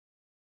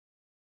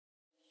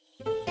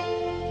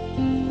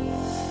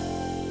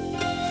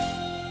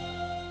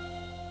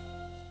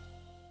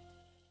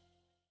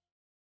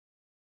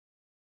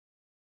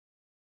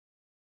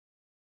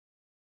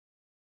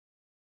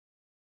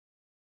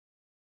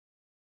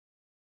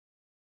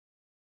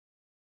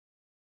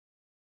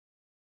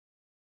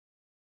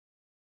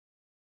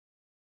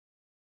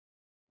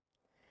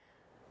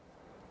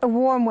A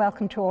warm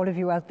welcome to all of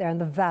you out there in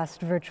the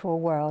vast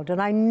virtual world,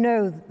 and I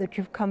know that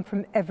you've come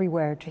from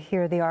everywhere to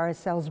hear the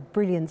RSL's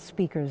brilliant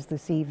speakers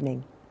this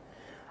evening.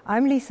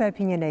 I'm Lisa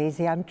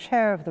Pignanesi, I'm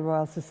Chair of the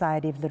Royal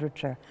Society of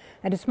Literature,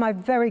 and it's my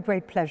very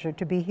great pleasure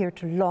to be here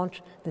to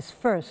launch this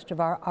first of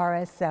our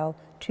RSL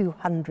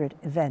 200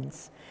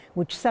 events,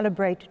 which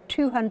celebrate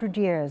 200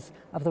 years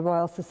of the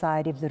Royal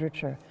Society of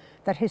Literature,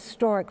 that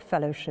historic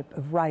fellowship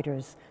of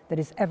writers that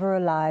is ever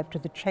alive to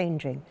the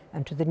changing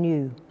and to the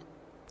new.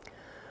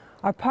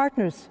 Our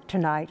partners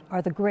tonight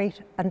are the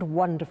great and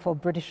wonderful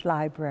British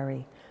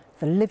Library,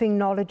 the living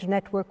knowledge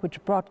network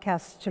which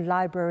broadcasts to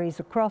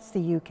libraries across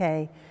the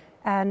UK,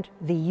 and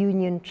the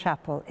Union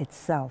Chapel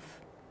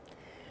itself.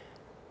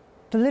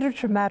 The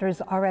Literature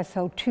Matters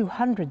RSL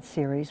 200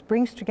 series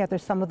brings together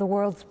some of the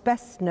world's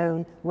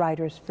best-known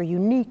writers for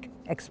unique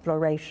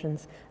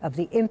explorations of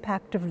the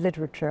impact of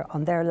literature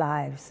on their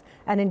lives,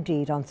 and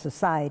indeed on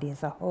society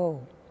as a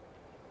whole.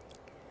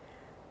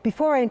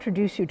 Before I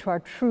introduce you to our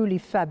truly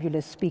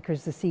fabulous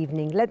speakers this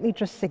evening, let me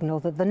just signal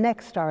that the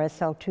next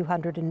RSL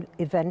 200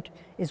 event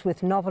is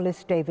with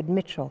novelist David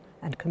Mitchell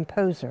and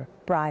composer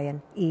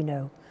Brian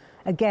Eno,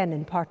 again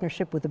in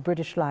partnership with the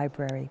British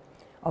Library,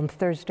 on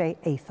Thursday,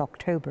 8th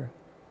October.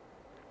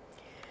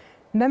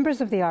 Members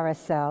of the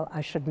RSL,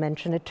 I should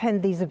mention,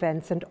 attend these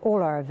events and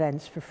all our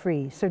events for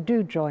free, so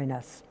do join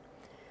us.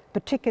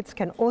 But tickets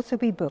can also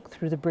be booked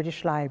through the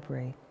British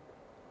Library.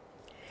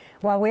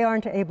 While we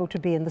aren't able to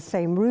be in the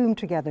same room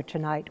together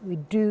tonight, we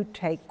do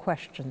take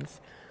questions.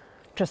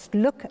 Just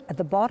look at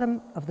the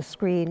bottom of the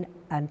screen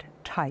and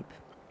type.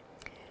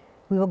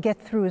 We will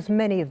get through as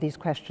many of these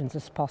questions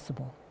as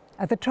possible.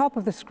 At the top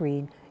of the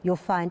screen, you'll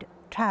find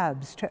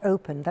tabs to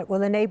open that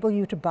will enable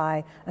you to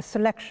buy a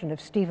selection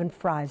of Stephen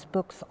Fry's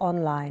books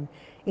online,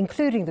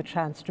 including the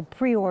chance to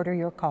pre-order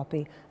your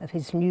copy of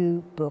his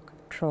new book,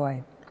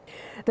 Troy.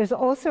 There's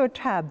also a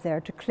tab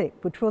there to click,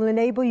 which will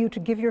enable you to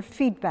give your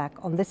feedback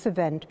on this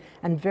event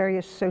and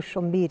various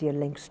social media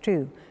links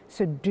too,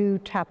 so do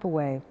tap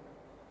away.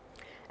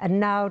 And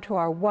now to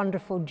our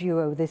wonderful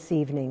duo this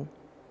evening.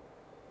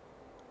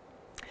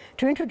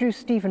 To introduce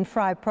Stephen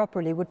Fry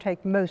properly would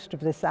take most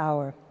of this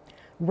hour.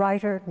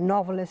 Writer,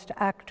 novelist,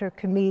 actor,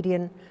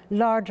 comedian,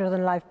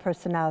 larger-than-life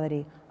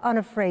personality,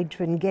 unafraid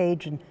to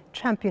engage in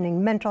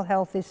championing mental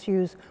health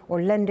issues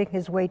or lending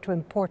his way to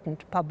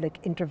important public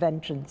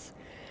interventions.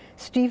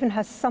 Stephen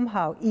has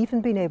somehow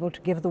even been able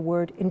to give the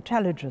word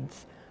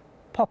intelligence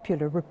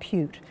popular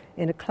repute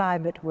in a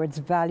climate where its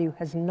value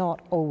has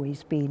not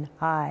always been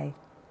high.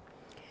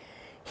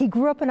 He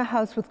grew up in a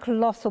house with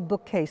colossal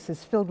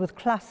bookcases filled with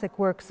classic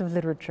works of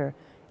literature,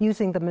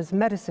 using them as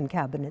medicine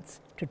cabinets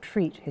to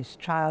treat his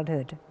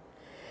childhood.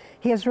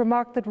 He has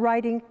remarked that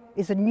writing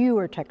is a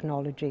newer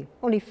technology,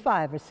 only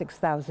 5,000 or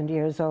 6,000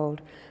 years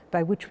old,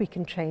 by which we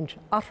can change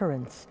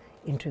utterance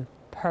into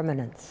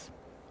permanence.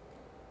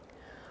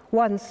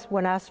 Once,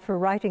 when asked for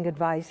writing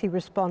advice, he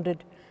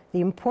responded,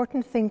 "The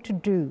important thing to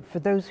do for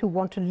those who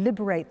want to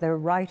liberate their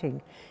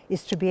writing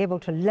is to be able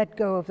to let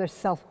go of their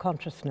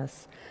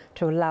self-consciousness,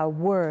 to allow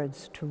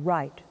words to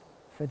write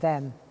for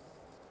them."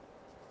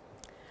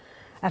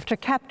 After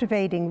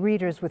captivating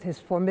readers with his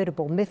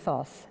formidable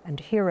mythos and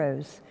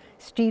heroes,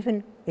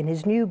 Stephen, in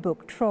his new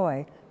book,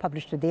 Troy,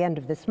 published at the end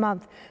of this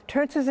month,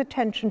 turns his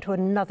attention to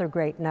another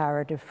great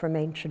narrative from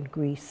ancient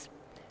Greece,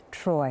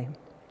 Troy.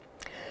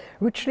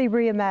 Richly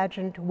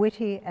reimagined,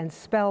 witty, and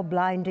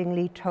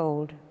spell-blindingly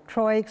told,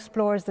 Troy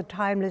explores the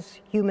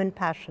timeless human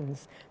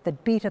passions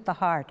that beat at the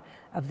heart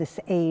of this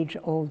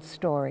age-old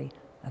story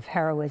of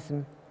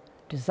heroism,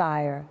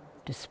 desire,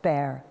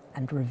 despair,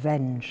 and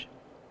revenge.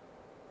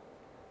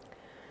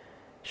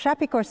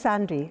 Shappi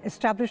Khorsandi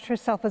established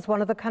herself as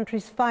one of the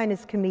country's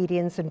finest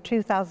comedians in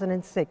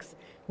 2006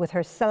 with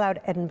her sellout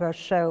Edinburgh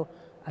show,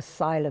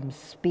 Asylum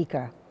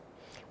Speaker,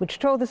 which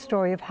told the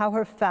story of how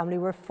her family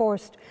were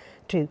forced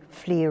to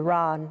flee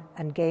Iran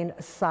and gain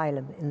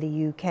asylum in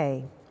the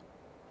UK.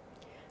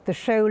 The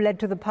show led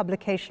to the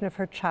publication of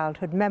her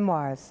childhood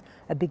memoirs,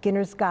 A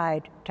Beginner's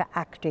Guide to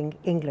Acting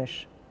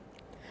English.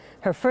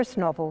 Her first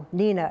novel,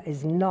 Nina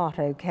Is Not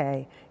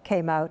Okay,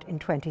 came out in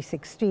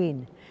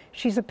 2016.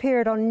 She's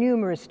appeared on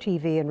numerous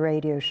TV and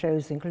radio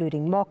shows,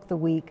 including Mock the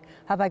Week,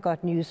 Have I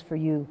Got News for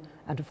You,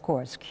 and of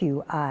course,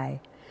 QI.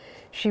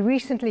 She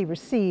recently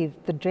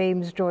received the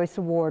James Joyce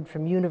Award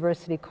from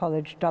University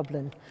College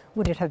Dublin.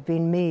 Would it have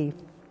been me?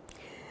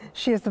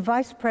 She is the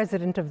Vice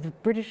President of the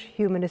British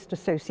Humanist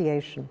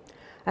Association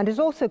and is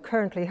also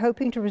currently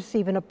hoping to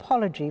receive an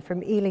apology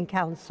from Ealing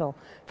Council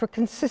for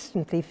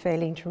consistently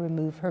failing to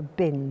remove her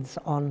bins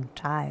on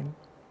time.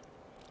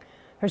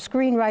 Her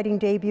screenwriting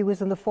debut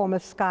was in the form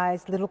of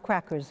Sky's Little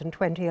Crackers in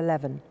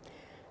 2011,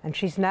 and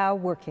she's now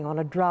working on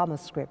a drama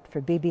script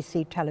for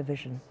BBC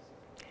television.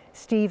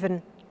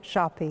 Stephen,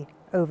 Shappi,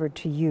 over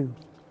to you.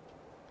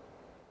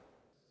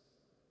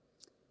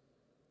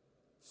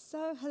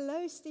 So,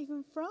 hello,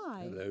 Stephen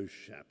Fry. Hello,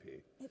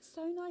 Shappi. It's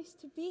so nice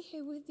to be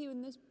here with you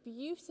in this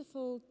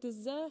beautiful,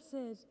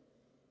 deserted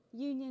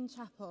Union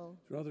Chapel.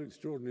 It's rather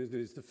extraordinary, isn't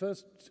it? It's the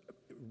first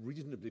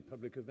reasonably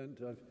public event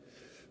I've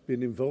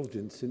been involved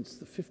in since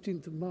the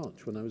 15th of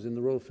March when I was in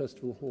the Royal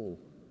Festival Hall.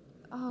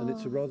 And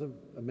it's a rather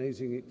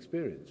amazing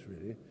experience,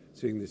 really,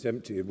 seeing this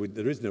empty.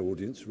 There is no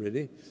audience,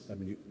 really. I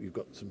mean, you've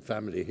got some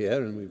family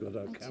here and we've got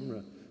our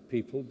camera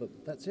people, but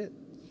that's it.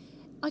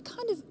 I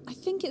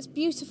think it's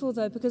beautiful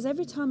though, because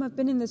every time I've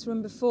been in this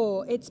room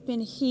before, it's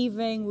been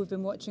heaving. We've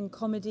been watching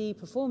comedy,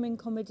 performing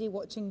comedy,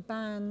 watching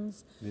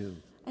bands. Yeah.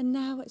 And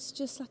now it's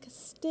just like a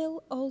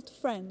still old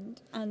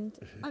friend. And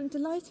I'm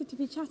delighted to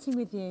be chatting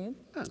with you.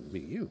 And me,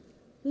 you.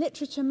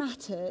 Literature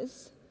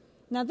matters.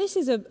 Now this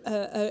is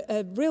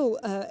a real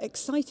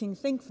exciting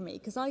thing for me,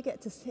 because I get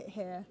to sit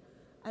here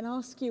and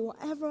ask you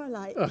whatever I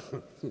like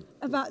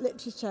about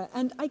literature.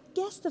 And I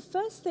guess the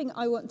first thing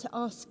I want to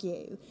ask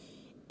you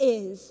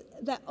is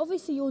that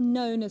obviously you're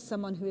known as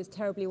someone who is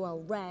terribly well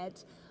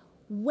read.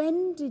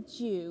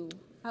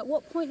 At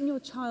what point in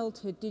your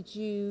childhood did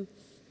you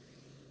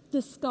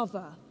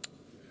discover?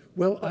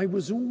 Well, I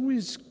was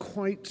always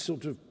quite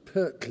sort of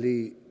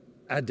pertly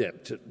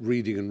adept at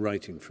reading and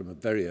writing from a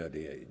very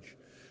early age.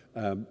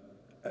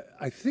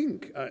 I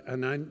think,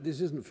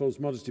 this isn't false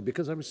modesty,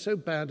 because I was so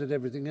bad at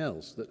everything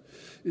else that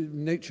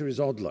nature is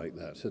odd like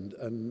that.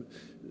 And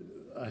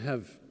I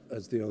have,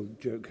 as the old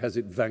joke has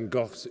it, Van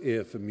Gogh's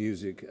ear for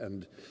music,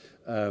 and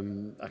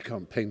I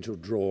can't paint or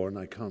draw, and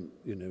I can't,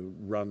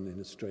 run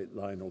in a straight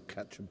line or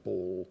catch a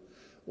ball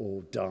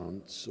or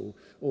dance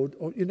or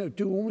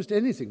do almost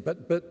anything.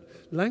 But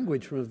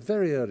language from a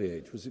very early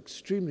age was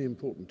extremely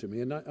important to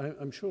me, and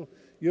I'm sure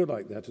you're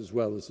like that as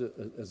well, as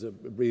a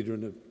reader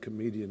and a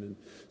comedian,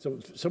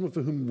 and someone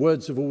for whom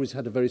words have always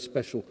had a very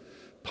special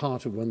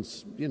part of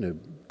one's,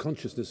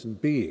 consciousness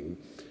and being.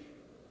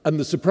 And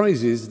the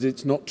surprise is that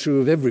it's not true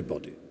of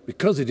everybody,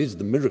 because it is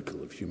the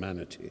miracle of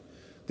humanity,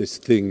 this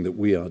thing that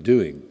we are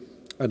doing.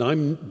 And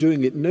I'm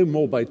doing it no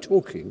more by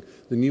talking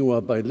than you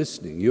are by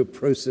listening. You're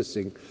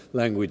processing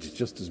language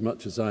just as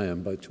much as I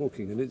am by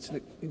talking, and it's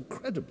an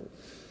incredible,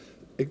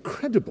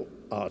 incredible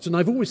art. And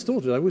I've always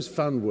thought it. I always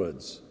found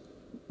words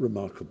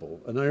remarkable.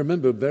 And I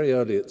remember very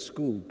early at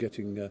school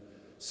getting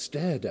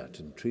stared at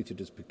and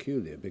treated as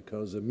peculiar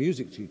because a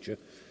music teacher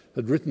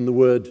had written the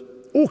word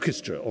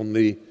orchestra on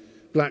the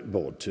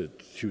blackboard.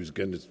 She was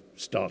going to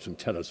start and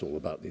tell us all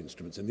about the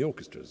instruments in the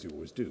orchestra, as you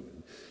always do.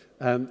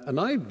 And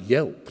I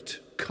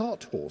yelped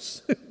cart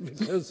horse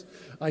because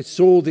I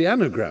saw the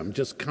anagram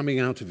just coming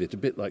out of it, a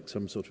bit like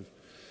some sort of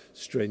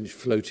strange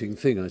floating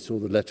thing. I saw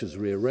the letters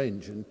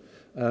rearrange,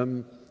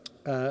 and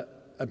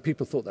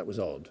people thought that was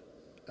odd.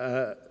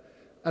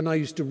 And I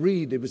used to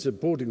read, it was a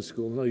boarding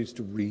school, and I used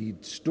to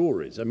read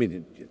stories. I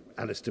mean,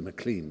 Alistair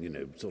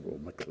MacLean, or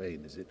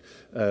MacLean, is it?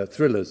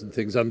 Thrillers and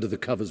things under the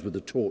covers with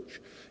a torch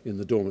in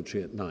the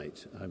dormitory at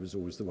night. I was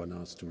always the one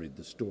asked to read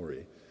the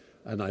story,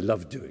 and I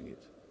loved doing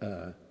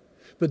it.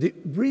 But it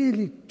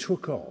really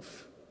took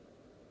off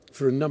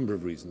for a number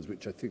of reasons,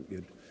 which I think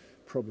you'd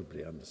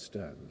probably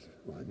understand.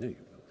 Well, I know you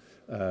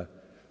will.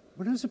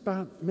 When I was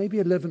about maybe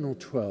 11 or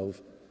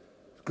 12,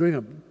 growing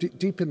up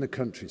deep in the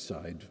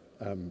countryside,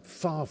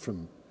 far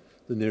from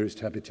the nearest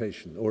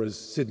habitation, or as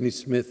Sidney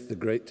Smith, the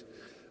great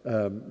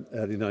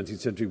early 19th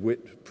century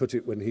wit, put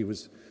it when he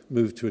was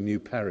moved to a new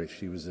parish.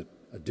 He was a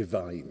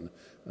divine,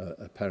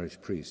 a parish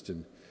priest,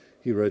 and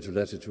he wrote a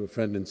letter to a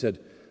friend and said,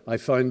 "I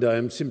find I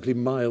am simply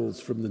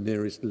miles from the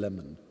nearest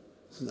lemon."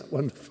 Isn't that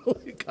wonderful?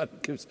 It kind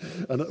of gives,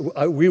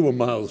 and we were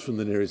miles from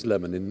the nearest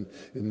lemon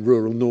in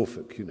rural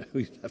Norfolk.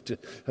 We'd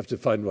have to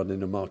find one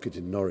in a market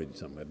in Norwich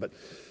somewhere.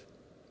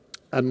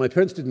 And my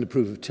parents didn't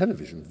approve of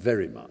television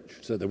very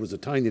much, so there was a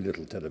tiny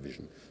little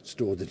television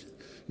store that,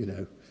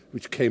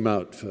 which came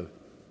out for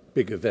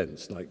big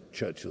events like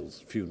Churchill's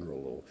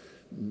funeral or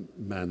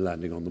man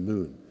landing on the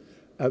moon.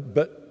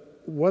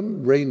 But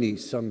one rainy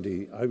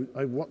Sunday,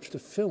 I watched a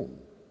film,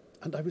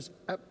 and I was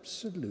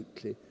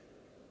absolutely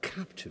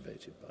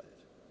captivated by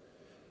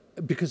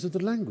it because of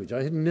the language.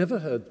 I had never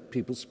heard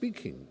people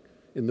speaking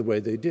in the way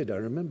they did. I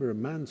remember a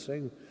man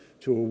saying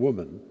to a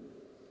woman,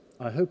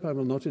 "I hope I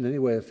will not in any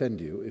way offend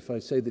you if I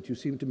say that you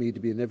seem to me to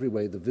be in every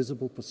way the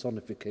visible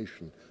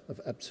personification of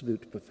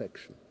absolute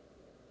perfection."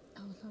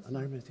 Oh, lovely. And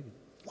I remember thinking,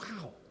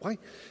 wow, why?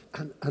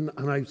 And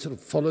I sort of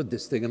followed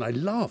this thing, and I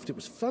laughed. It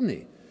was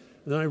funny.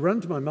 And I ran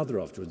to my mother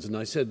afterwards, and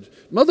I said,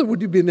 "Mother,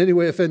 would you be in any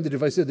way offended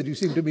if I said that you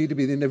seem to me to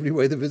be in every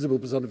way the visible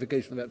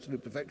personification of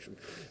absolute perfection?"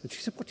 And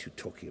she said, "What are you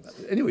talking about?"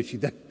 Anyway, she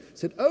then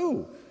said,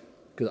 "Oh,"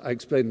 because I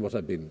explained what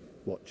I'd been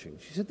watching.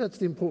 She said, "That's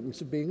the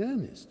importance of being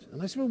earnest."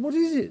 And I said, "Well, what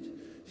is it?"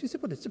 She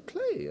said, "Well, it's a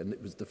play." And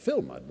it was the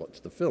film. I'd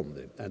watched the film,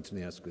 the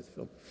Anthony Asquith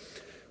film.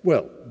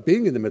 Well,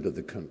 being in the middle of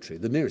the country,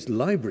 the nearest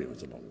library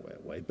was a long way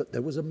away, but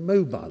there was a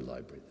mobile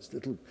library, this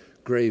little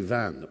grey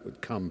van that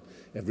would come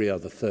every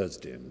other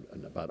Thursday,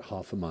 and about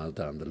half a mile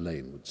down the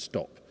lane would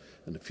stop,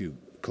 and a few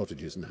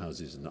cottages and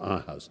houses in our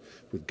house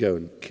would go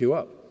and queue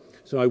up.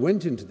 So I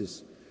went into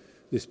this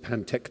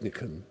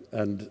Pantechnicon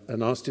and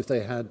asked if they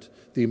had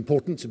The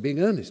Importance of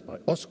Being Earnest by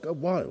Oscar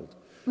Wilde.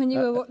 When you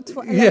were, what,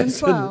 11, yes,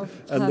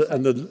 12?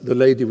 And the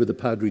lady with the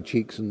powdery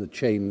cheeks and the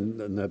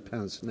chain and the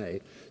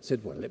pince-nez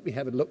said, well, let me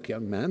have a look,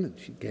 young man, and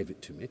she gave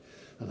it to me.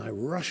 And I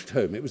rushed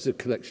home. It was a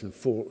collection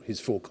of his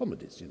four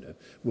comedies, you know,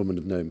 Woman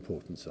of No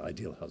Importance,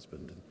 Ideal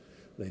Husband, and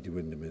Lady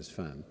Windermere's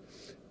Fan.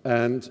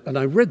 And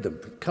I read them,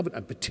 covered,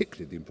 and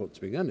particularly The Importance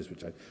of Being Honest,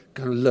 which I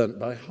kind of learnt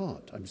by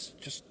heart.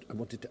 I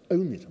wanted to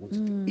own it. I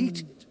wanted to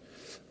eat it.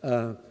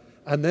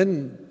 And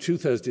then 2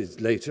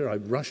 Thursdays later, I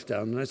rushed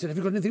down and I said, have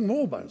you got anything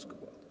more by Oscar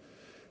Wilde?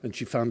 And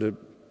she found a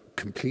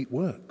complete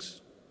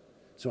works.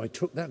 So I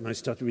took that and I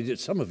started reading it.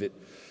 Some of it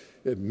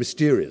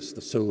mysterious,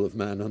 The Soul of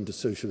Man Under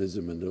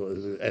Socialism,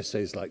 and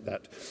essays like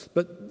that.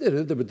 But you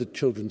know, there were the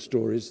children's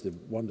stories, the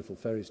wonderful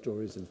fairy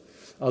stories and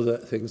other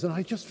things. And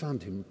I just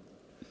found him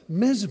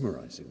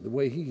mesmerizing, the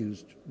way he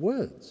used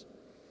words.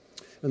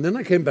 And then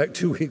I came back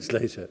 2 weeks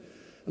later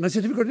and I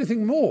said, have you got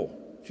anything more?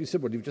 She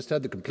said, well, you've just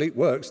had the complete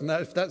works, and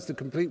if that's the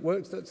complete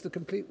works, that's the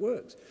complete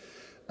works.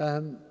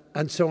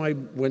 And so I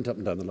went up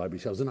and down the library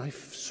shelves and I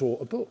saw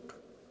a book,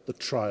 The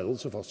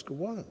Trials of Oscar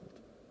Wilde.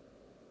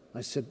 I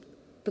said,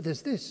 but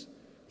there's this.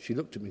 She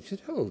looked at me and she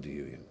said, how old are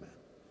you, young man?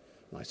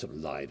 And I sort of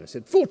lied. I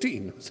said,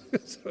 14.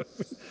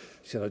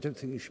 She said, I don't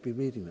think you should be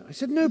reading that. I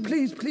said, no,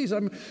 please, please.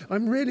 I'm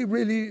really,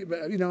 really,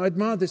 you know, I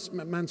admire this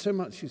man so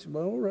much. She said,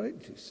 well, all right.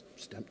 She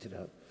stamped it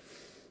out.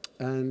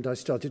 And I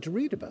started to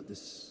read about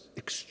this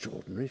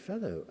extraordinary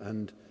fellow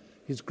and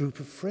his group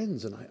of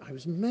friends. And I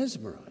was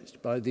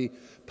mesmerized by the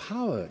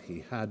power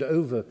he had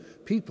over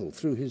people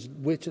through his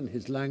wit and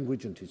his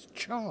language and his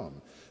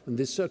charm and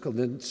this circle.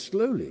 Then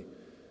slowly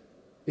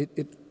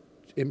it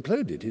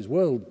imploded. His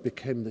world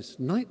became this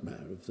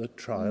nightmare of the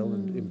trial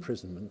and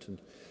imprisonment. And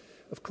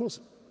of course,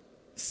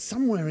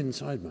 somewhere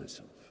inside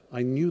myself,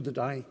 I knew that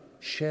I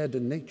shared a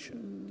nature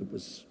that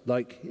was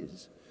like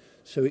his.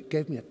 So it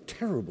gave me a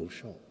terrible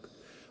shock.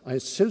 I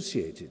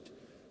associated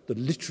the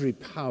literary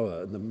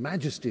power and the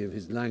majesty of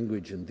his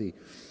language and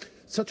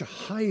such a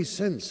high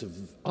sense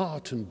of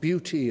art and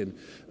beauty, and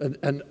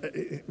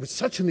it was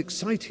such an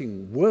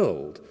exciting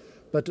world,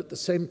 but at the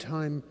same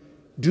time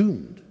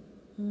doomed.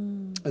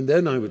 And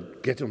then I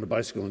would get on a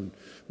bicycle and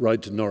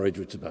ride to Norwich,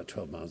 which is about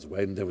 12 miles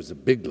away, and there was a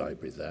big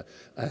library there.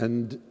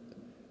 And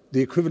the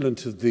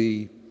equivalent of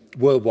the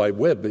World Wide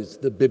Web is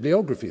the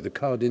bibliography, the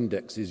card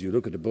indexes. You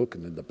look at a book,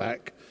 and in the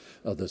back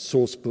are the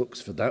source books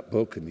for that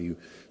book.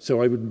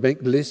 So I would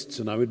make lists,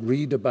 and I would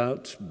read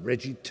about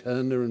Reggie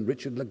Turner and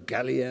Richard Le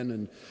Gallienne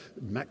and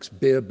Max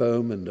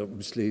Beerbohm and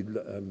obviously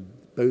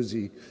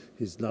Bosie,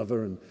 his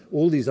lover, and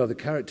all these other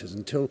characters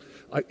until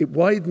it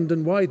widened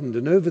and widened.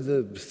 And over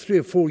the 3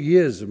 or 4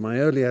 years of my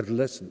early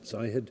adolescence,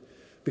 I had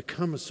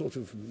become a sort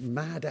of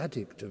mad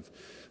addict of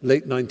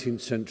late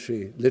 19th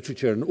century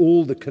literature and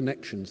all the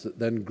connections that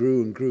then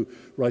grew and grew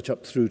right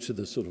up through to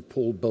the sort of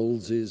Paul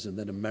Bowleses and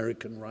then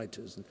American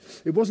writers. And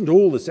it wasn't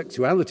all the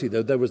sexuality,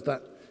 though. There was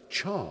that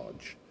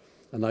charge.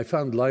 And I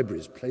found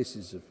libraries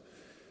places of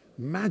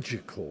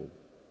magical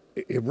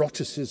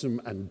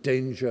eroticism and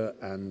danger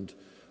and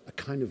a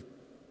kind of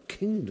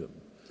kingdom.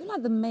 You're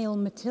like the male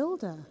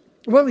Matilda.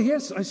 Well,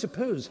 yes, I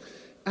suppose.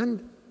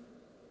 And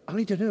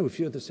I don't know if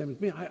you're the same as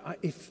me.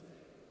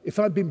 If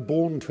I'd been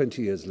born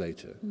 20 years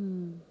later,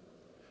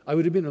 I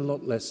would have been a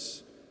lot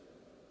less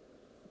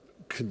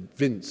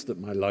convinced that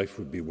my life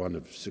would be one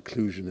of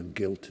seclusion and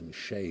guilt and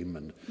shame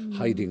and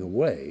hiding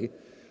away.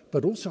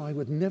 But also I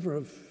would never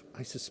have,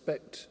 I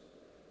suspect,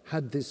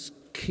 had this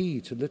key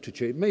to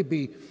literature. It may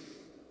be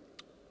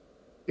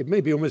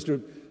almost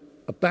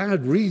a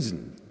bad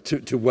reason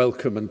to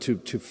welcome and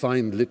to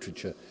find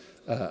literature,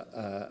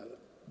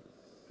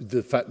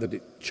 the fact that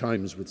it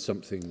chimes with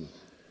something.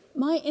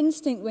 My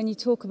instinct when you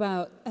talk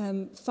about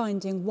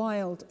finding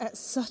Wilde at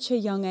such a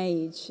young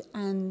age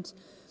and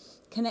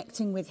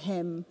connecting with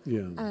him,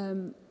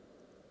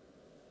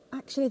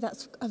 actually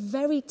that's a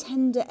very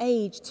tender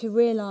age to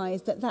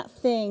realise that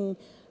thing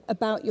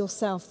about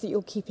yourself that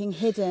you're keeping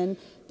hidden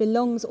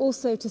belongs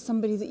also to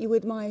somebody that you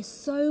admire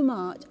so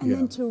much, and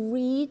then to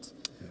read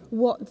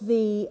what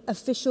the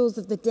officials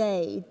of the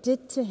day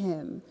did to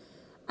him,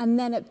 and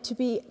then to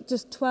be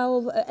just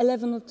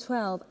 11 or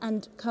 12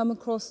 and come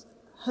across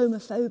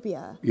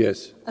homophobia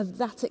of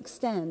that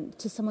extent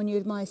to someone you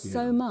admire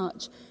so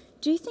much.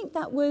 Do you think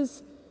that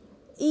was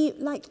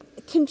like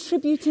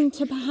contributing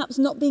to perhaps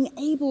not being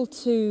able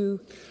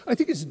to? I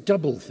think it's a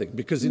double thing,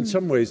 because in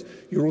some ways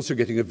you're also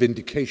getting a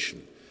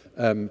vindication.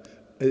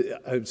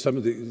 Some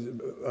of the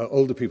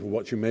older people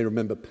watching may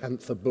remember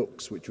Panther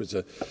Books, which was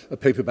a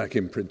paperback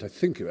imprint. I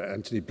think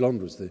Anthony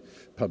Blonde was the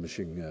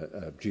publishing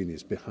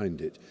genius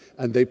behind it.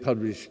 And they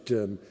published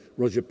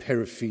Roger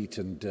Périfete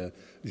and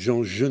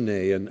Jean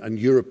Genet and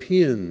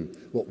European,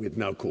 what we'd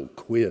now call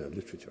queer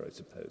literature, I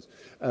suppose.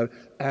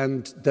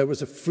 And there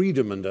was a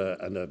freedom and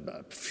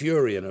a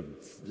fury and a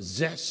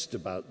zest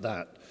about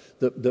that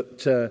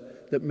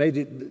made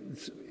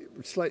it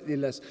slightly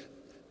less.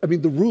 I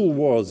mean, the rule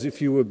was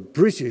if you were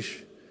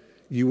British,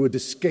 you would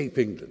escape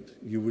England.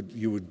 You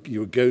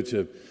would go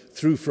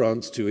through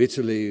France to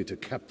Italy, to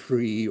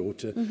Capri, or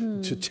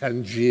to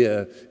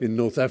Tangier in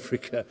North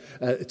Africa,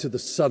 to the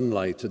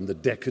sunlight and the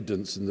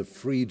decadence and the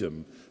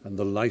freedom and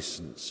the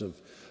license of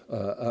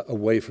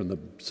away from the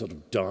sort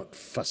of dark,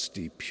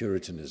 fusty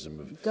Puritanism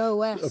of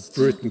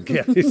Britain.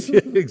 Yes,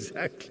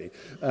 exactly.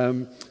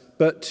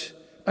 But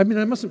I mean,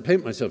 I mustn't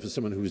paint myself as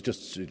someone who was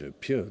just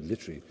pure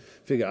literary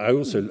figure. I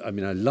also, I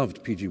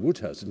loved P.G.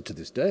 Wodehouse, and to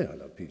this day I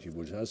love P.G.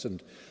 Wodehouse,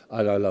 and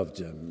I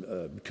loved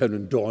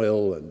Conan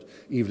Doyle and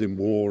Evelyn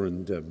Waugh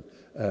and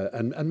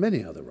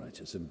many other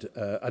writers, and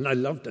I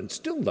loved and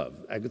still love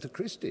Agatha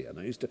Christie, and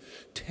I used to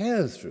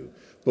tear through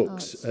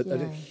books at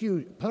a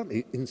huge.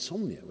 Partly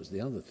insomnia was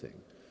the other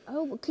thing.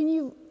 Oh,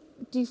 do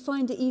you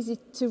find it easy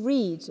to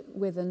read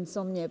with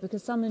insomnia?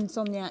 Because some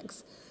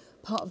insomniacs,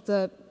 part of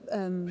the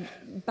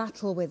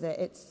battle with it,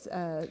 it's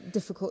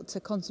difficult to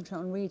concentrate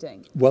on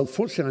reading. Well,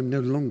 fortunately, I'm no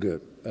longer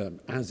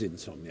as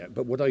insomniac,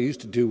 but what I used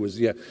to do was,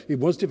 it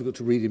was difficult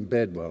to read in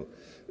bed while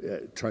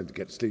trying to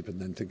get to sleep and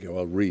then thinking,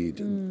 I'll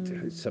read.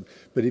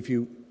 But if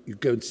you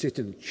go and sit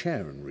in a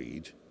chair and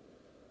read,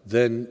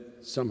 then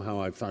somehow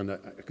I found I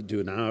could do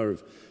an hour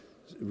of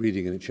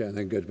reading in a chair and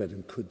then go to bed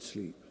and could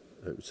sleep.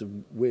 It's a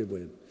weird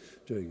way of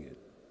doing it.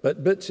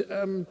 But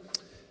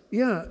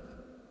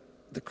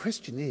the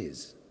question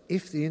is,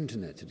 if the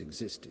internet had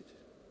existed,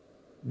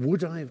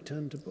 would I have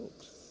turned to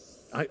books?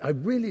 I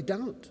really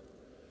doubt,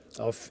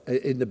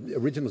 in the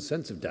original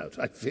sense of doubt,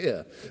 I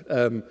fear.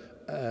 And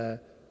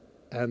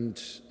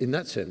in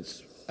that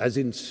sense, as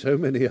in so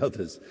many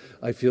others,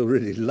 I feel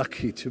really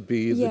lucky to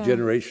be the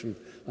generation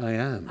I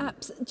am.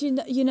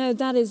 You know,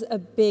 that is a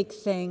big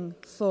thing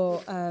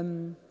for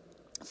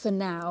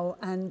now.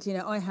 And,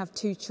 I have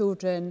two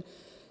children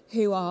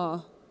who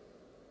are,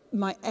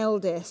 my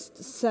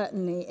eldest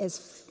certainly is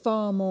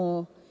far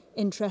more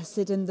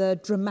interested in the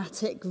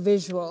dramatic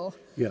visual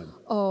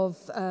of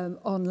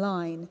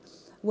online,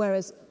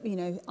 whereas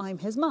I'm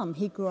his mum.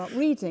 He grew up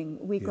reading.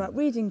 We grew up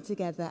reading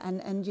together,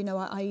 and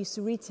I used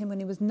to read to him when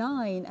he was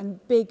 9, and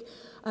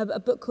a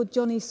book called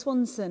Johnny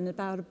Swanson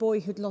about a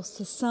boy who'd lost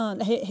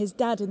his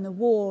dad in the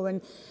war,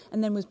 and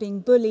then was being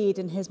bullied,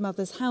 and his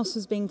mother's house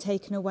was being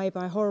taken away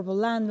by a horrible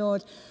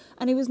landlord,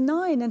 and he was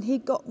 9, and he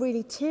got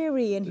really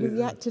teary, and he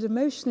reacted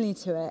emotionally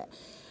to it.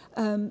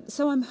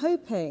 So I'm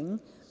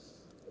hoping.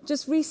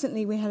 Just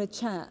recently we had a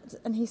chat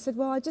and he said,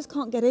 well, I just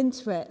can't get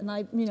into it.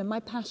 And my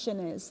passion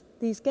is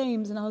these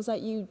games. And I was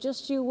like, you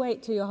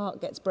wait till your heart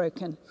gets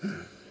broken.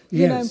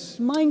 Yes.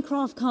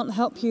 Minecraft can't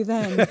help you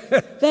then.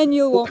 Then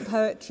you'll want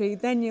poetry.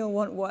 Then you'll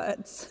want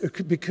words.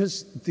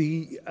 Because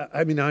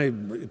I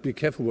be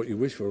careful what you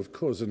wish for, of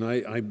course. And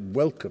I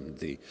welcomed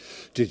the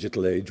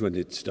digital age when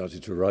it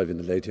started to arrive in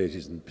the late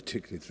 80s and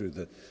particularly through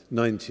the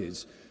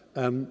 90s.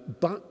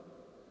 But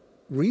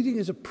reading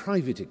is a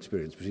private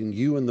experience between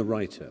you and the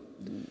writer.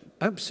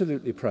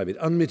 Absolutely private,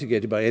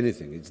 unmitigated by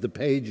anything. It's the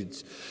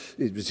page,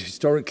 it was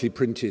historically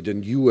printed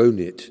and you own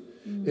it.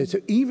 So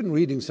even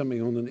reading something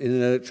in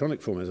an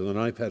electronic format, on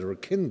an iPad or a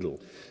Kindle,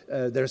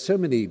 there are so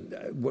many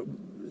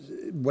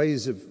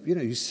ways of,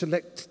 you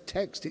select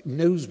text, it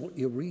knows what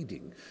you're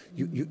reading.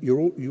 You're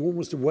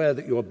almost aware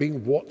that you are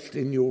being watched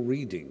in your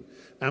reading.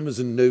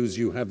 Amazon knows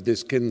you have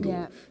this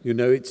Kindle.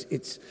 Yeah.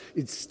 It's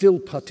still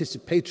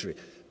participatory.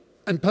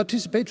 And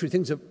participatory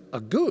things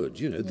are good,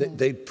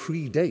 they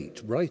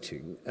predate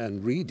writing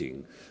and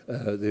reading.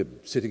 They're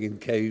sitting in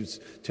caves,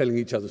 telling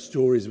each other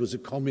stories was a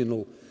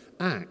communal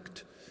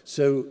act.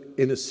 So,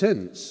 in a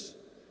sense,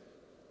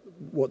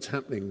 what's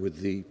happening with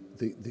the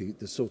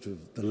sort of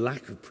the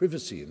lack of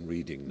privacy in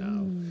reading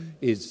now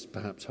is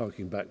perhaps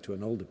harking back to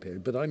an older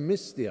period. But I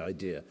miss the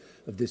idea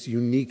of this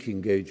unique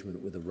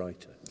engagement with a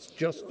writer. It's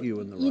just you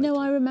and the writer.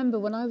 I remember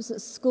when I was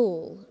at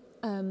school,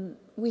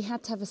 we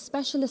had to have a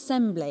special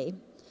assembly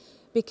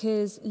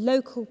because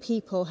local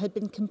people had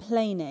been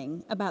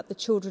complaining about the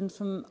children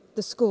from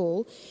the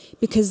school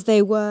because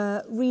they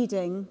were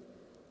reading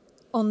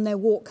on their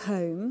walk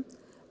home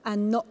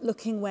and not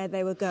looking where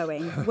they were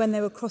going when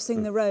they were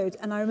crossing the road.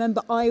 And I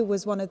remember I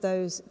was one of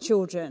those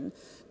children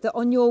that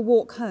on your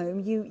walk home,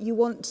 you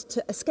want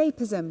to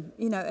escapism.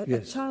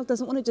 A child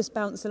doesn't want to just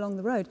bounce along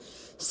the road.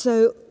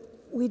 So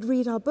we'd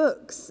read our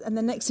books and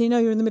the next thing you know,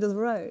 you're in the middle of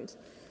the road.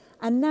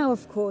 And now,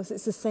 of course,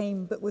 it's the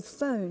same, but with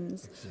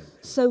phones. Exactly.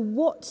 So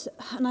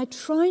and I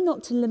try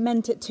not to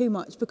lament it too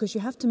much because you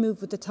have to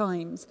move with the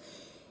times.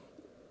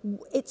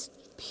 It's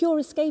pure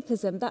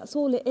escapism, that's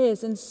all it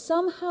is. And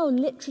somehow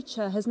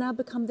literature has now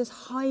become this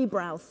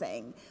highbrow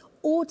thing.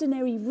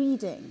 Ordinary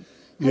reading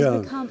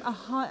has become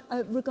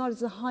regarded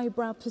as a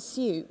highbrow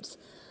pursuit.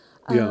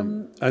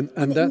 And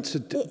that's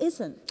it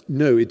isn't.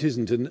 No, it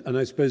isn't, and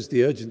I suppose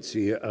the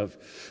urgency of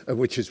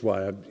which is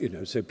why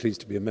I'm so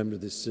pleased to be a member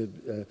of this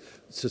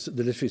the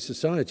Literary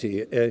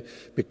Society,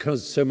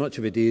 because so much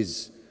of it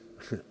is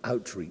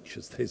outreach,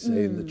 as they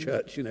say in the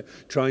church.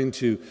 Trying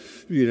to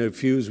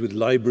fuse with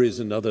libraries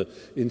and other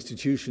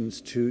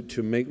institutions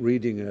to make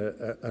reading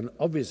an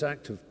obvious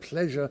act of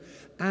pleasure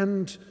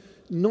and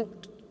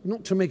not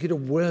not to make it a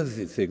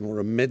worthy thing or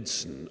a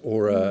medicine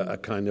or a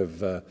kind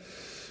of,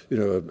 you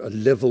know, a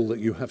level that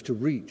you have to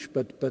reach,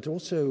 but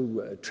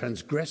also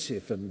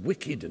transgressive and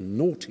wicked and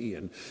naughty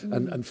and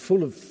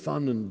full of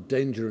fun and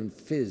danger and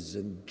fizz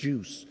and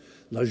juice.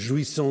 La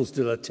jouissance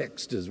de la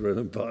texte, as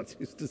Roland Barthes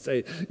used to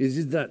say,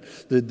 is that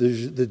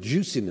the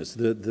juiciness,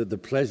 the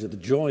pleasure, the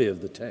joy of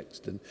the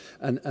text, and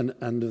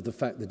of the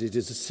fact that it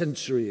is a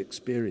sensory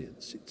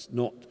experience. It's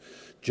not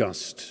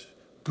just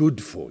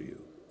good for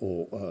you,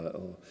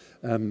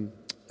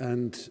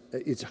 and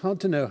it's hard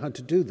to know how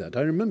to do that.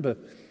 I remember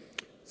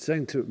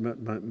saying to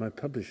my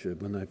publisher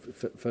when I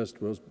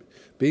first was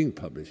being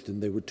published,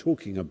 and they were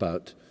talking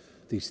about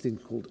these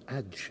things called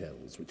ad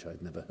shells, which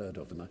I'd never heard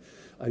of. And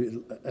I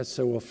as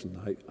so often,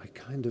 I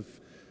kind of,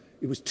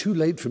 it was too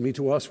late for me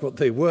to ask what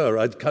they were.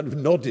 I'd kind of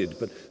nodded,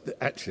 but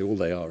actually all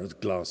they are is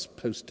glass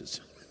posters.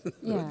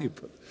 Yeah. You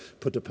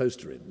put a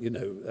poster in, you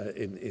know,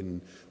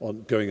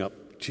 on going up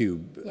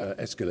tube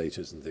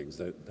escalators and things.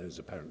 Those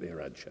apparently are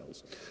ad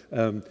shells.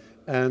 And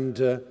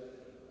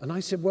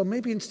I said, well,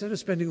 maybe instead of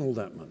spending all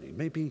that money,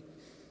 maybe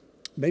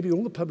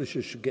all the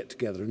publishers should get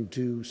together and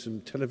do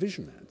some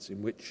television ads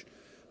in which,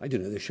 I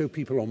don't know, they show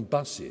people on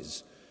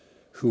buses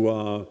who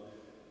are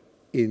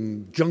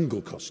in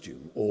jungle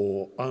costume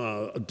or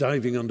are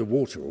diving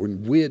underwater or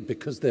in weird,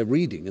 because they're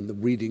reading and the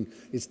reading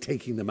is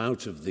taking them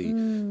out of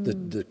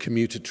the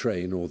commuter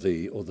train or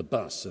the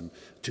bus, and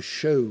to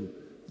show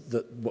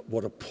that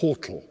what a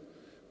portal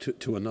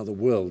to another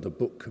world a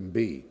book can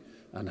be,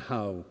 and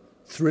how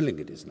thrilling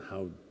it is and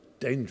how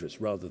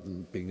dangerous, rather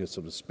than being a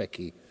sort of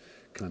specky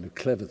kind of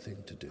clever thing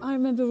to do. I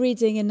remember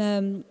reading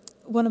in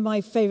one of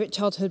my favourite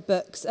childhood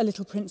books, A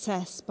Little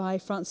Princess by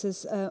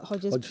Frances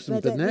Hodges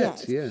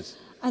Burnett. Yes.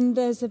 And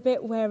there's a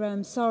bit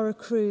where Sarah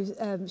Crewe,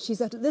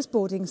 she's at this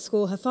boarding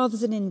school, her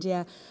father's in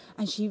India,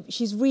 and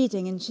she's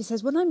reading, and she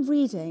says, when I'm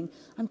reading,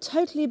 I'm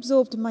totally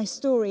absorbed in my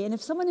story, and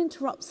if someone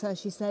interrupts her,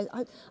 she says,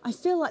 I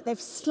feel like they've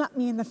slapped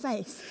me in the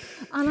face,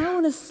 and I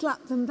want to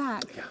slap them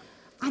back. Yeah.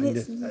 And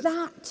it's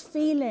that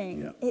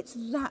feeling, it's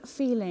that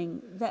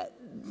feeling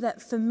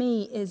that for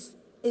me is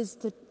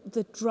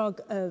the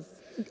drug of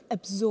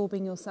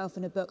absorbing yourself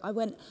in a book. I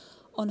went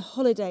on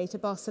holiday to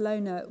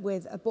Barcelona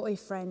with a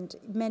boyfriend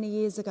many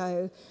years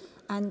ago,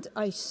 and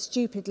I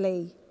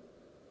stupidly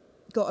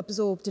got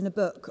absorbed in a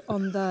book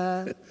on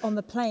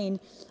the plane.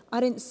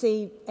 I didn't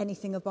see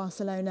anything of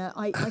Barcelona.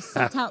 I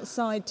sat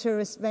outside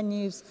tourist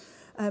venues,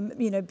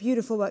 you know,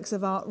 beautiful works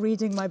of art,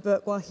 reading my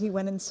book while he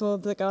went and saw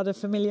the Garda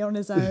Familia on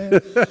his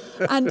own,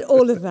 and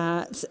all of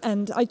that.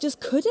 And I just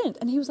couldn't.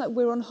 And he was like,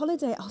 we're on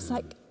holiday. I was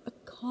like, I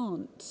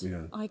can't.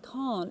 Yeah. I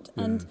can't.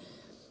 Yeah. And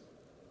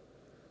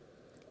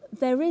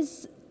there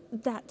is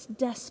that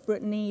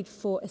desperate need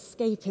for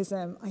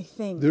escapism, I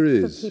think, there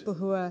is, for people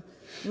who are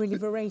really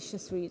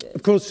voracious readers.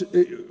 Of course,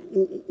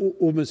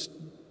 almost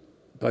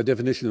by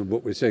definition of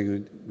what we're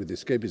saying with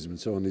escapism and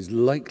so on is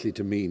likely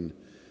to mean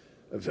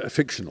a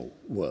fictional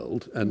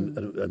world,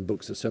 and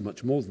books are so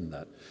much more than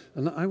that.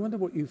 And I wonder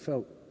what you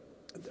felt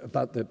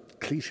about the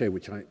cliche,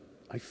 which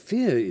I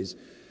fear is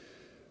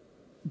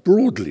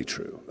broadly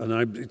true,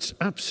 and it's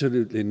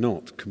absolutely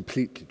not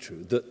completely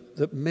true,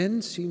 that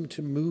men seem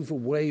to move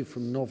away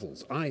from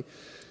novels. I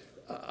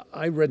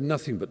read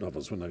nothing but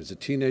novels when I was a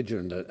teenager,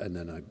 and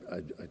then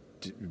I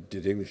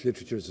did English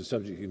literature as a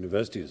subject at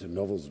university, so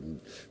novels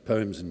and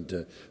poems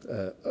and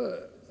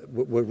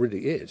were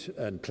really it,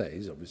 and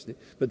plays, obviously,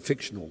 but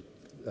fictional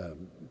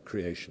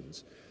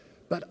creations.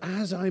 But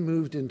as I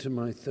moved into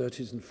my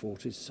 30s and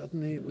 40s,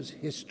 suddenly it was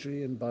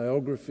history and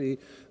biography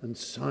and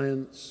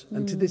science.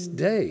 And to this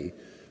day,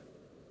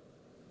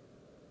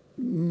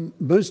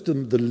 most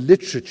of the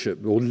literature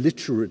or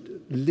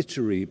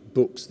literary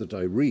books that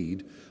I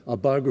read are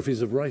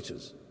biographies of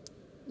writers.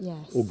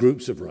 Yes. Or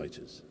groups of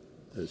writers.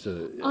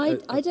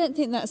 I don't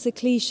think that's a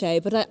cliche,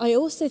 but I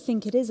also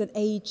think it is an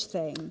age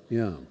thing.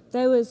 Yeah.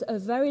 There was a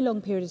very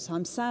long period of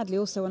time, sadly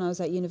also when I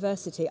was at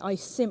university, I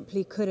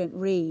simply couldn't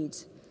read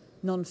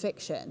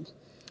non-fiction.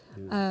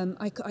 Yeah.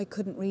 I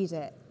couldn't read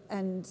it,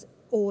 and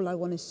all I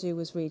wanted to do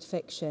was read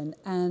fiction,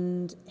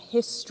 and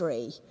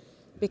history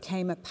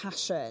became a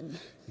passion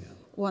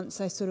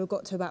once I sort of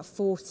got to about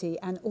 40,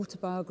 and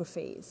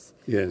autobiographies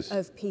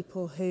of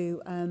people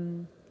who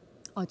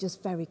are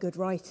just very good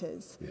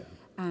writers. Yeah.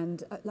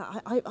 And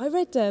I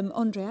read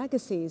Andre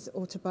Agassi's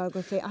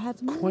autobiography. I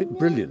have quite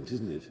brilliant,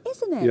 isn't it?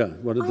 Isn't it? Yeah,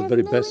 one of the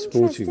very best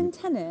sporting. I have no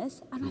interest in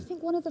tennis, and I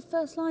think one of the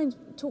first lines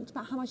talked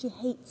about how much he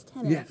hates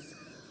tennis. Yes.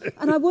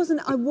 And I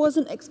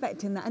wasn't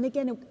expecting that. And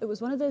again, it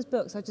was one of those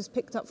books I just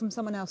picked up from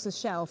someone else's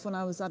shelf when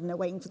I was, I don't know,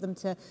 waiting for them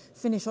to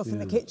finish off in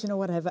the kitchen or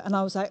whatever. And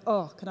I was like,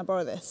 oh, can I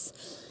borrow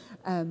this?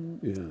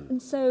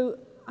 And so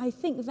I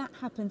think that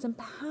happens. And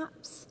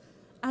perhaps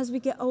as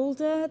we get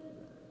older,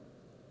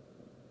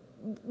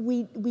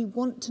 we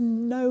want to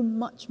know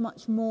much,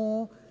 much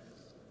more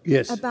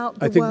Yes, about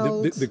the I think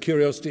world. the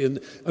curiosity and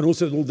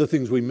also all the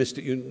things we missed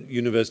at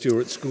university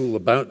or at school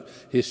about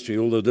history,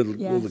 all the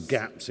all the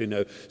gaps, you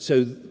know.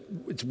 So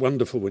it's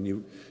wonderful when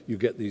you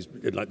get these,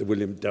 like the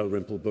William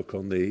Dalrymple book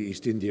on the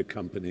East India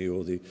Company,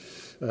 or the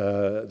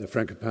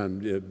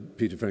Frankopan,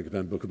 Peter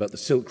Frankopan book about the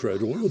Silk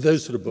Road. All of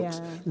those sort of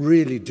books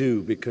really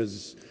do,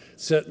 because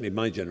certainly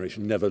my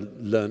generation never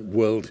learnt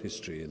world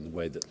history in the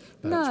way that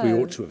perhaps we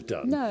ought to have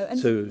done. No, and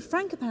so,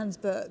 Frankopan's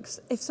books,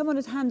 if someone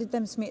had handed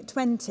them to me at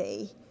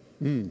 20,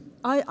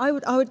 I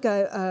would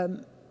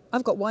go,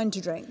 I've got wine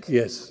to drink.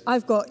 Yes.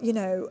 I've got, you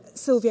know,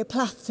 Sylvia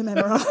Plath to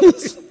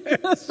memorise.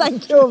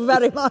 Thank you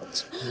very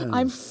much.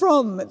 I'm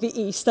from the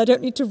East. I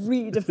don't need to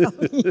read about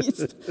the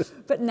East.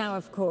 But now,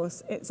 of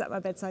course, it's at my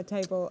bedside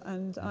table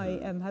and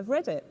I have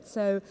read it.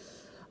 So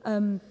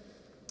the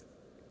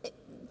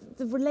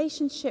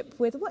relationship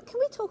with, can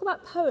we talk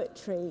about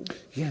poetry?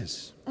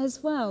 Yes.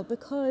 As well,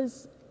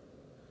 because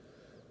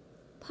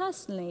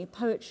personally,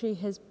 poetry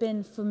has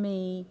been for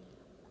me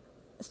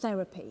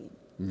therapy.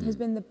 Has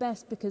been the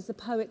best, because the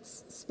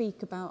poets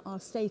speak about our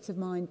state of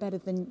mind better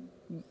than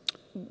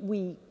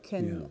we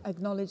can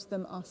acknowledge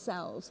them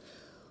ourselves.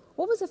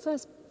 What was the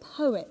first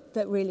poet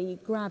that really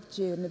grabbed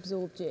you and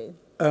absorbed you?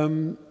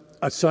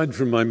 Aside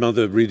from my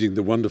mother reading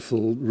the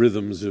wonderful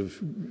rhythms of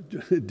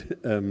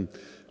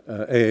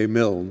A.A.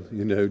 Milne,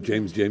 you know,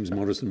 James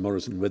Morrison,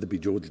 Weatherby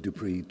George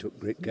Dupree took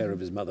great care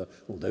of his mother,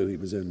 although he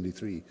was only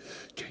 3.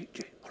 J.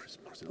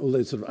 Morrison, all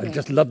those sort of, I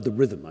just loved the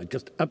rhythm. I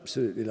just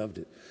absolutely loved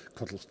it.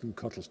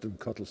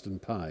 Cottleston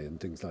Pie and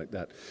things like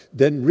that.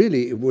 Then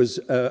really it was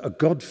a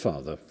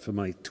godfather for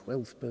my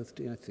 12th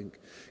birthday, I think,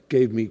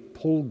 gave me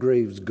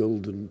Palgrave's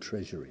Golden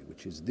Treasury,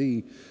 which is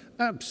the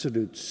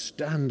absolute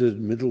standard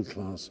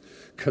middle-class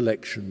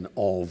collection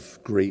of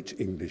great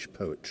English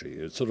poetry.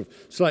 It's sort of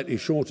slightly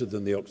shorter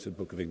than the Oxford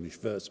Book of English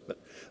Verse, but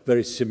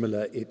very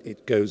similar.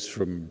 It goes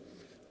from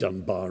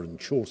Dunbar and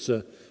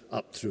Chaucer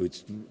up through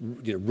its,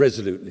 you know,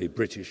 resolutely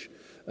British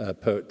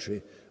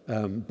poetry.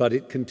 But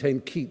it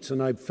contained Keats,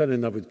 and I fell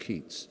in love with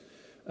Keats,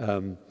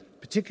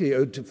 particularly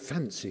Ode to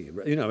Fancy,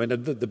 you know, and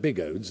the big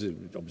odes,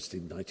 obviously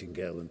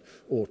Nightingale and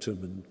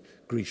Autumn and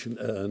Grecian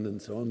Urn and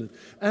so on,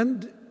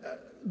 and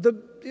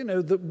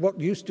what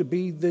used to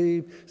be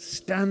the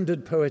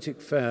standard poetic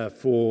fare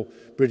for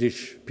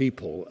British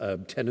people,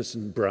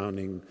 Tennyson,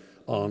 Browning,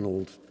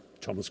 Arnold,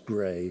 Thomas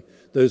Gray,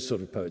 those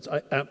sort of poets.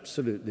 I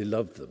absolutely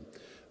loved them.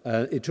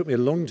 It took me a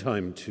long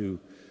time to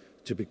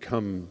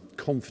become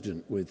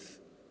confident with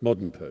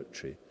modern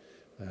poetry,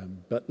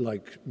 but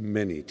like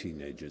many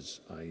teenagers,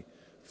 I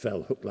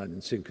fell hook, line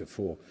and sinker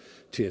for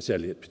T.S.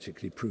 Eliot,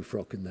 particularly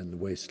Prufrock and then The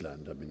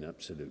Wasteland. I mean,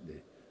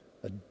 absolutely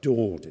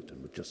adored it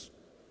and would just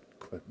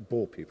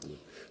bore people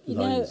with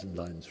lines and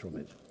lines from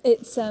it.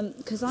 It's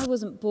because I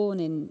wasn't born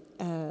in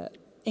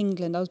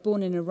England. I was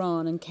born in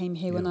Iran and came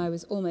here when I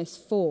was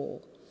almost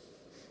 4.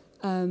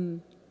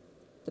 The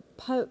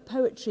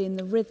poetry and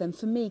the rhythm,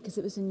 for me, because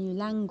it was a new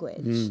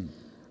language,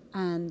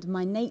 and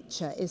my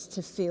nature is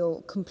to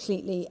feel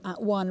completely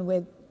at one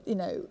with, you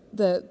know,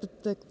 the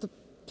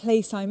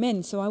place I'm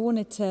in. So I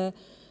wanted to,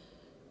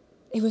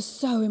 it was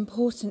so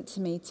important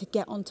to me to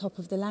get on top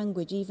of the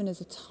language, even as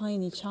a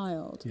tiny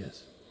child.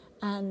 Yes.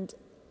 And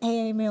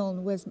A.A.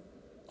 Milne was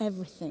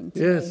everything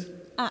to me.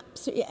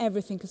 Absolutely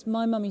everything, because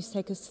my mum used to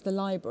take us to the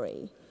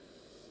library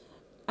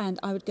and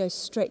I would go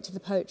straight to the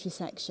poetry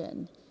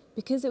section,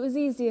 because it was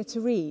easier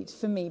to read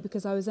for me,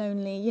 because I was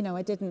only, you know,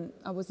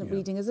 I wasn't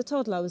reading as a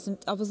toddler.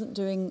 I wasn't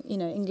doing, you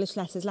know, English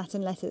letters,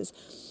 Latin letters.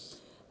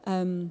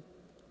 When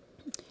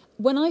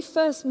I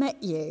first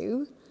met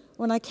you,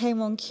 when I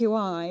came on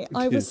QI,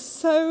 I was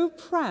so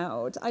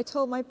proud. I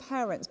told my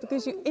parents,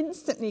 because you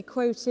instantly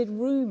quoted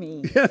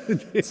Rumi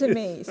to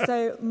me.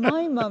 So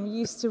my mum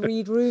used to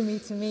read Rumi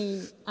to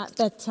me at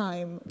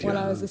bedtime while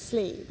I was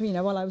asleep, you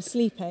know, while I was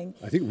sleeping.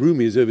 I think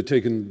Rumi has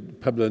overtaken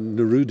Pablo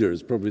Neruda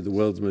as probably the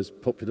world's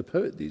most popular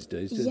poet these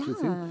days, don't you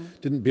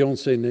think? Didn't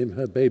Beyonce name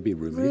her baby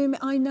Rumi? Rumi,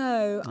 I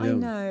know.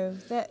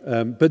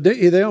 But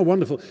they are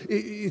wonderful.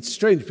 It's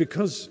strange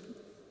because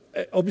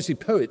obviously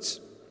poets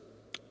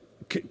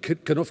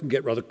can often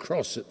get rather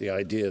cross at the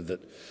idea that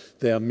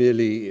they are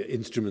merely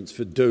instruments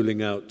for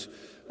doling out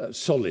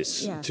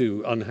solace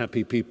to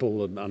unhappy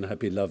people and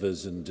unhappy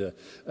lovers, and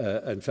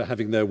for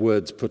having their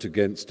words put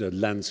against a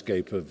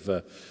landscape of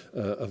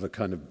a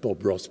kind of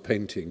Bob Ross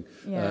painting,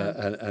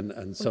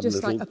 and some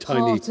little like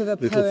tiny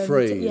little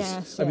phrase.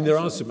 Yes, I mean,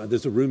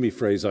 there's a Rumi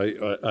phrase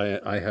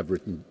I have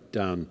written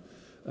down,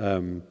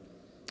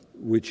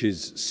 which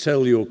is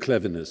 "sell your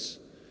cleverness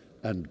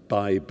and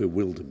buy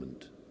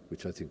bewilderment,"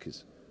 which I think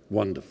is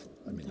wonderful.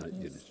 I mean,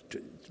 it's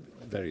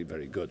very,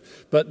 very good.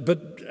 But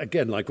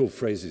again, like all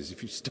phrases,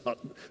 if you start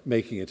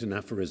making it an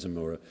aphorism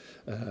or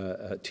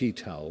a tea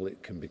towel,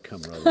 it can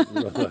become rather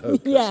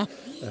hopeless.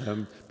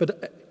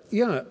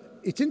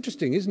 It's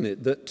interesting, isn't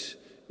it, that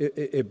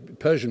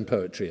Persian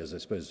poetry, as I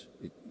suppose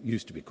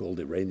used to be called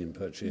Iranian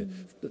poetry,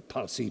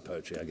 Parsi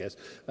poetry, I guess.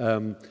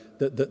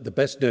 The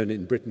best known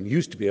in Britain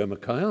used to be Omar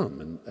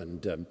Khayyam,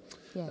 and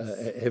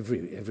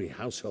every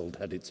household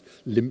had its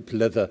limp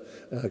leather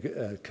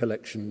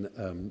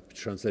collection,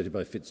 translated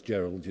by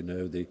Fitzgerald. You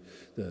know, the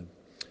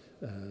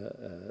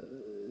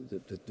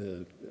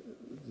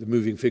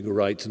moving figure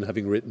writes, and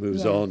having writ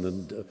moves on,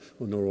 and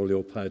nor all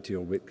your piety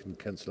or wit can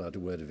cancel out a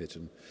word of it,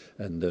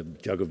 and a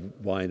jug of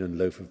wine and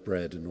loaf of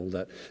bread and all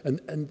that,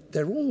 and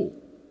they're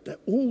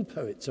all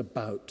poets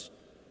about,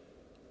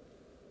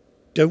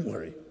 don't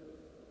worry,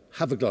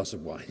 have a glass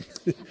of wine,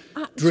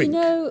 drink.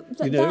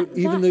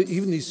 Even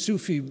these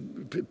Sufi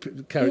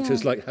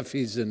characters like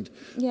Hafiz and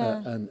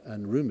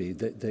Rumi,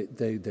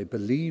 they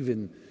believe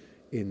in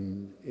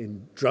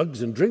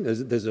drugs and drink.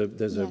 There's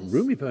a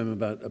Rumi poem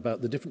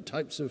about the different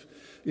types of,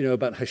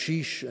 about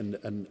hashish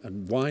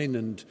and wine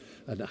and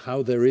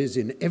how there is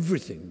in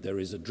everything there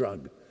is a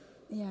drug,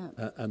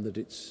 and that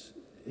it's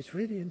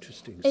really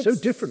interesting. It's so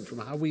different from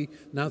how we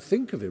now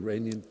think of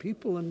Iranian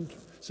people, and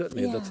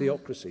certainly the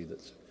theocracy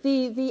that's.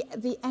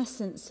 The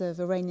essence of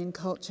Iranian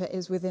culture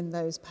is within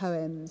those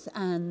poems,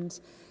 and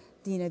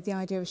the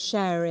idea of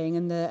sharing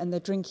and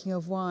the drinking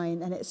of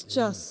wine, and it's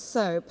just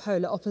so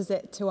polar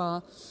opposite to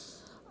our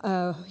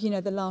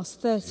the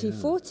last 30,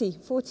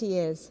 40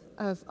 years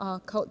of our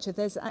culture.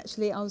 There's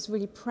actually, I was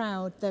really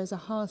proud, there's a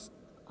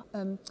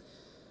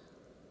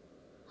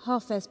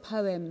Hafez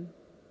poem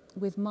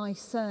with my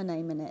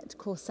surname in it,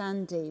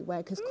 Khorsandi,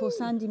 because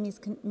Khorsandi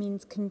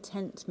means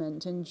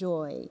contentment and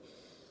joy.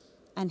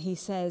 And he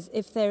says,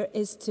 if there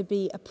is to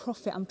be a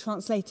profit, I'm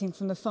translating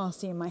from the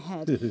Farsi in my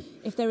head,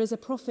 if there is a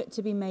profit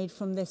to be made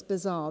from this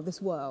bazaar, this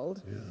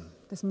world,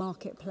 this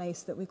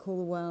marketplace that we call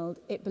the world,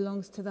 it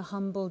belongs to the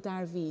humble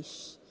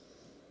dervish.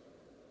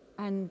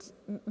 And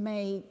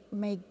may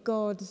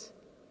God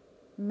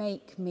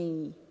make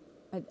me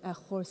a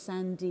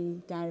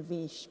Khorsandi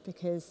dervish,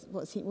 because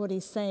what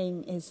he's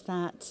saying is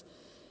that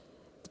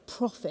the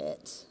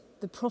profit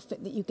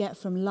that you get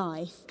from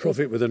life...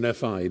 Profit with an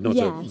F-I, not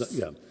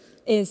a...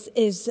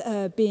 is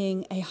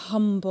being a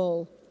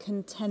humble,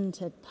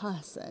 contented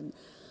person.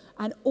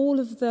 And all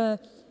of the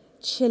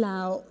chill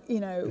out,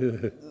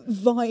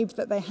 vibe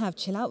that they have.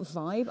 Chill out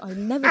vibe? I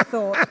never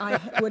thought I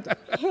would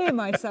hear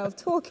myself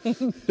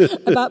talking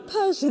about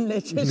Persian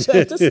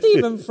literature to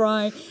Stephen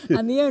Fry,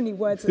 and the only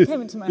words that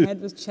came into my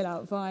head was chill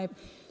out vibe.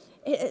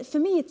 For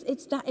me,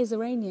 that is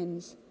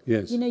Iranians.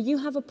 Yes. You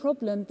have a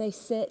problem, they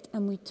sit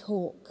and we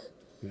talk.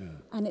 Yeah.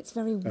 And it's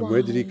very wise. And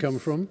where did he come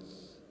from?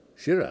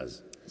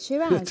 Shiraz.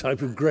 Shiraz. A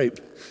type of grape.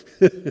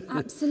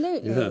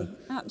 Absolutely,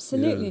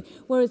 absolutely.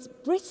 Yeah. Whereas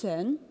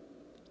Britain,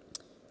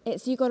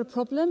 it's you got a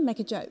problem, make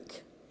a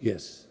joke.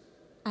 Yes,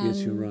 yes,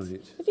 you're right.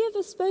 Have you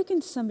ever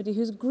spoken to somebody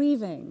who's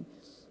grieving?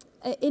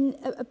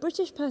 A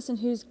British person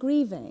who's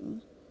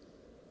grieving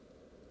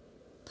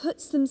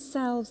puts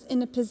themselves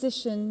in a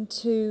position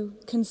to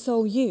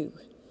console you.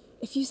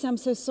 If you say, I'm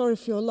so sorry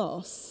for your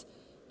loss,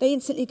 they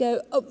instantly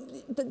go, oh,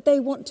 but they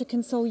want to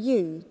console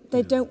you.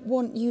 They don't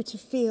want you to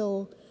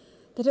feel...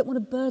 They don't want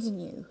to burden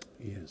you.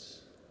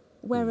 Yes.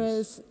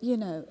 Whereas,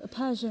 a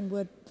Persian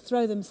would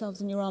throw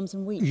themselves in your arms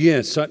and weep.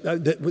 Yes.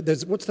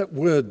 What's that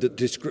word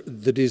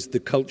that is the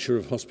culture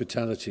of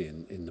hospitality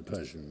in the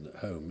Persian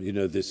home?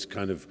 This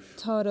kind of...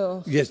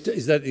 Taro. Yes.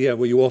 Is that,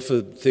 where you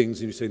offer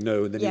things and you say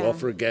no, and then you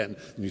offer again,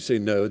 and you say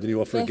no, and then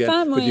you offer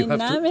again. But you have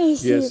to...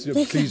 Yes.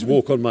 Please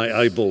walk on my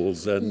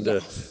eyeballs, and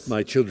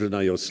my children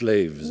are your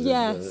slaves.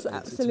 Yes,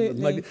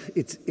 absolutely.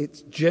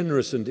 It's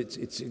generous, and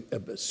it's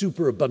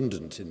super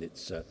abundant in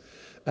its...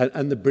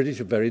 And the British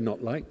are very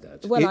not like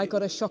that. Well, I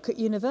got a shock at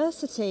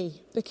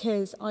university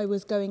because I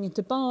was going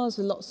into bars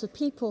with lots of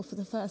people for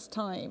the first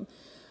time.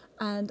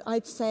 And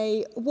I'd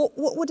say, what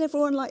would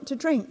everyone like to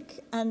drink?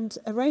 And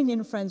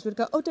Iranian friends would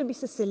go, oh, don't be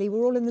so silly.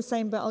 We're all in the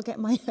same boat. I'll get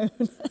my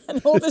own.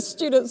 And all the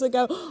students would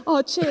go,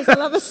 oh, cheers,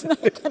 I'll have a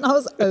snack. And I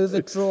was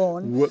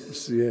overdrawn.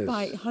 Whoops, yes.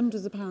 By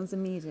hundreds of pounds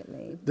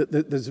immediately.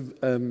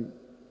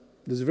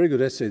 There's a very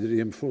good essay that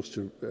Ian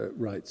Forster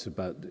writes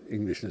about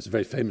English, and it's a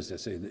very famous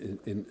essay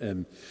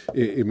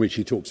in which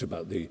he talks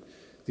about the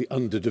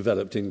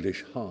underdeveloped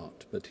English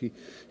heart. But he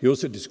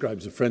also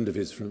describes a friend of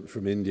his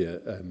from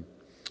India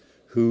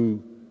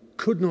who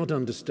could not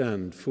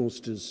understand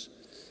Forster's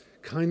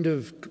kind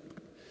of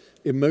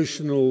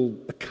emotional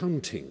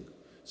accounting.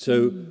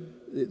 So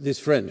this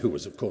friend, who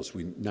was, of course,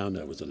 we now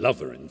know was a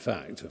lover, in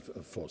fact,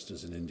 of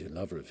Forster's, an Indian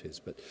lover of his,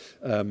 but...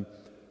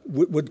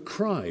 would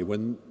cry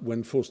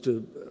when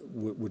Forster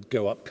would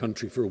go up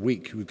country for a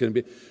week. He was going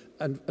to be,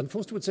 and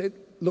Forster would say,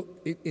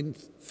 look, in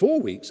 4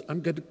 weeks, I'm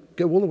going to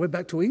go all the way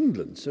back to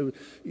England. So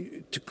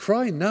to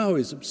cry now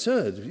is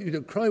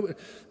absurd. Cry.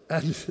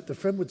 And the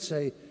friend would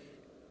say,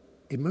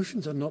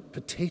 emotions are not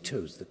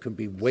potatoes that can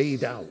be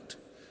weighed out.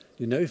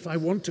 If I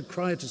want to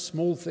cry at a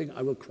small thing,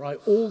 I will cry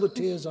all the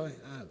tears I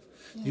have.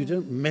 Yeah. You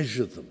don't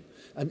measure them.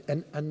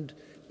 And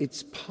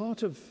it's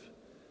part of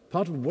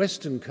part of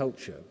Western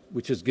culture,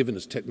 which has given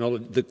us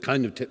technology, the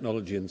kind of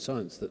technology and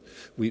science that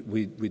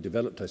we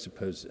developed, I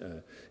suppose,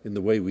 in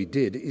the way we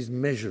did, is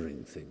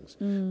measuring things,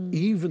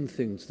 even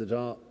things that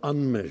are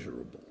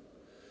unmeasurable.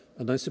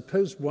 And I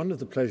suppose one of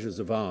the pleasures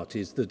of art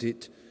is that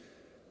it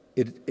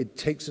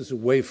takes us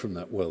away from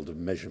that world of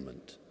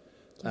measurement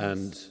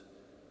and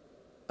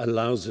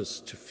allows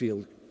us to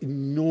feel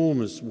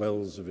enormous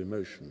wells of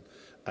emotion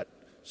at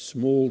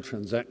small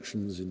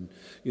transactions. In,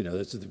 you know,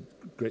 that's the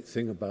great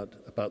thing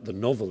about the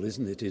novel,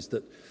 isn't it? Is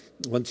that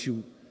once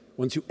you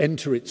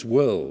enter its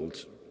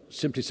world,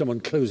 simply someone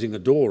closing a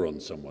door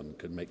on someone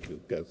can make you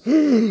go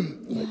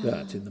like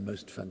that in the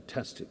most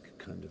fantastic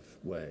kind of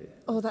way.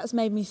 Oh, that's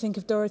made me think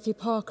of Dorothy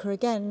Parker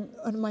again.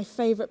 One of my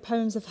favourite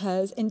poems of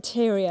hers,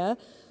 Interior.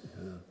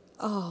 Yeah.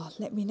 Oh,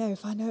 let me know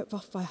if I know it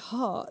off by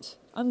heart.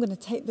 I'm going to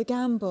take the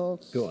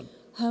gamble. Go on.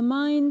 Her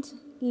mind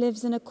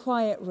lives in a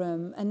quiet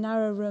room, a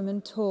narrow room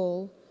and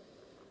tall,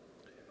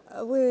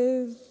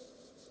 with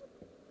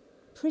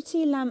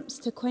pretty lamps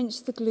to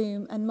quench the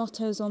gloom and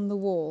mottos on the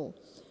wall.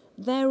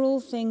 There all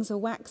things are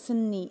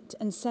waxen neat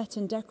and set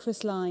in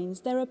decorous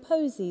lines. There are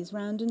posies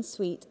round and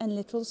sweet and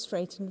little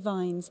straightened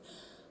vines.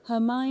 Her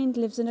mind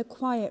lives in a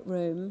quiet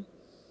room,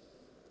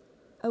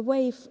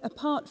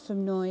 apart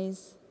from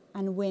noise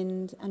and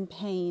wind and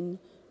pain,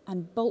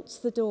 and bolts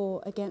the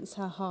door against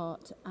her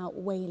heart, out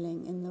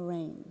wailing in the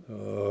rain.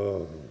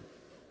 Oh,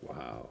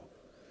 wow.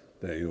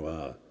 There you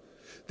are.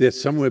 They're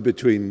somewhere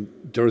between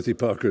Dorothy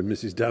Parker and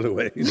Mrs.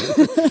 Dalloway. You know?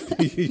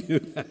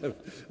 You have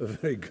a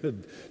very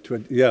good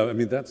 20. Yeah, I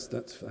mean, that's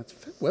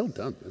well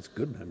done. That's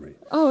good memory.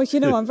 Oh, you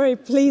know, I'm very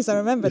pleased I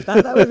remembered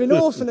that. That would have been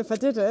awful if I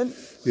didn't.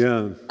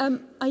 Yeah.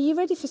 Are you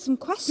ready for some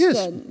questions?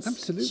 Yes,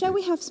 absolutely. Shall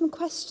we have some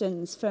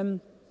questions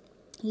from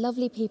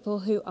lovely people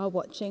who are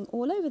watching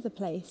all over the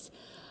place?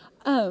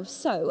 Oh,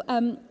 so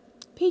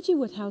P.G.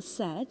 Woodhouse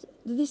said,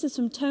 this is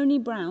from Tony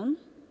Brown.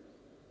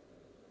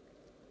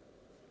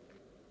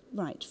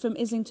 Right, from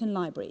Islington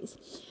Libraries.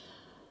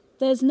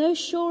 There's no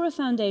surer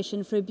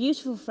foundation for a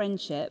beautiful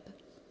friendship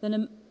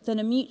than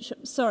a mutual...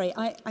 Sorry,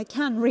 I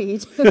can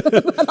read,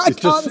 but I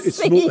can't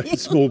see.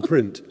 It's small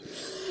print.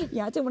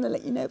 Yeah, I didn't want to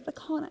let you know, but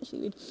I can't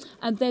actually read.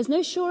 And there's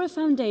no surer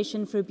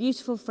foundation for a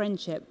beautiful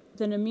friendship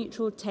than a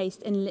mutual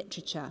taste in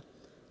literature.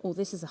 Oh,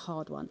 this is a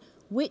hard one.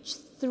 Which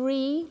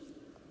 3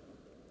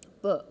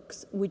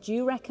 books would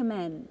you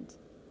recommend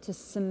to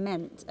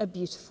cement a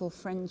beautiful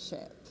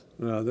friendship?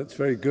 Oh, that's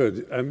very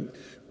good.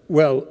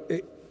 Well,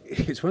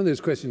 it's one of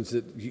those questions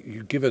that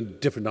you give a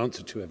different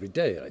answer to every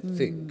day, I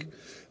think.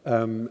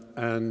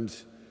 And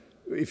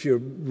if you're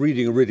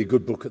reading a really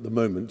good book at the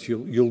moment,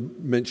 you'll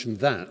mention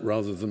that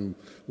rather than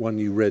one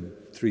you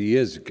read 3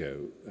 years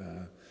ago.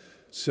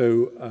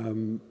 So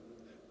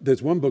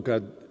there's one book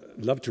I'd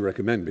love to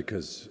recommend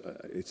because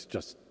it's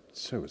just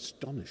so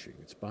astonishing.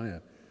 It's by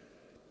a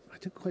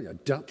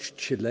Dutch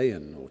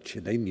Chilean or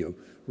Chileño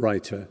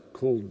writer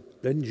called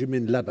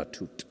Benjamin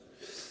Labatut.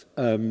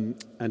 And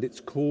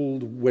it's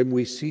called When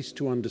We Cease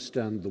to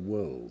Understand the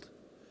World.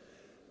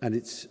 And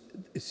it's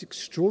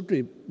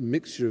extraordinary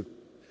mixture of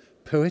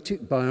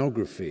poetic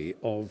biography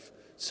of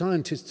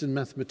scientists and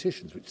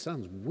mathematicians, which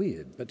sounds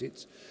weird, but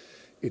it's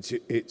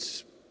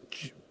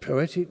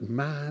poetic,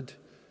 mad,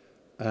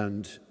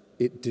 and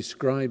it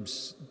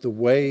describes the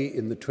way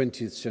in the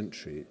 20th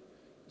century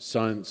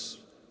science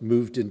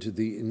moved into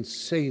the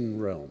insane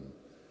realm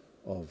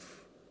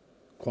of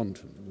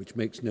quantum, which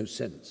makes no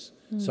sense.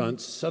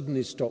 Science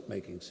suddenly stopped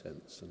making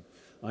sense, and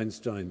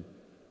Einstein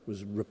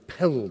was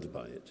repelled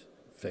by it,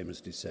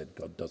 famously said,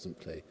 God doesn't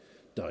play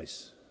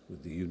dice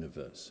with the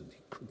universe, and he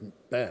couldn't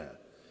bear.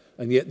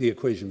 And yet the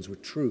equations were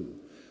true.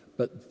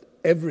 But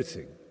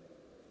everything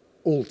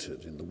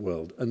altered in the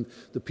world, and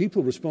the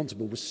people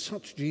responsible were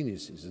such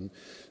geniuses, and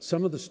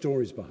some of the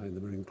stories behind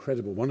them are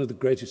incredible. One of the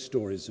greatest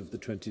stories of the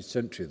 20th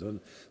century,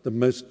 the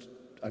most,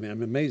 I mean,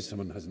 I'm amazed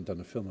someone hasn't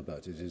done a film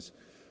about it, is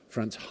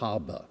Franz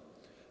Haber,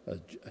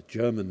 a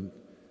German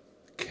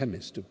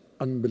chemist of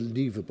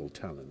unbelievable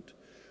talent,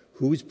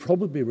 who is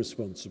probably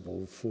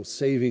responsible for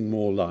saving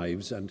more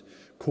lives and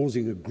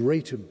causing a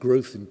greater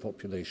growth in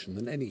population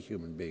than any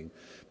human being,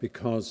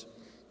 because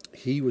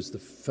he was the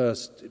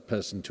first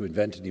person to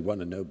invent, and he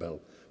won a Nobel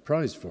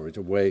Prize for it,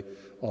 a way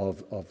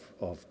of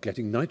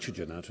getting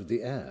nitrogen out of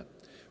the air,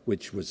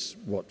 which was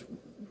what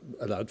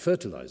allowed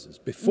fertilizers.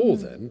 Before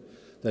then,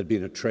 there'd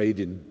been a trade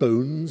in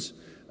bones.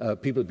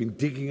 People had been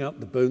digging up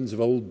the bones of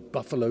old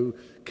buffalo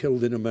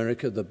killed in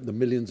America, the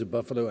millions of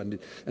buffalo, and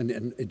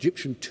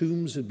Egyptian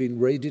tombs had been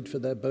raided for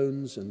their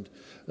bones, and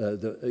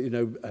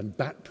and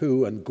bat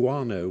poo and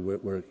guano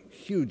were a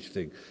huge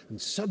thing.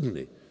 And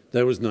suddenly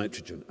there was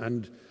nitrogen,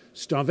 and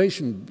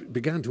starvation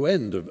began to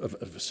end of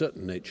a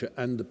certain nature,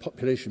 and the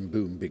population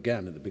boom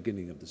began at the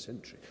beginning of the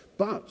century.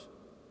 But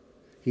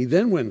he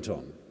then went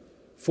on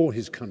for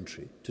his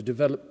country to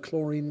develop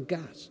chlorine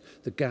gas,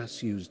 the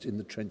gas used in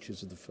the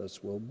trenches of the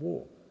First World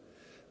War.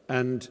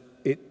 And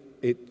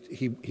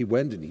he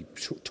went and he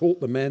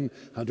taught the men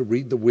how to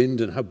read the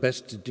wind and how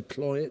best to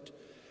deploy it,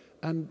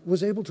 and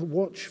was able to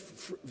watch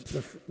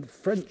the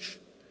French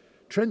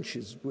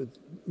trenches with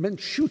men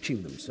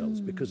shooting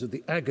themselves because of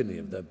the agony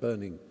of their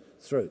burning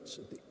throats,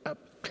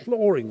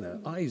 clawing their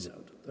eyes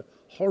out, the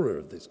horror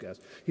of this gas.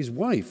 His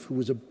wife, who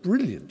was a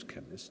brilliant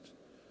chemist,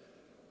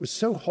 was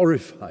so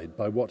horrified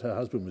by what her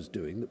husband was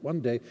doing that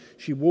one day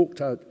she walked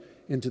out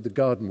into the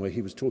garden where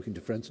he was talking to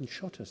friends and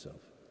shot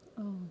herself.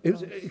 Oh, it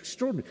was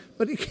extraordinary.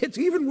 But it gets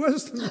even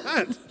worse than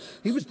that.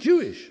 He was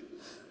Jewish.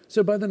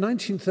 So by the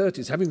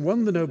 1930s, having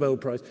won the Nobel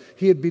Prize,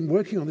 he had been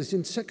working on this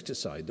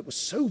insecticide that was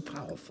so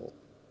powerful.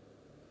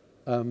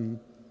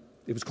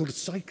 It was called a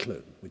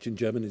cyclone, which in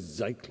German is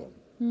Zyklon.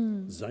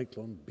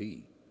 Zyklon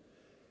B.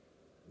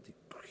 The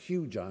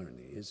huge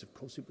irony is, of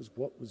course, it was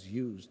what was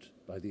used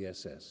by the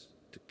SS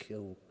to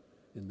kill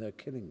in their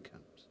killing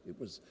camps. It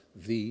was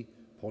the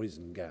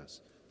poison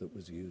gas that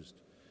was used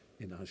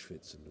in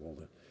Auschwitz and all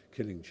the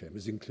killing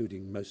chambers,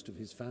 including most of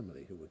his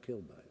family who were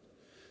killed by it.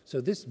 So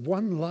this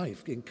one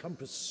life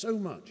encompassed so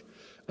much.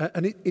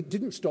 And it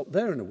didn't stop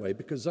there in a way,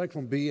 because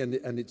Zyklon B and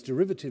its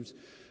derivatives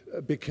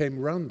became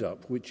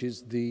Roundup, which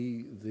is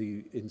the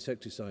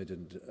insecticide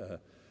and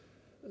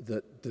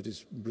that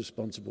is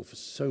responsible for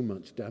so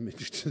much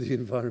damage to the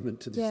environment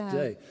to this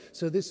day.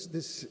 So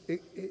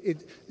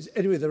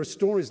anyway, there are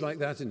stories like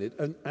that in it,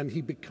 and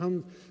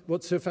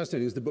what's so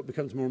fascinating is the book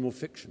becomes more and more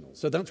fictional.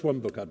 So that's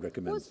one book I'd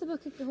recommend. What's the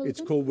book called? It's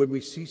called When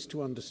We Cease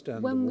to Understand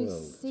the World. When We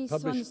Cease to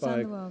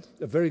Understand the World.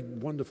 A very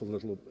wonderful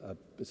little,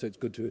 so it's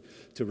good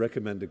to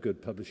recommend a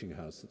good publishing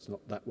house that's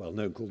not that well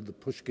known, called the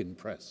Pushkin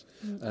Press.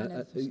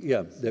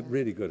 Yeah, they're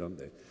really good, aren't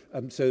they?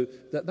 So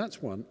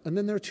that's one. And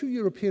then there are two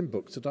European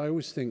books that I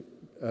always think,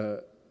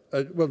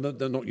 well, no,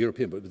 they're not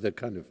European, but they're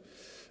kind of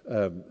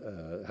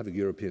have a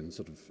European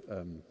sort of...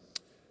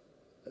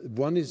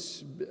 one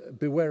is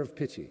Beware of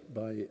Pity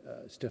by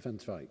Stephen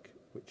Fry,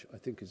 which I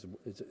think is an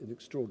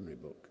extraordinary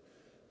book,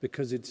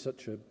 because it's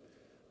such a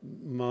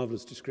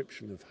marvelous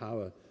description of how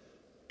a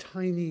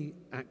tiny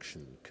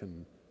action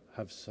can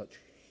have such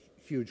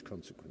huge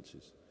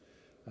consequences.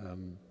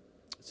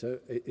 So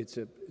it's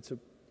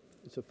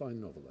a fine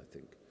novel, I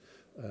think.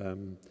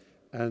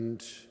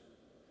 And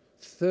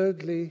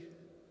thirdly,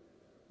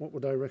 what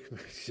would I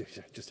recommend?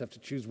 I just have to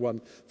choose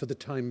one for the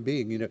time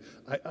being. You know,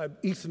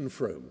 Ethan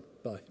Frome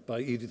by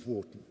Edith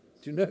Wharton.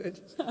 Do you know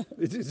it?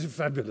 It's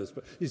fabulous,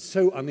 but it's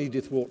so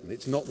un-Edith Wharton.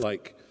 It's not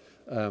like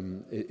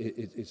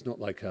it's not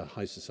like a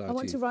high society. I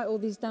want to write all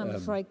these down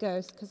before I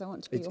go, because I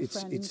want to be your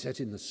friend. It's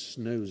set in the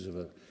snows of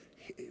a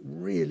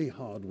really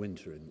hard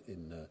winter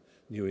in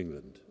New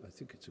England. I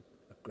think it's a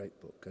great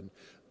book, and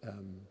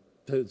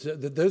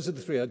those are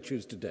the three I'd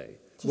choose today.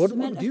 What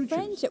do you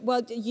choose?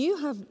 Well, you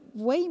have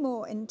way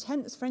more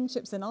intense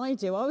friendships than I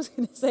do. I was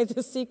going to say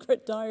The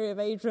Secret Diary of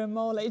Adrian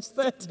Mole, age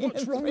 13.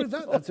 What's wrong with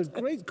that? That's a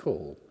great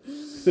call.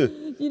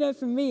 You know,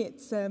 for me,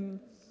 it's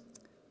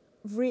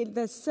really,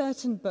 there's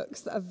certain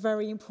books that are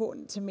very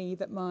important to me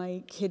that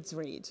my kids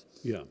read.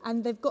 Yeah.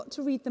 And they've got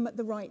to read them at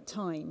the right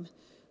time.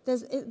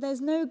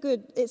 It's no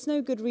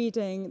good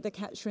reading The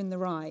Catcher in the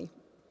Rye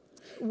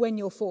when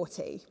you're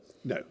 40.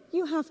 No.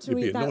 You have to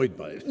read that. You'd be annoyed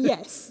by it.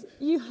 Yes.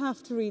 You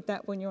have to read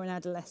that when you're an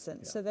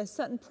adolescent. Yeah. So there's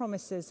certain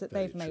promises that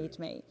Very they've made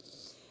true. me.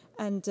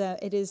 And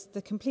it is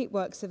the complete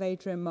works of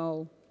Adrian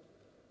Mole,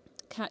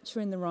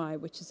 Catcher in the Rye,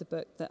 which is a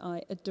book that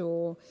I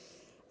adore.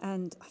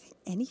 And I think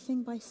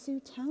anything by Sue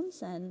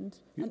Townsend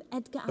and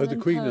Edgar Allan Poe.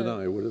 The Queen and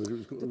I, whatever it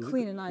was called. The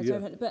Queen and I, yeah.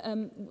 but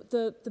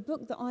the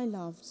book that I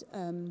loved,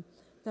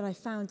 that I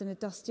found in a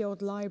dusty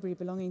old library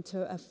belonging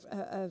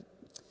to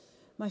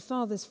my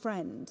father's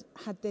friend,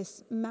 had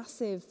this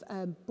massive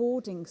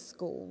boarding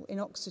school in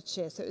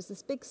Oxfordshire. So it was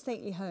this big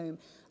stately home,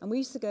 and we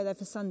used to go there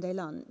for Sunday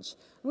lunch.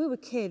 And we were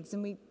kids,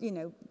 and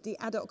the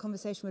adult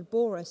conversation would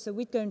bore us, so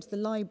we'd go into the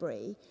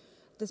library,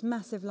 this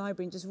massive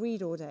library, and just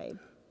read all day.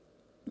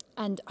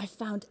 And I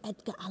found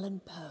Edgar Allan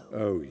Poe.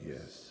 Oh,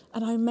 yes.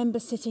 And I remember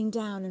sitting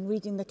down and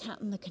reading The Cat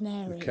and the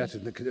Canary. The Cat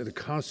and the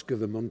Cask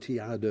of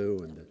Amontillado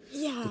and the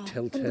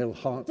Telltale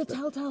Heart. The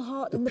Telltale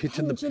Heart. The And Pit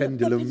and the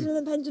Pendulum. Pendulum. The Pit and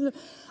the Pendulum.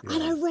 Yeah.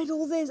 And I read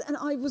all this, and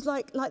I was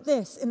like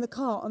this in the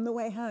car on the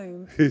way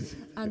home.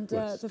 And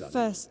the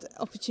first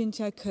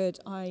opportunity I could,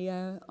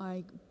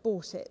 I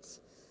bought it.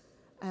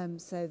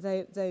 So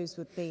those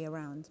would be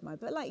around my...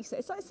 But like you said,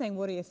 it's like saying,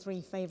 what are your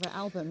 3 favourite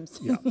albums?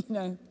 Yeah.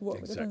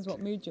 Depends what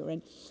mood you're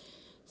in.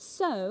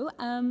 So,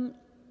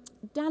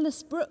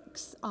 Dallas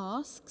Brooks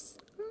asks,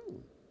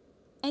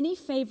 any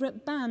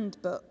favourite banned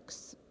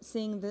books,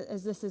 seeing that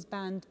as this is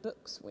Banned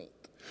Books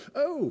Week?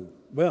 Oh,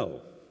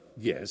 well,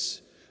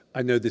 yes.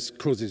 I know this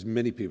causes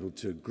many people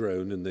to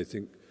groan, and they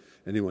think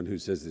anyone who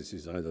says this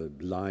is either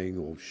lying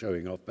or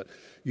showing off. But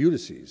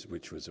Ulysses,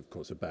 which was, of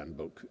course, a banned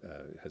book,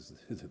 has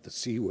the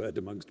C word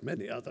amongst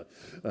many other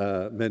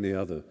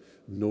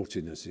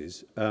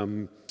naughtinesses.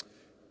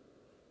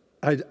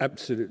 I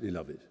absolutely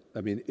love it. I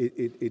mean,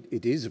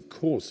 it is, of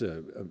course,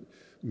 a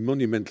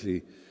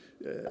monumentally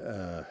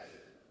sort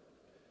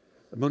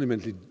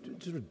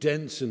of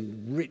dense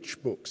and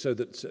rich book, so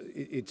that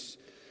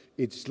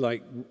it's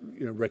like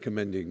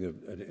recommending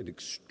an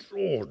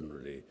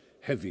extraordinarily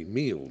heavy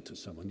meal to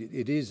someone.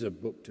 It is a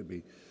book to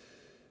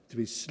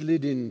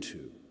slid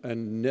into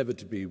and never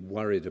to be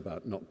worried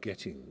about not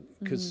getting,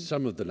 because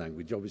some of the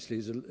language obviously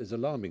is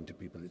alarming to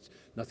people. It's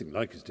nothing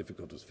like as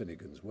difficult as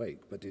Finnegan's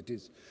Wake, but it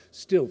is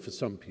still for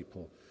some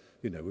people,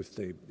 if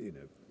they,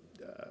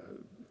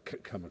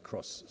 come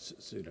across,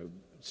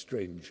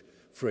 strange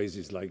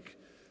phrases like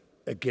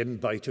again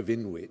bite of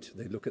inwit,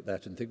 they look at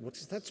that and think, what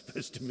is that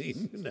supposed to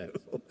mean?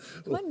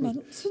 Am I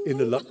meant to know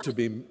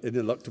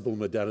ineluctable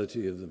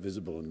modality of the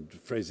visible and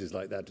phrases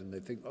like that, and they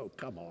think, oh,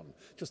 come on,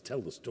 just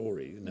tell the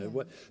story,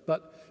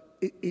 But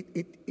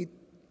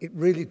it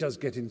really does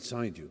get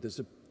inside you. There's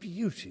a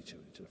beauty to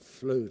it, a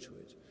flow to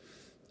it.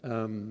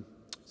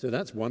 So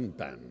that's one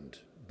banned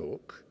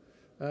book.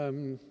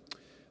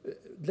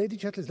 Lady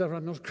Chatterley's Lover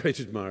I'm not a great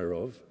admirer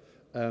of.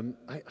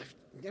 I've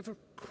never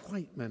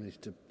quite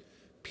managed to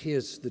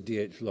pierce the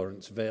D.H.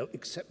 Lawrence veil,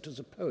 except as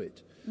a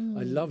poet.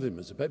 I love him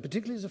as a poet,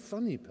 particularly as a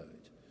funny poet.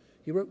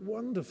 He wrote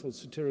wonderful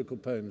satirical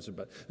poems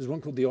about. There's one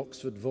called The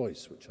Oxford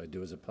Voice, which I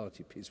do as a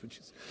party piece, which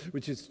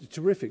is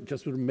terrific.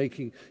 Just sort of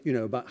making,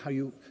 about how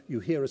you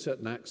hear a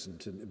certain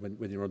accent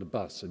when you're on a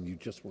bus and you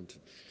just want to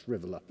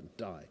shrivel up and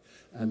die.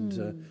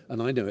 And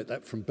I know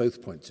that from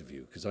both points of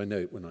view, because I know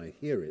it when I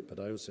hear it, but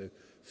I also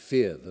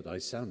fear that I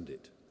sound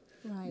it.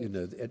 Right.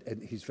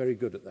 And he's very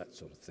good at that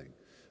sort of thing.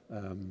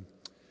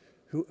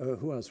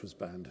 Who else was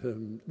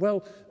banned?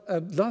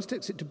 Last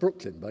Exit to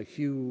Brooklyn by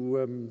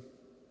Hugh.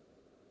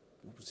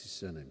 What was his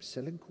surname?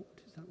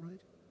 Selincourt, is that right?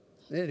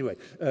 Anyway,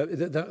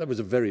 that was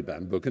a very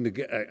banned book, and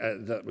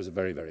that was a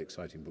very, very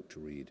exciting book to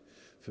read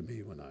for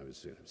me when I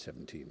was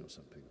 17 or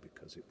something,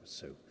 because it was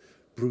so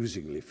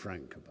bruisingly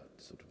frank about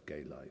sort of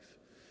gay life.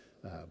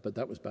 But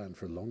that was banned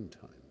for a long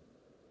time.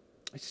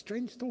 A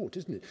strange thought,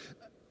 isn't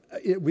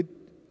it?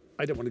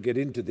 I don't want to get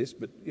into this,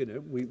 but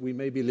we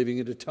may be living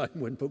at a time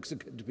when books are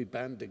going to be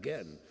banned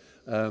again,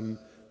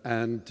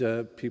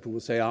 and people will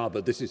say,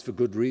 but this is for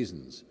good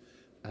reasons,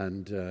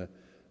 and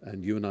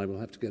you and I will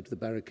have to go to the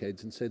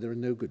barricades and say there are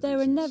no good reasons.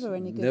 There are never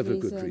any good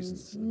reasons. Good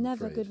reasons.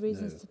 Never good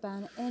reasons to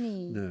ban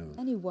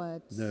any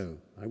words. No,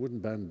 I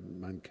wouldn't ban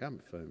Mein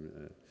Kampf.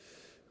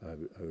 I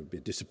would be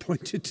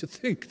disappointed to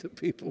think that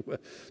people were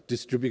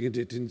distributing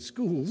it in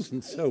schools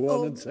and so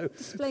on and so.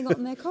 Displaying it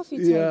on their coffee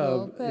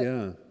table.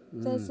 Yeah.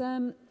 There's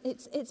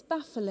it's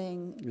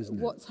baffling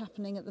what's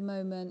happening at the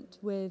moment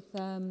with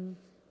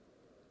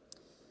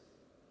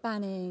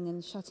banning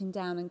and shutting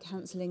down and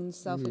cancelling and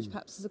stuff, which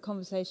perhaps is a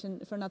conversation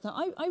for another.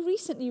 I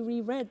recently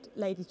reread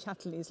Lady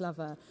Chatterley's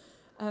Lover,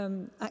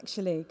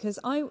 actually, because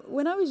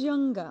when I was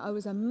younger, I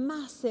was a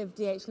massive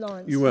D.H.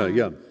 Lawrence fan. You were,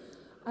 yeah.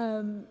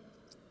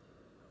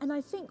 And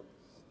I think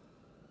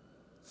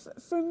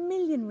for a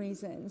million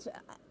reasons,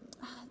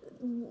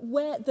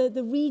 where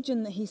the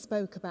region that he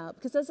spoke about,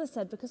 because as I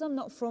said, because I'm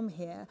not from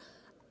here,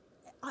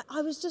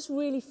 I was just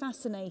really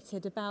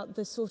fascinated about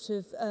the sort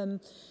of,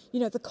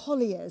 the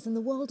colliers and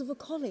the world of a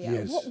collier.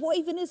 Yes. What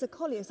even is a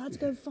collier? So I had to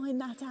go and find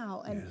that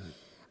out.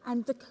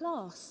 And the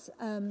class,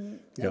 when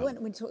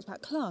he talks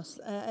about class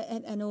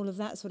and all of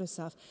that sort of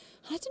stuff.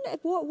 I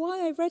don't know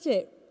why I read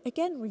it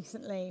again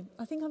recently.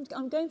 I think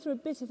I'm going through a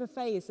bit of a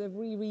phase of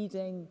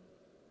rereading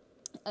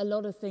a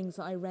lot of things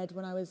that I read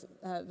when I was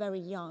very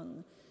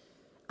young.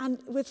 And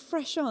with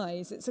fresh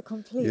eyes, it's a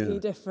completely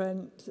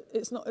different,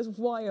 it's not as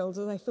wild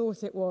as I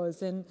thought it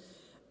was. And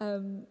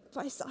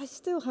but I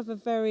still have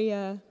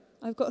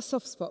I've got a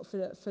soft spot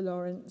for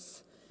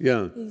Lawrence.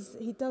 Yeah.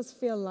 He does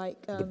feel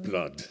like... the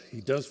blood. He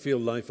does feel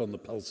life on the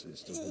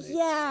pulses, doesn't he?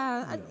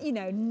 Yeah.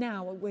 And,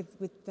 now with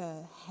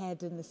the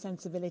head and the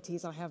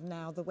sensibilities I have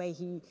now, the way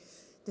he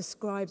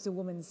describes a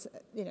woman's,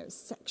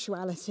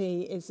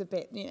 sexuality is a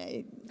bit,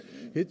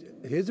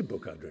 Here's a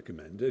book I'd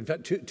recommend. In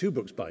fact, two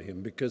books by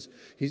him, because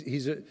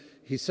he's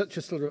such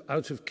a sort of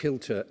out of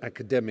kilter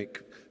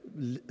academic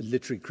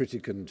literary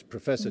critic and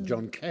professor,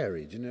 John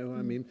Carey. Do you know?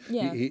 I mean,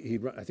 Yeah.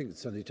 I think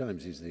it's Sunday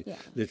Times. He's the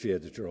literary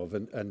editor of,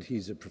 and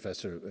he's a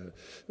professor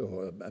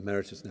or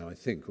emeritus now, I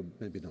think, or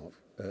maybe not,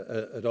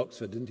 at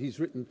Oxford. And he's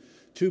written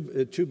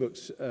two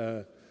books.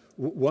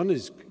 One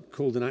is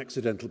called An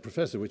Accidental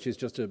Professor, which is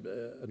just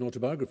an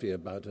autobiography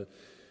about a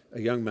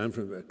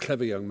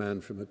clever young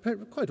man from a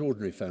quite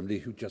ordinary family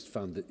who just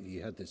found that he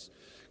had this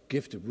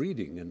gift of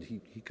reading, and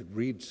he could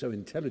read so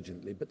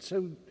intelligently, but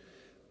so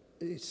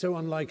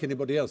unlike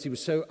anybody else. He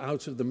was so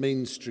out of the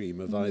mainstream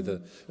of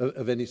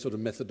of any sort of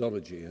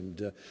methodology.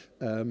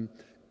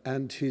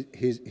 And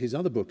his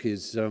other book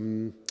is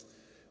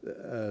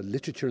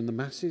Literature and the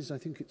Masses, I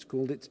think it's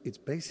called. It's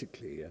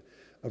basically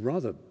a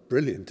rather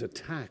brilliant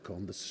attack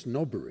on the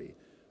snobbery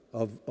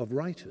of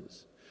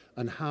writers,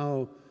 and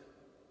how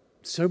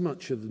so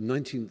much of the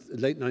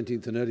late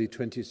 19th and early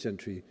 20th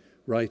century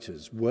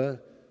writers were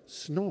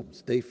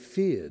snobs. They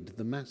feared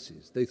the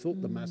masses. They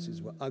thought the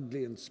masses were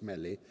ugly and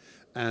smelly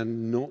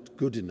and not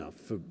good enough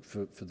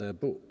for their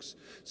books.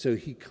 So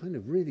he kind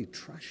of really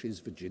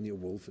trashes Virginia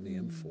Woolf and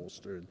E.M.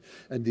 Forster,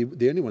 and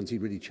the only ones he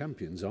really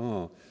champions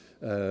are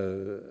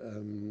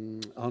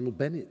Arnold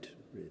Bennett,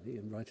 really,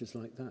 and writers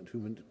like that, who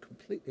went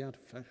completely out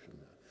of fashion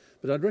now.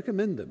 But I'd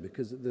recommend them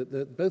because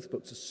both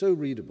books are so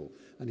readable,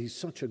 and he's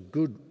such a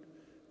good,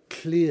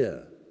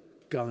 clear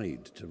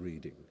guide to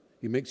reading.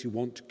 He makes you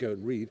want to go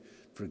and read,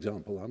 for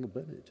example, Arnold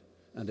Bennett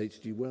and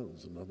H.G.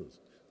 Wells and others,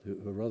 who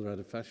are rather out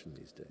of fashion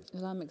these days.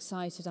 Well, I'm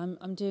excited.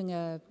 I'm doing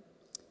an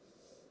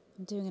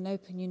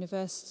Open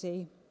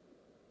University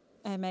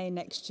MA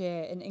next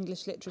year in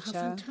English literature.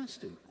 How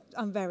fantastic!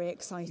 I'm very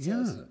excited.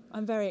 Yeah.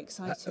 I'm very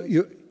excited.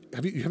 You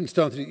haven't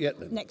started it yet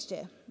then? Next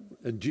year.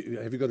 And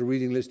have you got a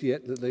reading list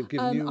yet that they've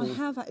given you? I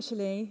have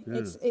actually.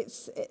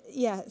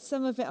 Yeah.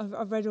 Some of it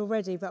I've read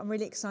already, but I'm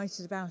really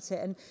excited about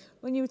it. And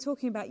when you were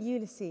talking about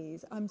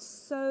Ulysses, I'm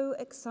so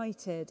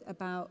excited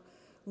about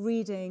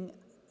reading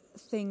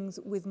things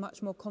with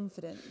much more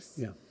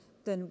confidence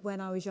than when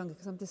I was younger,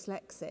 because I'm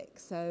dyslexic.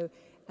 So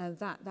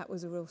that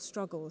was a real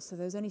struggle. So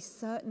there's only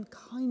certain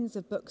kinds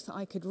of books that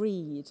I could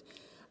read.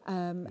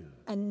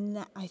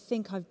 And I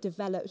think I've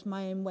developed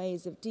my own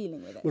ways of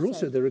dealing with it. Well,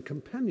 also there are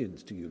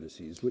companions to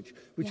Ulysses, which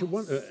Yes. are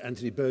one.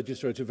 Anthony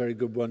Burgess wrote a very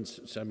good one.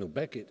 Samuel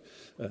Beckett,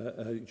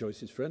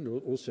 Joyce's friend,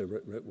 also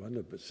wrote one,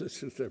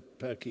 a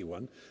perky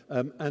one.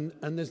 And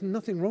there's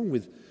nothing wrong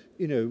with,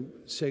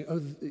 saying,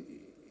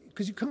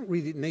 because you can't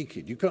read it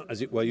naked. You can't,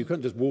 as it were, you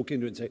can't just walk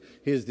into it and say,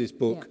 here's this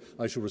book,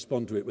 I shall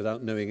respond to it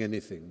without knowing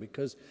anything,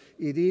 because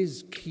it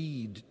is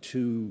keyed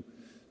to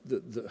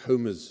the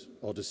Homer's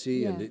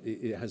Odyssey, and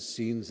it has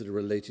scenes that are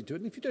related to it.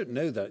 And if you don't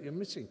know that, you're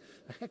missing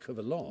a heck of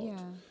a lot. Yeah.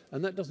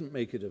 And that doesn't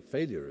make it a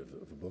failure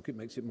of a book. It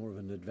makes it more of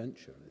an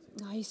adventure, I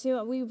think. Oh, you see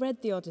what? We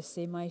read the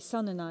Odyssey, my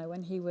son and I,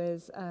 when he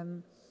was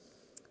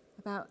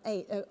about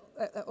 8,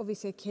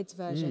 obviously a kid's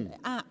version.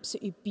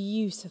 Absolutely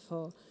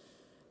beautiful.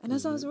 And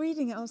as I was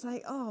reading it, I was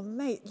like, oh,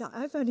 mate,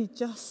 I've only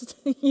just,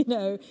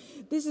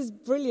 this is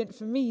brilliant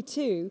for me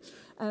too.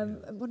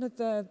 One of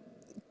the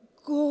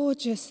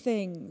gorgeous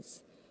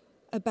things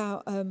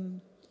about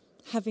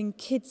having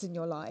kids in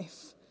your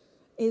life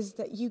is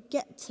that you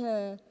get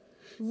to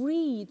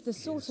read the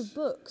sort of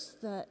books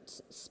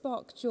that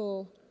sparked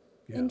your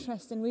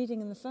interest in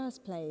reading in the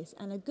first place.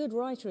 And a good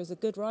writer is a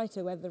good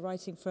writer, whether they're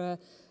writing for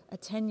a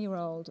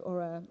 10-year-old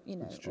or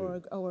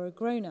or a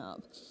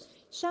grown-up.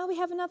 Shall we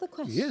have another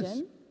question?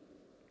 Yes.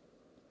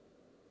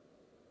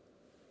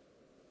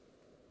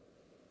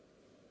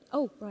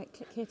 Oh, right,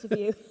 click here to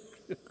view.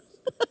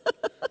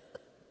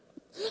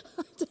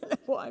 I don't know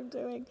what I'm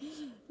doing.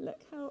 Look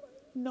how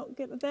not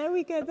good. There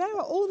we go. There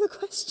are all the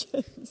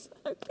questions.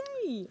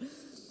 Okay.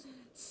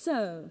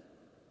 So,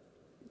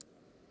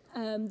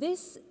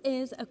 this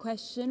is a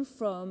question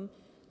from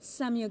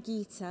Samuel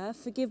Gita.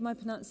 Forgive my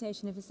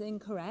pronunciation if it's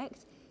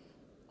incorrect.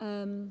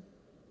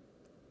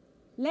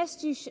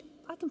 Lest you should...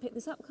 I can pick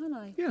this up, can't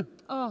I? Yeah.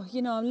 Oh,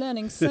 I'm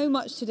learning so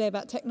much today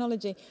about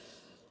technology.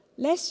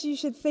 Lest you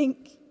should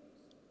think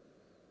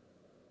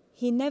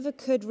he never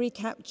could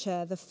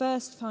recapture the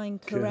first fine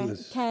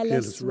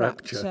careless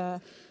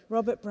rapture.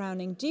 Robert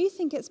Browning. Do you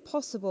think it's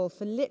possible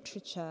for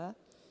literature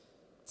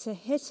to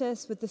hit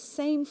us with the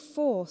same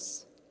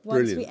force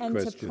once we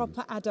enter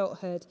proper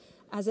adulthood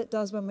as it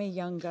does when we're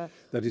younger?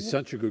 That is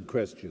such a good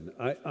question.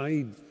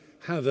 I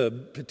have a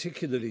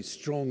particularly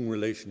strong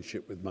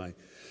relationship with my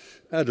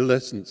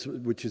adolescence,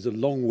 which is a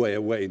long way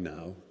away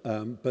now,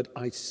 but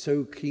I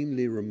so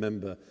keenly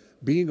remember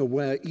being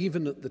aware,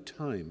 even at the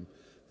time,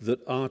 that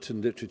art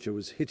and literature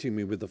was hitting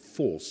me with a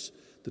force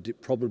that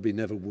it probably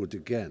never would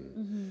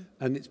again.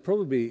 And it's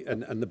probably,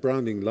 and the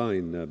Browning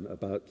line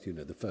about,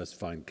 the first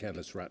fine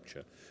careless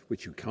rapture,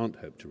 which you can't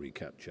hope to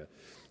recapture,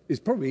 is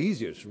probably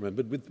easier to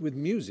remember with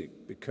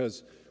music,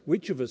 because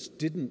which of us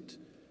didn't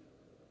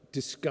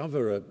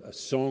discover a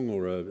song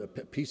or a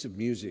piece of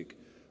music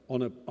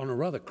on a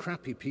rather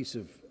crappy piece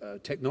of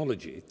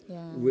technology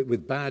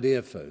with bad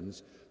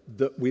earphones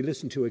that we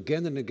listened to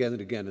again and again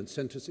and again and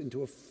sent us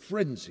into a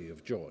frenzy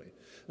of joy.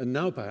 And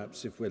now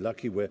perhaps, if we're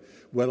lucky, we're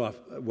well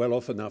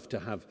off enough to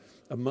have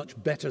a much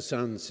better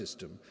sound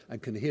system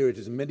and can hear it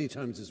as many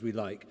times as we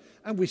like.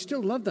 And we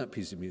still love that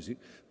piece of music,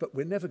 but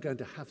we're never going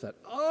to have that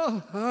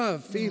aha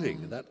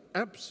feeling, that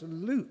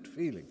absolute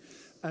feeling.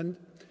 And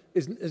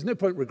there's no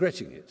point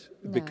regretting it,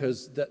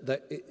 because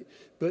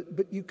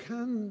but you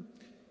can...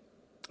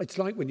 It's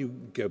like when you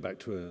go back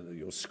to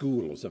your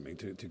school or something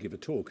to give a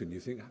talk and you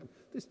think,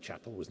 this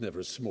chapel was never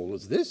as small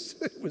as this.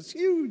 It was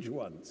huge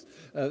once.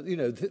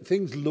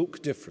 Things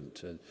look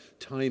different.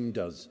 Time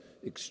does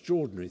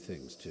extraordinary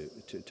things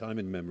to time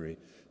and memory,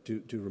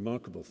 to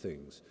remarkable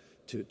things,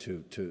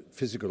 to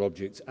physical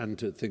objects and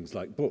to things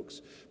like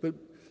books. But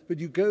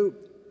you go,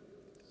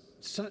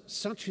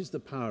 such is the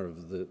power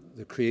of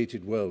the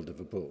created world of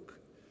a book.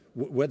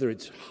 Whether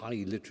it's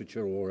high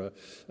literature or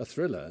a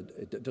thriller,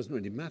 it doesn't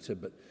really matter,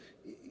 but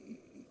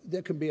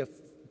there can be,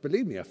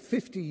 believe me, a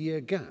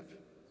 50-year gap.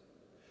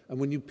 And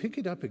when you pick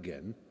it up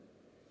again,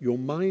 your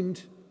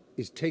mind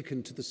is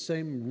taken to the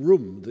same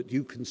room that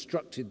you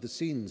constructed the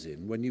scenes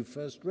in when you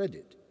first read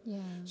it. Yeah.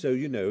 So,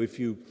 if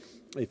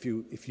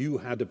you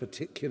had a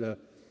particular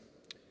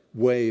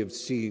way of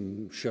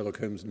seeing Sherlock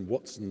Holmes and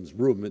Watson's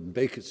room in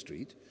Baker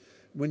Street,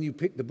 when you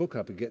pick the book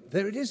up again,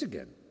 there it is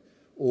again.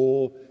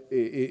 Or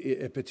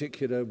a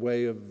particular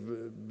way of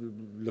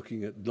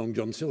looking at Long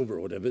John Silver or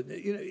whatever.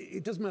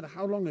 It doesn't matter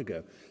how long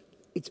ago.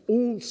 it's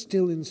all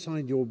still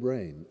inside your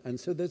brain. And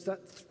so there's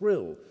that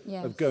thrill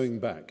of going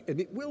back. And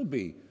it will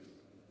be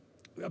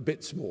a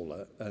bit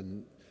smaller,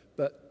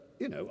 but,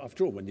 you know,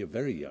 after all, when you're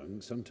very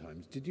young,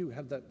 sometimes, did you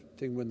have that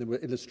thing when there were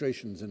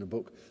illustrations in a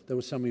book, there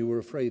was some you were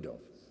afraid of?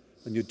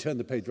 And you'd turn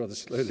the page rather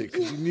slowly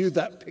because you knew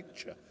that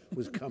picture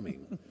was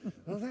coming.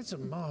 Well, that's a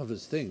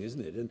marvellous thing,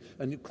 isn't it?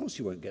 And of course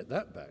you won't get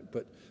that back,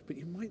 but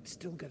you might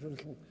still get a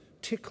little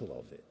tickle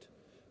of it.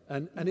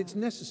 And it's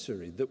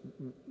necessary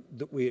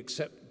that we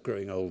accept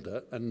growing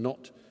older and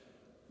not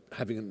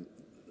having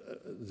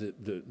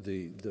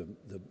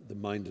the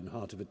mind and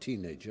heart of a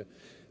teenager,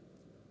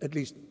 at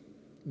least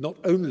not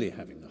only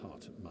having the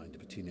heart and mind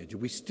of a teenager.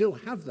 We still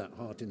have that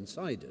heart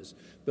inside us,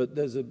 but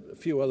there's a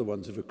few other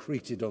ones that have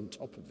accreted on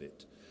top of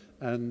it.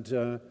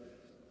 And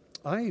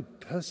I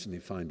personally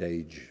find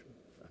age,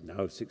 I'm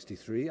now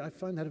 63, I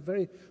find that a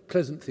very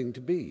pleasant thing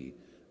to be.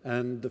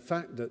 And the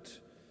fact that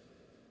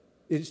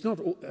it's not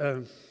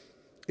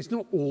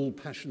all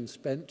passion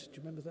spent. Do you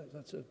remember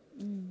that?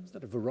 Is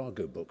that a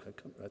Virago book?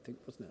 I think,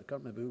 wasn't it? I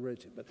can't remember who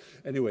wrote it. But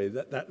anyway,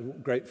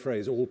 that great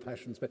phrase, all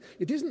passion spent.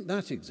 It isn't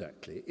that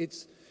exactly.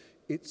 It's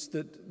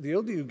that the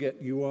older you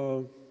get,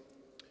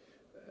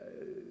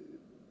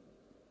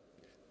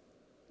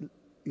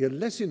 you're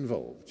less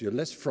involved, you're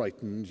less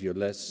frightened, you're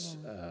less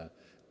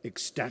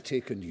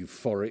ecstatic and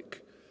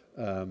euphoric.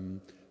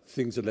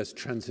 Things are less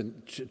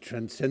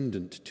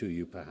transcendent to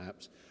you,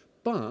 perhaps.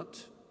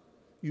 But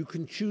you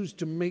can choose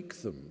to make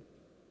them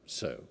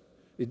so.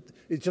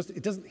 It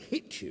doesn't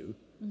hit you,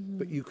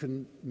 but you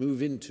can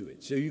move into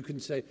it. So you can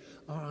say,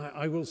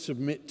 I will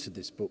submit to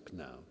this book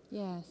now.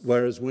 Yes.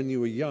 Whereas when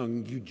you were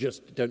young, you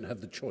just don't have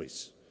the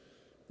choice.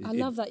 I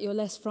love that you're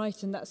less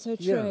frightened. That's so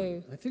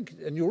true. Yeah, I think,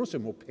 and you're also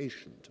more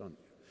patient, aren't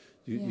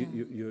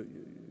you?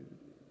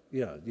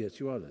 Yes,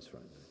 you are less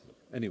frightened.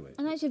 Anyway.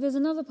 And actually, there's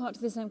another part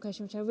to the same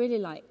question which I really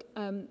like.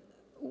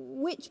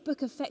 Which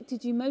book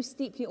affected you most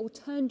deeply or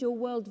turned your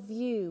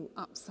worldview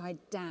upside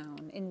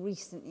down in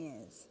recent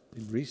years?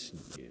 In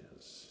recent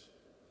years?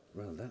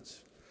 Well,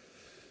 that's...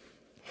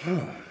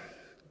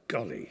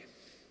 golly.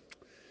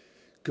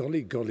 Golly.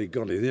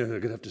 Yeah, I'm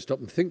going to have to stop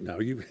and think now.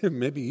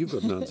 Maybe you've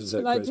got an answer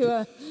to that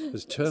question.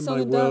 Has turned my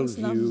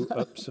worldview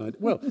upside...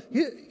 Well,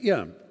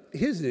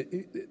 here's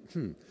it.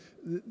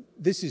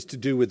 This is to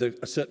do with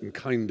a certain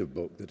kind of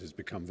book that has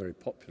become very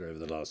popular over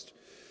the last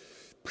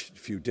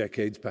few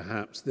decades,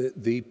 perhaps.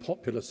 The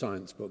popular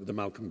science book, the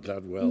Malcolm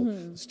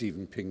Gladwell,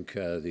 Steven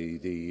Pinker,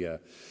 the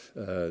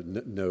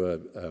Noah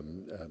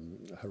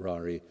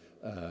Harari,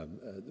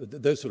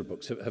 those sort of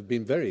books have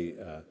been very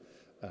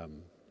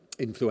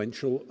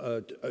influential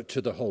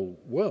to the whole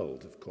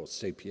world, of course.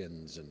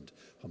 Sapiens and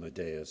Homo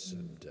Deus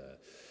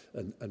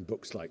and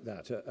books like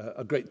that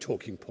are great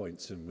talking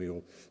points, and we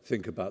all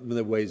think about them.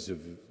 There are ways of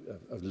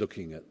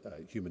looking at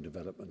human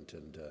development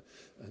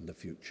and the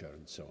future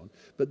and so on.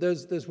 But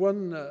there's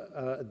one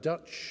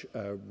Dutch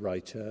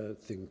writer,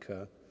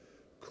 thinker,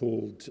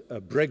 called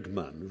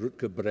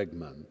Rutger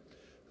Bregman,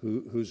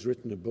 who's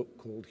written a book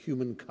called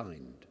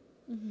Humankind,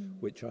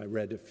 which I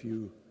read a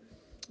few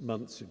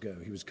months ago.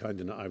 He was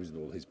kind enough,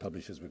 all his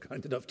publishers were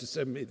kind enough to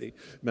send me the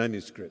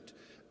manuscript.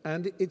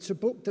 And it's a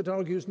book that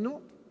argues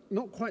not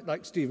quite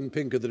like Steven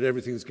Pinker, that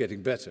everything's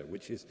getting better,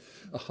 which is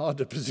a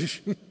harder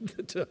position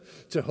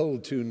to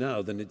hold to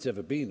now than it's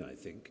ever been, I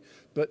think.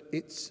 But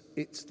it's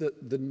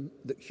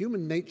that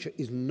human nature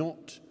is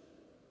not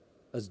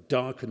as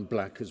dark and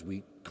black as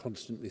we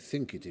constantly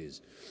think it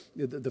is.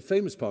 The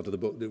famous part of the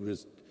book that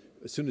was,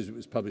 as soon as it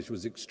was published,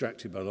 was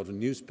extracted by a lot of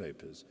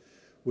newspapers,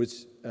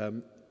 was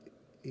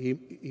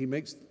he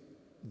makes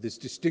this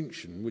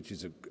distinction, which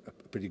is a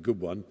pretty good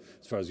one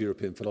as far as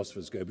European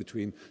philosophers go,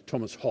 between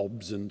Thomas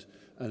Hobbes and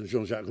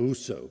Jean-Jacques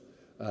Rousseau.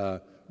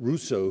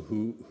 Rousseau,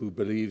 who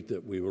believed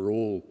that we were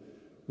all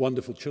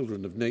wonderful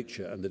children of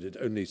nature and that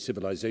only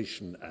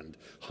civilization and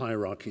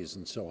hierarchies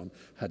and so on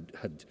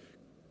had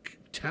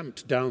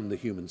tamped down the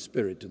human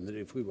spirit, and that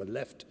if we were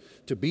left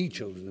to be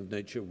children of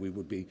nature, we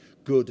would be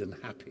good and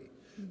happy.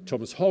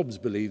 Thomas Hobbes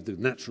believed the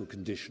natural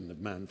condition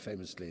of man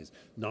famously is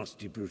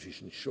nasty,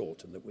 brutish and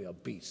short, and that we are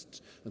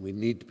beasts and we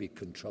need to be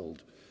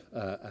controlled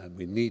and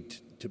we need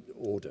to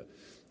order.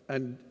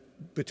 And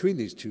between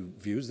these two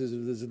views,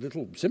 there's a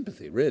little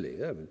sympathy, really.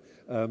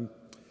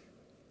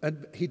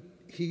 And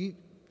he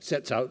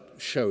sets out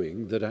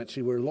showing that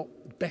actually we're a lot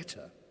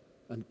better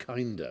and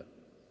kinder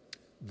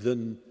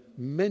than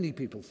many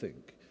people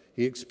think.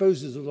 He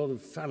exposes a lot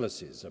of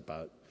fallacies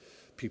about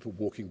people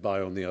walking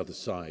by on the other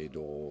side,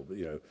 or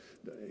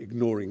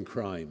ignoring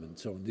crime and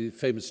so on. The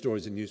famous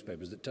stories in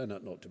newspapers that turn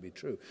out not to be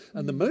true.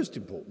 And the most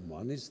important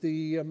one is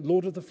the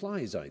Lord of the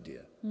Flies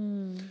idea,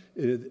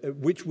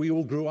 which we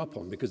all grew up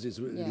on because it's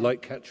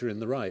like Catcher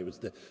in the Rye. It was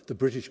the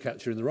British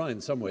Catcher in the Rye,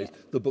 in some ways,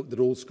 the book that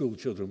all school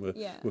children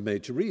were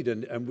made to read.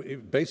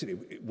 And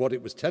basically what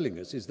it was telling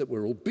us is that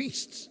we're all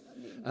beasts.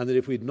 and that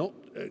if we'd not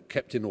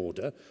kept in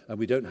order, and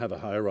we don't have a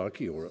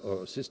hierarchy or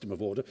a system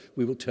of order,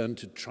 we will turn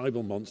to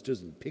tribal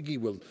monsters, and Piggy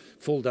will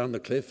fall down the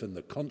cliff, and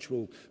the conch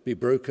will be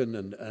broken,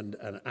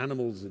 and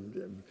animals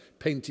and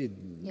painted,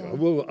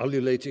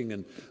 ululating,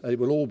 and it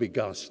will all be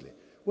ghastly.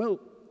 Well,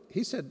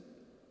 he said,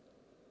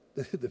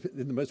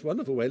 in the most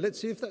wonderful way, let's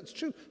see if that's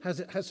true.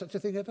 Has such a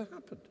thing ever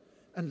happened?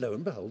 And lo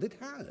and behold, it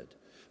had.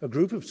 A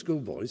group of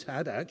schoolboys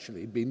had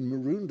actually been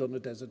marooned on a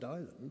desert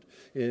island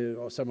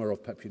or somewhere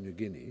off Papua New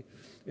Guinea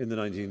in the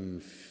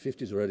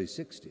 1950s or early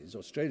 60s,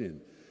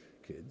 Australian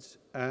kids,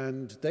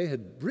 and they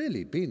had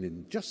really been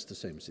in just the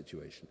same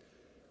situation.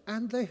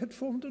 And they had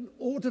formed an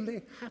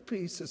orderly,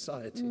 happy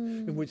society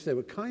in which they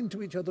were kind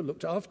to each other,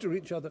 looked after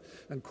each other,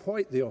 and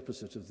quite the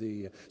opposite of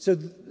the... So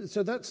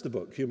that's the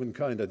book,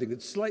 Humankind. I think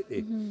it's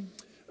slightly...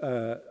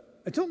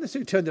 It's not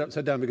necessarily turned it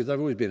upside down, because I've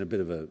always been a bit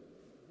of a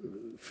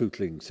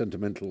footling,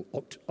 sentimental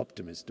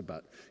optimist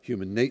about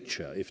human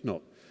nature, if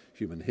not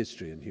human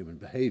history and human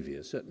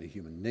behaviour, certainly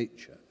human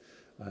nature.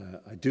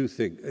 I do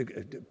think...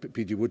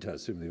 P.G.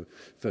 Woodhouse, whom the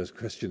first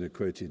questioner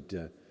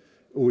quoted...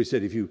 always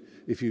said if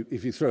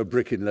you throw a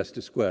brick in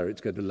Leicester Square, it's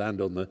going to land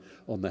on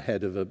the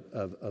head of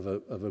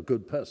a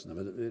good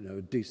person,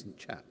 a decent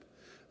chap.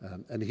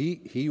 And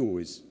he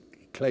always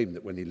claimed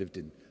that when he lived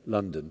in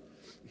London,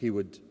 he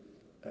would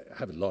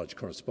have a large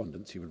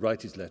correspondence. He would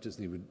write his letters,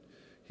 and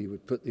he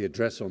would put the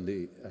address on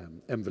the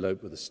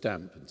envelope with a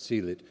stamp and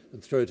seal it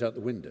and throw it out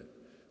the window,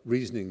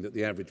 reasoning that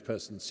the average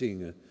person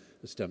seeing a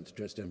stamped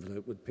addressed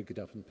envelope would pick it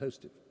up and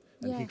post it.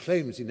 And he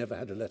claims he never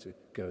had a letter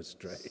go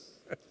astray.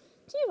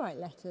 Do you write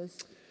letters?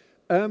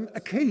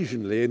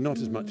 Occasionally, not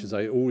as much as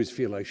I always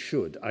feel I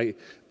should. I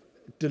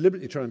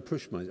deliberately try and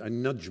I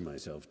nudge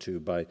myself to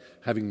by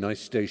having nice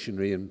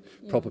stationery and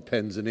proper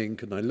pens and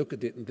ink, and I look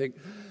at it and think,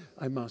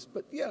 I must.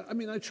 But yeah, I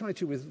mean, I try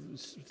to with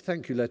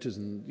thank you letters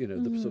and,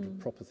 the sort of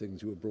proper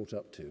things you were brought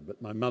up to.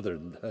 But my mother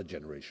and her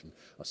generation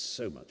are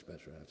so much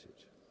better at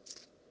it.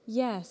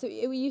 Yeah, so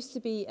it used to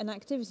be an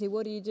activity.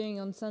 What are you doing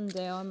on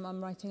Sunday?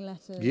 I'm writing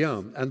letters.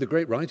 Yeah, and the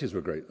great writers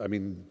were great. I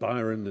mean,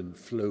 Byron and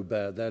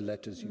Flaubert, their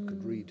letters you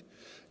could read,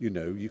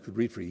 you could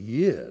read for a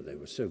year. They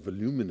were so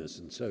voluminous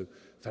and so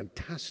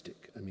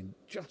fantastic. I mean,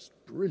 just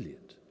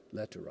brilliant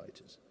letter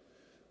writers.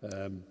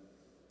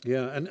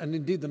 And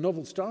indeed the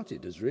novel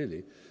started as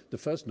really, the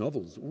first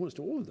novels, almost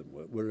all of them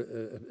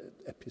were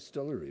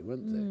epistolary,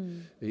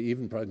 weren't they?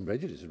 Even Pride and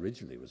Prejudice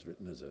originally was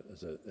written as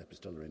an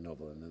epistolary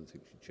novel, and then I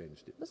think she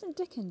changed it. Wasn't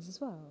Dickens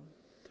as well?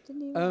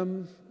 Didn't he?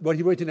 Well,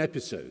 he wrote in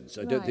episodes.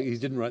 I don't think he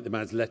didn't write them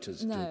as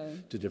letters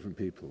to different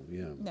people.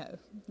 Yeah. No.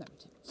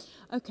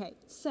 Okay,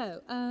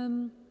 so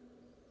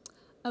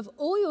of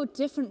all your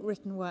different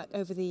written work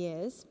over the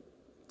years,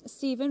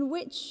 Stephen,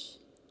 which,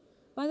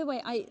 by the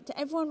way, to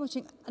everyone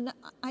watching, and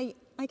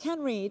I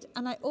can read,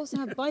 and I also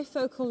have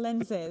bifocal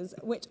lenses,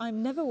 which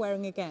I'm never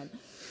wearing again.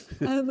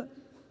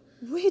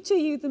 Which are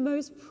you the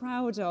most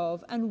proud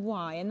of, and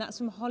why? And that's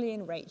from Holly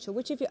and Rachel.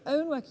 Which of your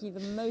own work are you the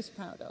most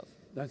proud of?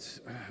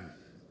 That's...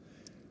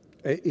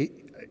 the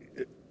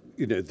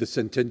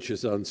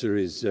sententious answer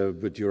is,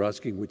 but you're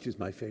asking which is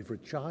my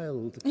favourite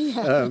child.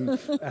 Yeah.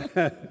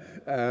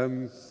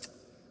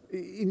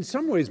 In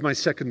some ways, my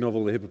second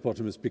novel, The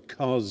Hippopotamus,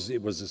 because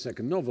it was a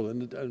second novel,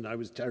 and I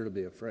was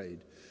terribly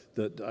afraid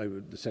that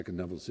the second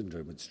novel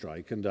syndrome would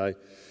strike, and I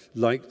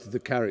liked the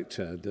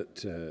character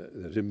that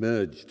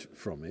emerged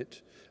from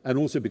it, and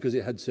also because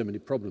it had so many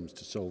problems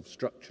to solve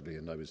structurally,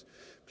 and I was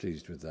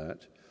pleased with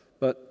that.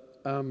 But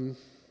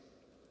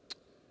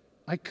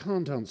I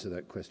can't answer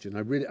that question.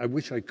 I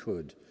wish I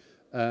could.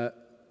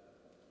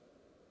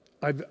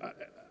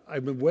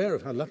 I'm aware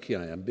of how lucky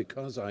I am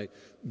because I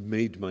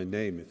made my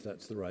name, if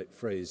that's the right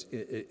phrase,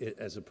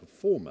 as a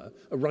performer,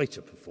 a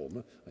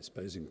writer-performer, I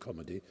suppose, in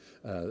comedy.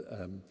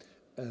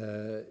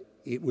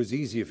 It was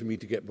easier for me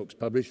to get books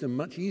published and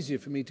much easier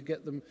for me to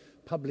get them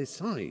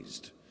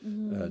publicised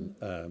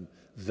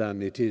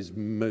than it is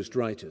most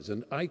writers.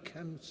 And I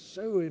can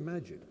so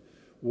imagine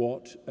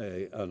what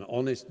an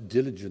honest,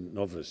 diligent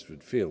novelist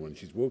would feel when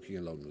she's walking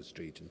along the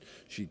street and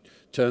she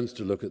turns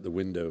to look at the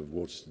window of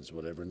Waterston's or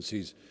whatever and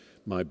sees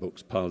my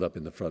books piled up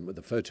in the front with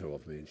a photo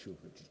of me, and she'll,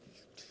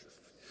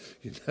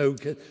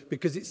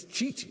 because it's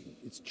cheating.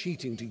 It's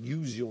cheating to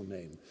use your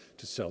name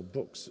to sell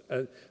books.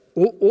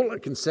 All I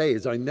can say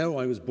is I know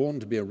I was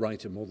born to be a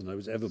writer more than I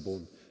was ever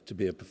born to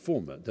be a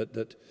performer,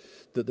 that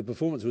the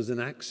performance was an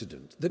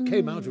accident that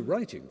came out of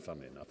writing,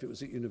 funnily enough. It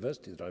was at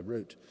university that I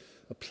wrote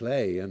a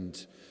play,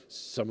 and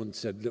someone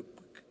said, look,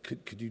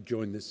 could you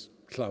join this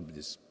club,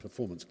 this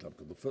performance club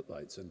called the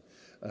Footlights, and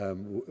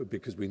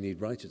because we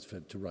need writers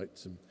to write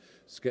some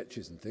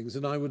sketches and things,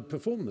 and I would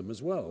perform them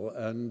as well.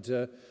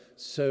 And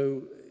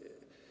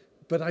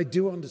but I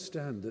do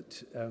understand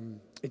that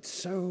it's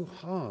so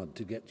hard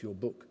to get your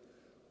book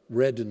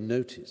read and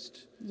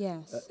noticed.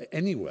 Yes.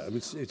 Anywhere. I mean,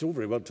 it's all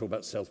very well to talk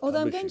about self-publishing.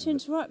 Although I'm going to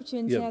interrupt you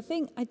and say,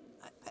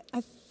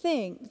 I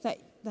think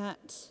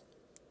that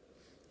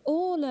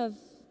all of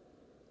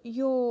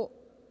you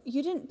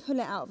didn't pull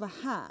it out of a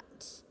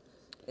hat.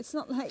 it's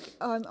not like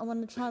I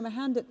want to try my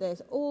hand at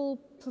this. All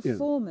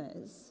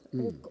performers,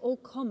 all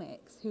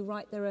comics who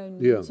write their own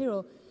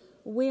material,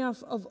 we are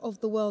of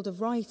the world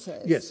of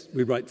writers. Yes,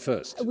 we write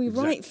first. We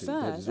write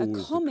first. A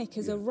comic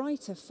is a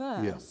writer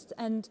first.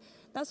 Yeah. And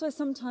that's why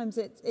sometimes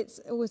it's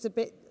always a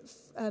bit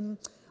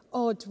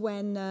odd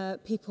when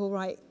people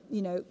write,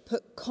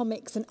 put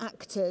comics and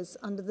actors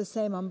under the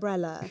same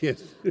umbrella.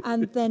 Yes.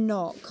 And they're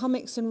not.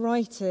 Comics and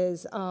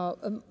writers are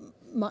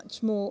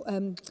much more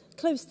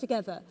close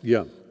together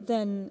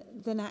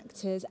than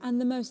actors.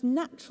 And the most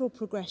natural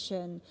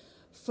progression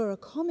for a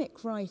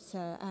comic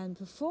writer and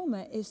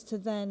performer is to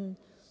then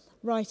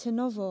write a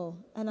novel.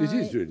 And it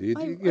is really.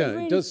 I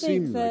really it does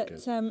think seem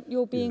that like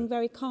you're being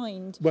very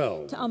kind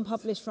to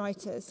unpublished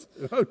writers.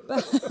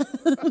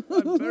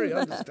 I'm very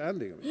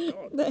understanding of it.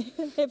 God. The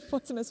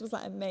hippopotamus was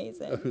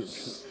amazing.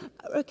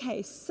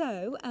 Okay,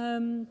 so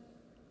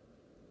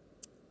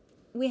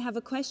we have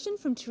a question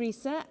from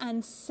Teresa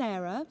and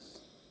Sarah.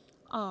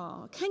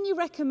 Can you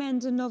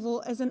recommend a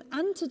novel as an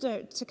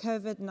antidote to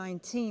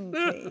COVID-19,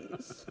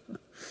 please?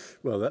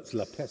 Well, that's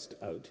La Peste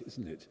out,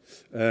 isn't it?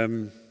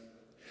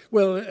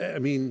 Well, I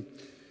mean,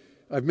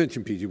 I've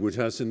mentioned P.G.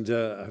 Wodehouse, and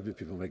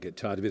people may get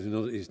tired of it.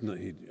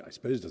 He, I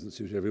suppose, doesn't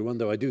suit everyone,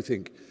 though I do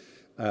think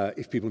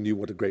if people knew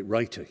what a great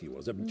writer he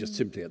was, I mean, just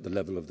simply at the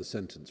level of the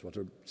sentence, what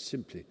a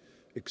simply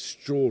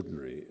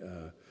extraordinary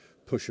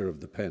pusher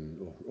of the pen,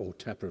 or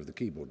tapper of the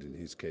keyboard in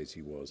his case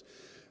he was.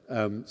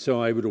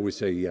 So I would always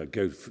say,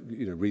 go,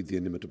 read The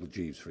Inimitable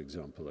Jeeves, for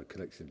example, a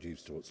collection of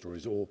Jeeves short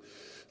stories, or,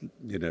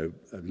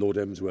 Lord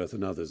Emsworth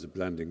and others of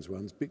Blanding's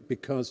ones,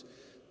 because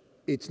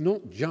it's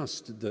not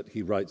just that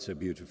he writes so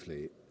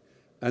beautifully,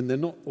 and they're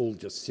not all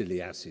just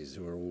silly asses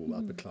who are all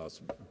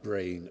upper-class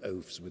braying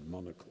oafs with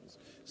monocles.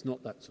 It's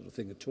not that sort of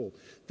thing at all.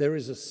 There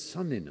is a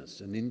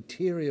sunniness, an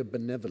interior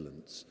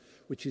benevolence,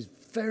 which is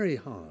very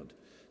hard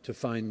to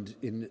find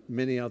in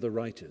many other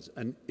writers.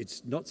 And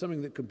it's not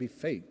something that can be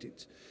faked.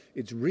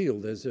 It's real.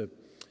 There's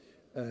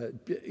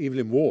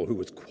Evelyn Waugh, who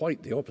was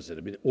quite the opposite.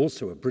 I mean,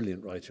 also a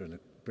brilliant writer and a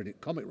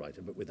brilliant comic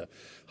writer, but with a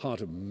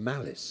heart of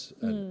malice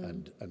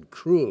and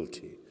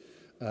cruelty.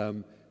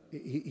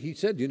 He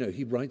said,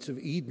 he writes of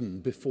Eden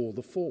before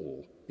the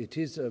fall. It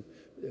is a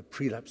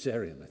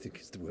prelapsarian, I think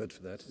is the word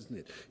for that, isn't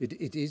it?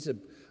 It is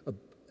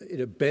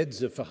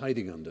beds are for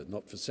hiding under,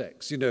 not for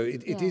sex.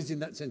 It is in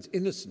that sense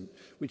innocent,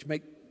 which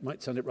might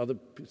sound it rather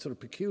sort of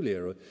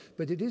peculiar,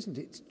 but it isn't.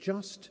 It's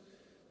just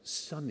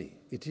sunny.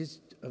 It is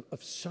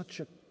of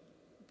such a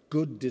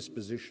good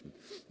disposition.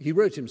 He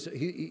wrote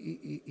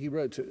he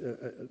wrote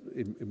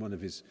in one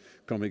of his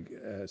comic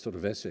sort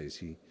of essays.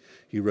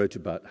 He wrote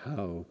about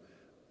how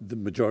the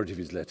majority of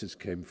his letters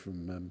came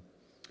from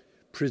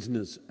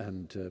prisoners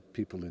and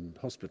people in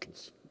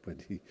hospitals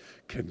when he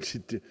came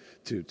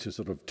to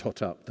sort of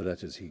tot up the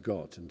letters he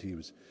got, and he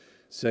was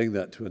saying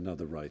that to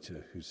another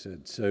writer who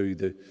said, so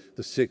the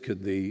sick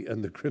and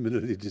the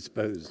criminally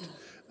disposed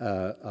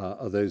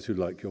are those who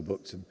like your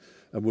books. And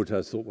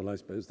Wodehouse thought, well, I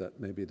suppose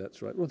maybe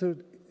that's right. Well,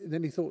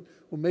 then he thought,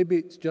 well, maybe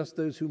it's just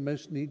those who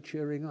most need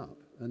cheering up.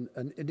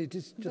 And it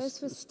is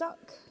just... Those were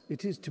stuck.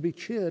 It is to be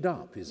cheered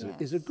up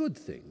is a good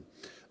thing.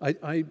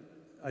 I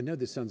know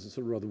this sounds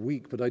sort of rather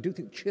weak, but I do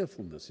think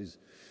cheerfulness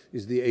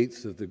is the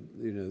eighth of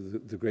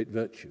the great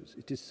virtues.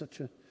 It is such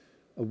a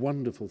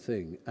wonderful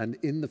thing. And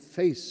in the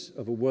face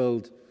of a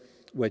world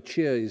where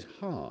cheer is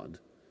hard,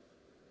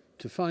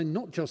 to find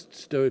not just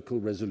stoical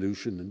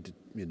resolution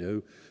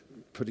and,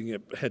 putting your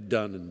head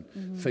down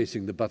and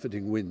facing the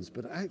buffeting winds,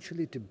 but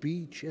actually to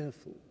be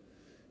cheerful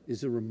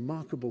is a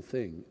remarkable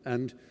thing.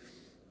 And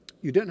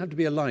you don't have to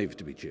be alive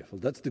to be cheerful.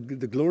 That's the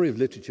glory of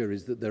literature,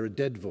 is that there are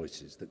dead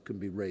voices that can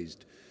be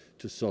raised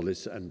to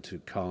solace and to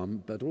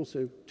calm, but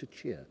also to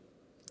cheer.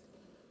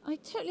 I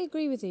totally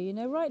agree with you.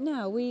 Right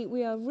now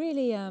we are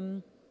really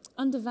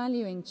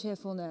undervaluing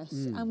cheerfulness,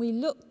 and we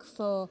look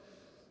for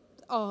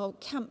our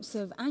camps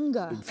of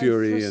anger and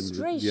fury and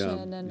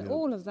frustration and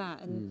all of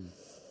that.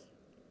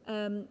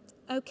 And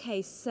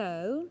okay,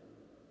 so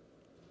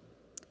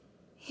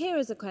here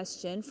is a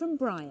question from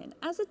Brian.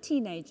 As a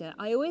teenager,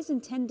 I always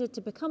intended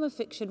to become a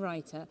fiction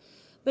writer,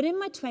 but in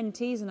my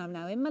 20s, and I'm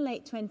now in my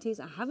late 20s,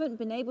 I haven't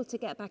been able to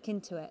get back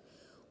into it.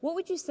 What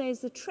would you say is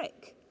the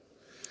trick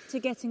to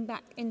getting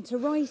back into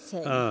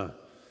writing?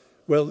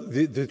 Well,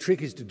 the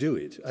trick is to do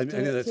it. I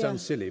know that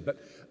sounds silly, but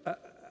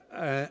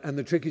and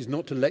the trick is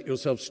not to let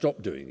yourself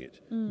stop doing it.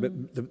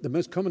 But the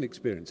most common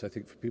experience, I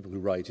think, for people who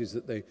write is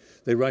that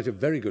they write a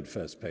very good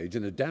first page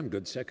and a damn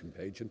good second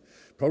page, and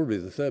probably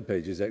the third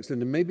page is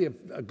excellent, and maybe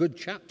a good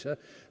chapter,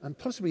 and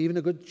possibly even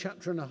a good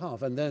chapter and a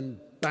half, and then,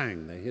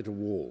 bang, they hit a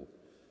wall,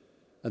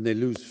 and they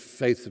lose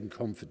faith and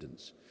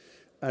confidence.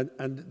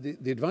 And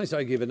the advice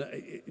I give, and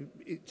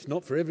it's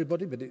not for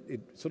everybody, but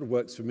it sort of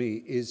works for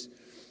me, is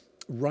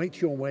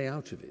write your way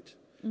out of it.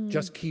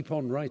 Just keep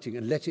on writing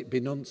and let it be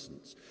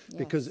nonsense,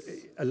 because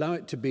allow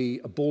it to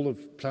be a ball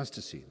of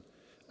plasticine.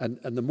 And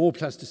the more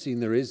plasticine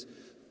there is,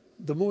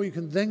 the more you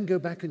can then go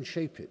back and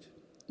shape it.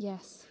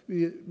 Yes.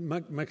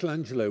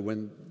 Michelangelo,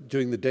 when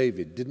doing the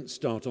David, didn't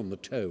start on the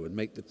toe and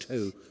make the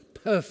toe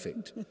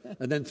perfect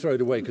and then throw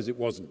it away because it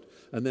wasn't.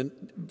 And then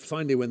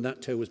finally, when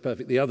that toe was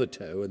perfect, the other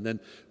toe, and then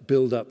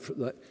build up.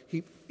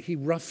 He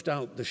roughed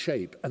out the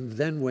shape and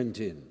then went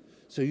in.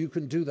 So you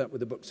can do that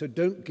with a book. So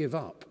don't give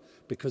up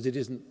because it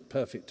isn't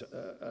perfect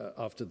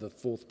after the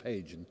 4th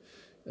page, and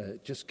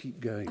just keep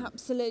going.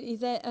 Absolutely.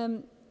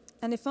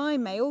 And if I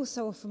may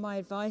also offer my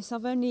advice,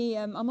 I'm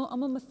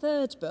on my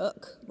 3rd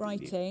book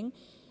writing,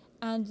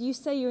 and you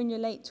say you're in your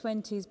late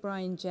 20s,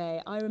 Brian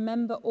J. I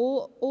remember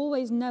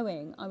always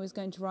knowing I was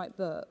going to write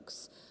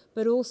books,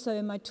 but also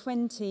in my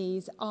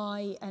 20s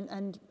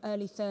and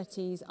early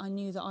 30s, I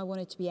knew that I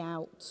wanted to be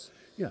out.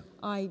 Yeah.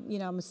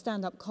 I'm a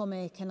stand-up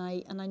comic, and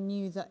I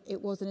knew that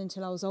it wasn't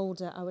until I was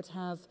older I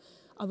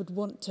would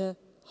want to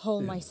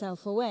hole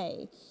myself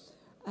away.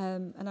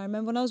 And I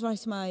remember when I was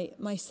writing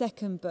my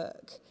 2nd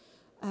book,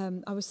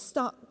 I was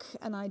stuck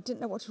and I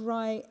didn't know what to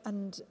write,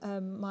 and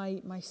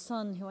my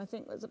son, who I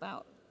think was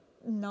about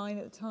 9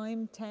 at the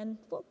time, 10,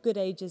 what good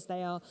ages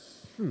they are,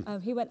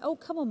 he went, "Oh,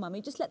 come on,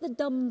 Mummy, just let the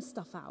dumb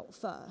stuff out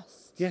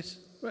first." Yes,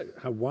 right.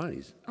 How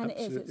wise. And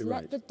Absolutely it's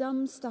right. let the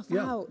dumb stuff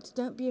out.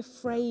 Don't be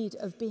afraid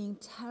of being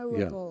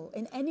terrible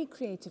in any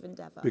creative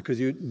endeavour. Because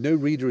no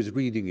reader is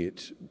reading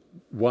it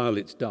while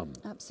it's dumb.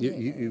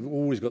 Absolutely. You've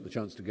always got the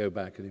chance to go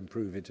back and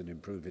improve it and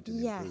improve it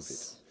and improve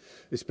it.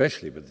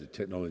 Especially with the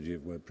technology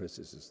of word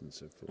processors and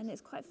so forth. And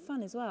it's quite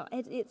fun as well.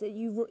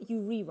 You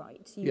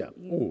rewrite.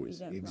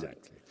 Always,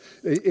 exactly.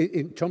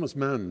 Thomas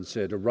Mann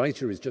said, a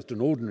writer is just an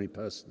ordinary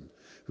person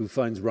who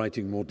finds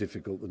writing more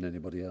difficult than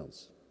anybody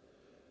else.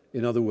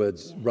 In other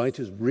words,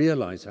 writers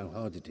realize how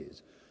hard it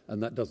is,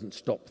 and that doesn't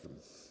stop them.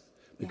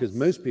 Because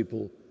most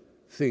people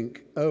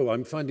think, oh,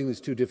 I'm finding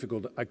this too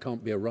difficult, I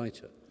can't be a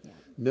writer. Yeah.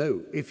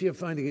 No, if you're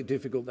finding it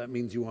difficult, that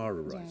means you are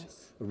a writer.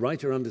 Yes. A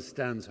writer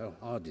understands how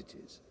hard it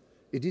is.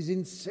 It is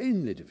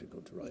insanely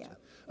difficult to write.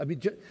 I mean,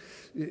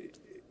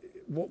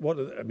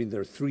 there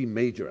are 3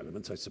 major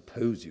elements, I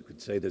suppose you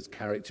could say. There's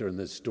character, and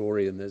there's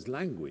story, and there's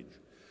language.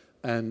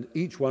 And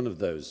each one of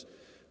those,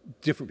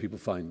 different people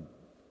find,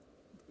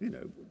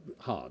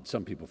 hard.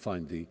 Some people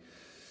find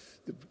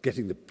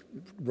getting the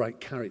right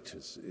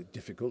characters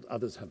difficult.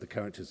 Others have the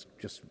characters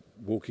just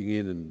walking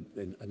in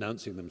and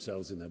announcing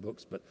themselves in their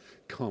books, but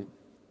can't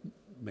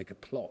make a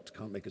plot,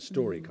 can't make a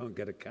story, can't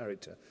get a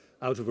character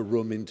out of a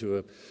room into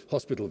a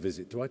hospital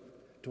visit. Do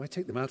I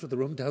take them out of the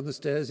room, down the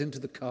stairs, into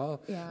the car,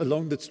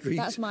 along the street?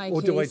 That's my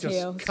or do I Achilles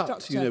heel. just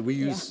cut? Structure. We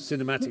use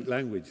cinematic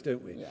language,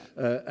 don't we?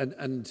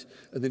 And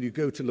then you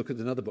go to look at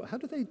another book. How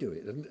do they do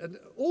it? And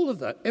all of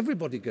that,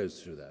 everybody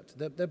goes through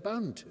that. They're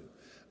bound to.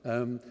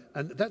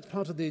 And that's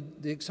part of the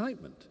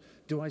excitement.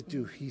 Do I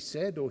do he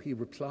said or he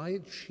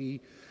replied?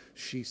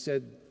 She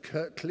said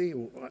curtly,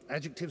 or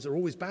adjectives are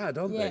always bad,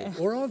 aren't they?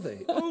 Or are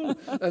they? Oh,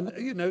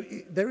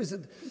 and there is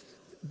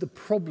the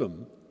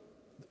problem.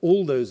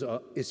 All those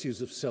are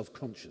issues of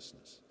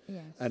self-consciousness.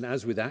 Yes. And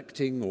as with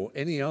acting or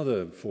any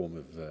other form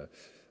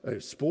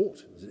of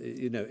sport,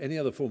 any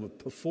other form of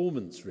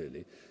performance,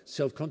 really,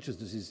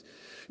 self-consciousness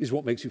is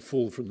what makes you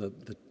fall from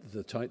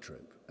the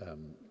tightrope.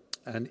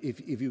 And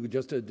if you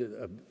just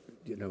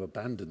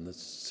abandon the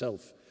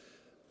self,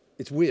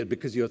 it's weird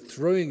because you're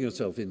throwing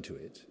yourself into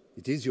it.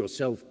 It is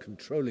yourself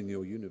controlling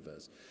your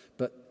universe,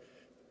 but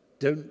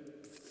don't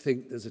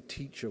think there's a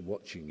teacher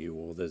watching you,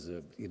 or there's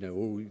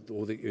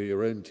or that you're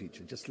your own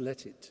teacher. Just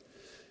let it.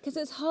 Because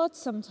it's hard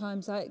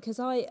sometimes. Because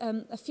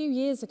a few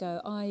years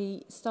ago,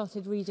 I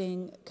started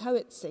reading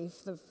Coetzee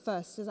for the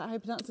first. Is that how you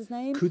pronounce his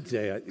name?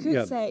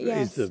 Coetzee,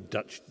 yes. It's the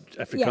Dutch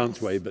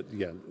Afrikaans way, but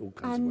all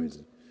kinds of ways.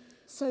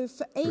 So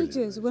for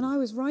ages, when I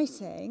was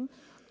writing,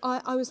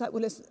 I was like,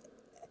 well,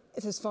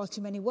 there's far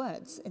too many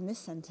words in this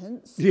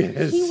sentence.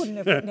 Yes. He wouldn't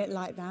have written it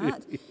like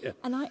that.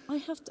 And I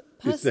have to,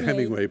 personally... It's the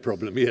Hemingway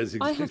problem, yes,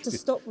 exactly. I have to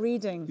stop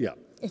reading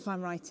if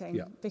I'm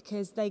writing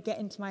because they get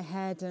into my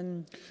head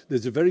and...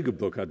 There's a very good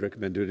book I'd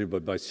recommend to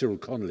anybody by Cyril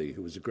Connolly,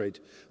 who was a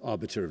great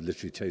arbiter of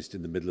literary taste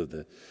in the middle of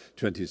the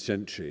 20th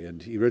century.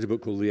 And he wrote a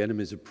book called The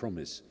Enemies of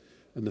Promise.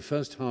 And the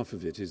first half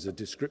of it is a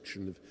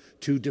description of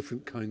 2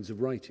 different kinds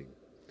of writing,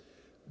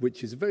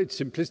 which is very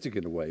simplistic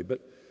in a way,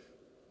 but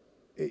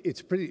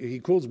it's pretty. He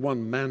calls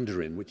one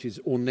Mandarin, which is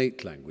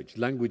ornate language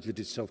that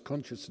is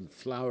self-conscious and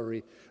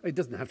flowery. It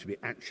doesn't have to be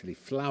actually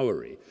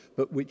flowery,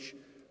 but which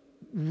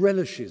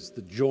relishes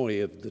the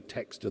joy of the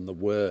text and the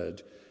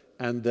word.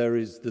 And there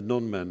is the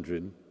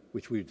non-Mandarin,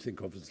 which we'd think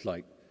of as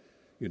like,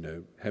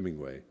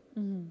 Hemingway.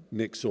 Mm-hmm.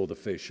 Nick saw the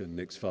fish, and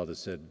Nick's father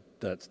said,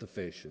 "That's the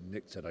fish," and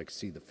Nick said, "I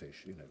see the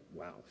fish."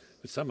 Wow.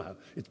 But somehow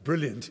it's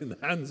brilliant in the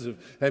hands of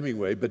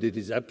Hemingway, but it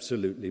is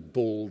absolutely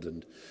bald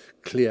and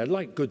clear,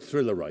 like good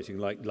thriller writing,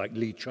 like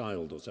Lee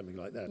Child or something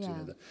like that.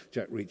 The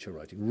Jack Reacher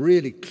writing,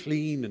 really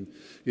clean and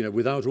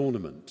without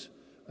ornament.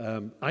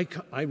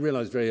 I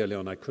realized very early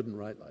on I couldn't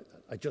write like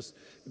that. I just,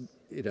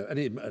 and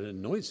it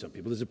annoys some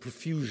people. There's a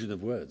profusion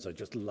of words. I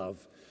just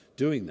love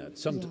doing that.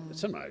 Some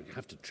I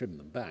have to trim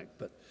them back,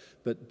 but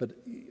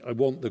I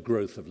want the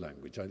growth of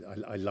language.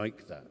 I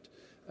like that,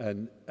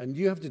 and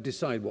you have to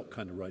decide what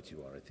kind of writer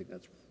you are. I think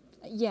that's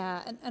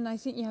Yeah, and I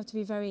think you have to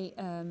be very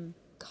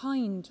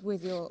kind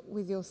with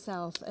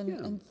yourself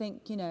and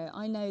think, you know,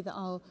 I know that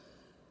I'll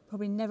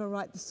probably never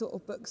write the sort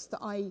of books that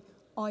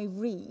I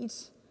read,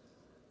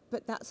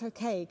 but that's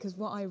okay, because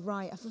what I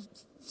write,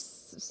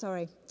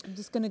 sorry, I'm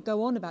just going to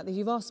go on about this.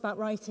 You've asked about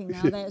writing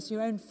now, there, it's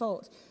your own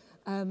fault.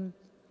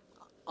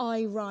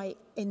 I write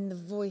in the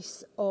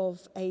voice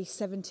of a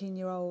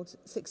 17-year-old,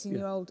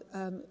 16-year-old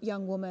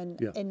young woman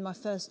in my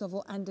first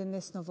novel and in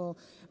this novel.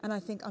 And I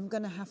think I'm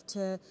going to have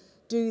to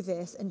do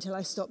this until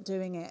I stop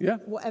doing it. Yeah.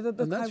 Whatever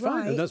book I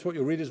write, and that's what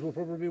your readers will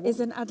probably want. Is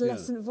an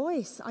adolescent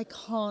voice. I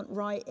can't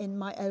write in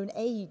my own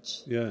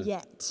age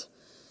yet.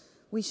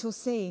 We shall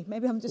see.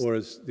 Maybe I'm just... Or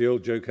as the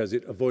old joke has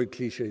it, avoid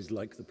cliches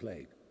like the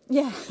plague.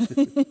 Yeah,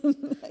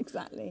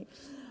 exactly.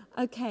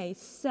 Okay,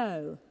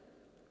 so...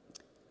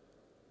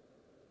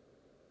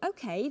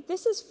 Okay,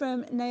 this is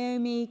from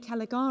Naomi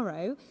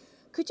Caligaro.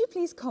 Could you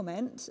please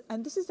comment,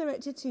 and this is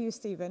directed to you,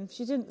 Stephen.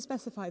 She didn't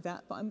specify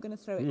that, but I'm going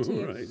to throw it to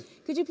you. Right.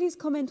 Could you please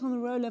comment on the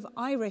role of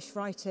Irish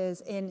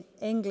writers in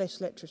English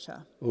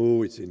literature?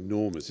 Oh, it's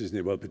enormous, isn't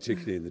it? Well,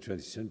 particularly in the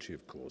 20th century,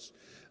 of course.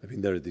 I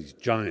mean, there are these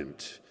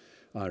giant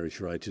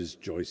Irish writers,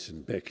 Joyce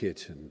and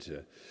Beckett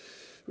and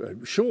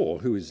Shaw,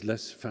 who is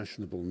less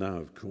fashionable now,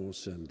 of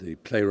course, and the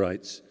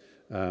playwrights,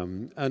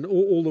 and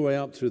all the way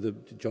up through the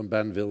John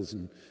Banvilles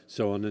and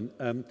so on.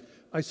 And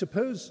I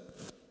suppose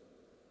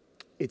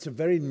it's a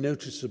very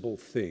noticeable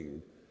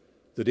thing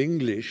that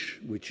English,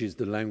 which is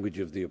the language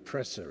of the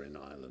oppressor in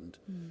Ireland,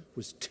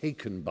 was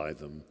taken by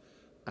them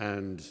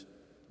and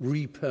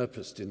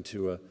repurposed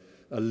into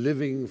a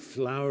living,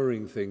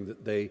 flowering thing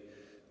that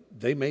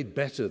they made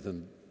better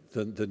than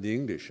the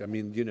English. I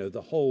mean, you know,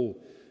 the whole,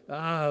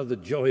 the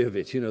joy of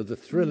it, you know, the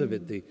thrill of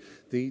it,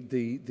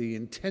 the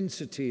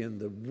intensity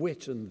and the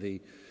wit and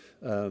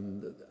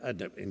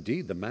and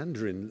indeed the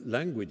Mandarin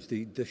language,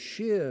 the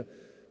sheer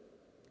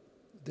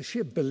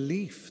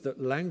belief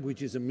that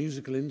language is a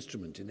musical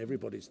instrument in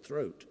everybody's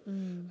throat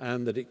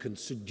and that it can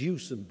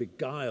seduce and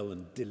beguile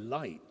and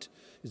delight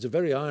is a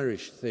very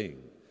Irish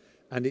thing.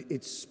 And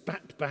it's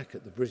spat back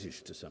at the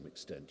British to some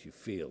extent. You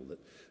feel that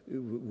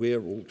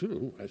we're all,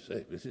 I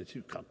say,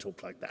 you can't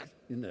talk like that,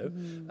 you know.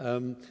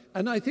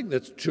 And I think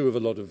that's true of a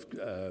lot of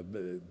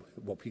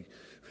what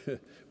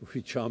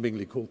we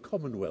charmingly call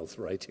Commonwealth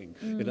writing.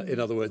 In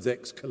other words,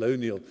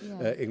 ex-colonial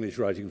English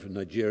writing from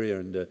Nigeria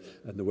and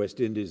the West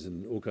Indies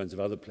and all kinds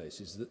of other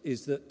places.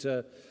 Is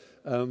that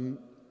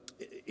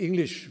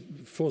English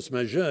force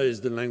majeure is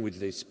the language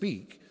they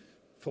speak.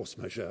 Force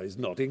majeure is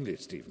not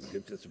English, Stephen.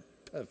 That's a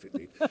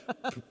perfectly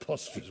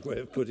preposterous way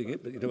of putting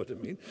it, but you know what I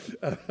mean.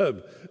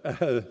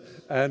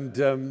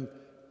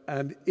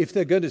 And if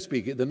they're going to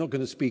speak it, they're not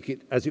going to speak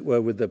it, as it were,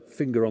 with the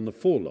finger on the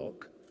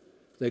forelock.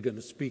 They're going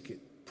to speak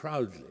it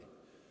proudly.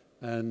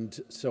 And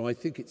so I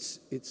think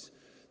there's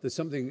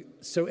something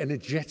so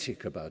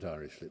energetic about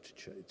Irish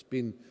literature. It's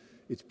been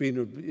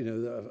a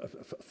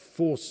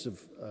force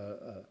of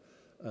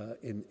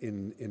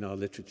in our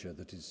literature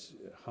that is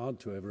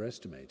hard to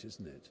overestimate,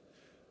 isn't it?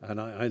 And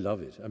I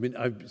love it. I mean,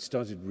 I've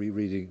started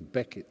rereading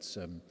Beckett's,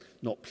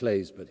 not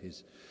plays, but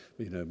his,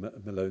 you know,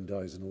 Malone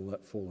Dies and all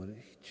that fall. And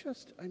it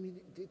just, I mean,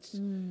 it's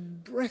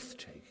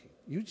breathtaking.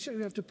 You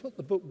have to put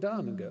the book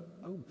down and go,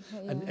 oh,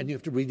 and you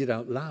have to read it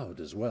out loud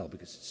as well,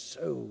 because it's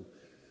so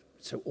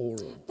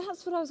oral.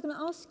 That's what I was going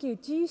to ask you.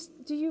 Do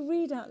you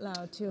read out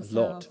loud to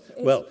yourself?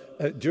 A lot. Well,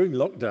 during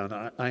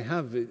lockdown, I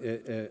have.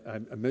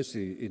 I'm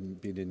mostly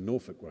been in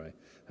Norfolk, where I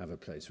have a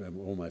place where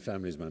all my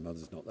family is. My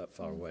mother's not that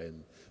far away,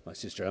 and my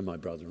sister and my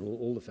brother,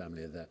 all the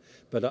family are there.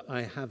 But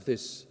I have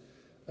this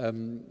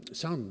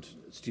sound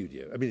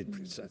studio. I mean,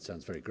 it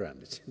sounds very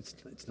grand.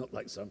 It's not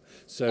like some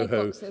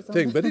Soho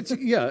thing, but it's I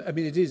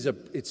mean,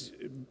 it's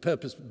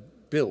purpose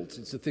built.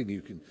 It's a thing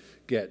you can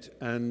get,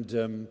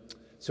 and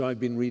so I've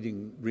been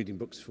reading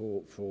books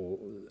for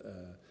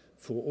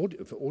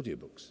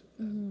audiobooks,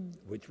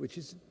 which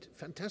is a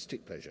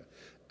fantastic pleasure.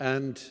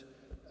 And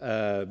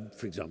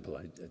for example,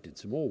 I did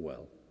some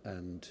Orwell,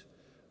 and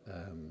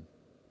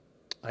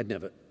I'd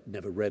never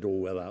read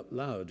Orwell out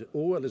loud.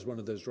 Orwell is one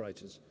of those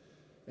writers.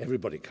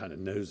 Everybody kind of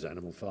knows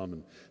Animal Farm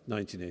in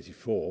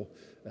 1984.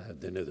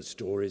 They know the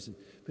stories.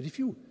 But if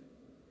you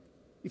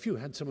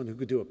had someone who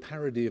could do a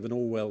parody of an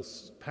Orwell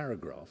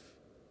paragraph,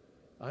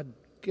 I'd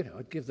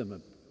give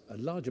them a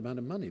large amount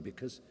of money,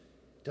 because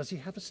does he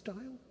have a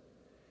style?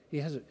 He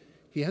has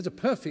a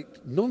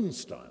perfect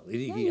non-style.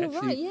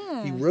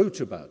 He wrote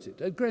about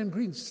it. Graham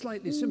Greene's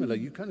slightly similar.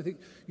 You kind of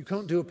think you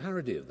can't do a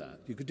parody of that.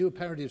 You could do a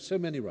parody of so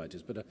many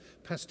writers, but a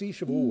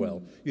pastiche of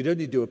Orwell, you'd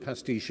only do a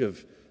pastiche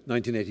of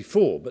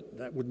 1984, but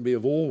that wouldn't be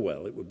of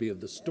Orwell, it would be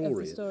of the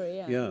story. Of the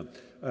story,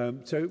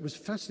 so it was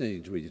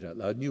fascinating to read it out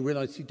loud, and you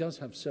realise he does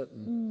have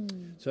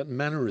certain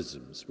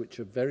mannerisms which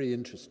are very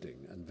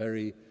interesting and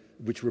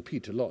which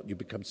repeat a lot. You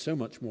become so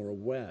much more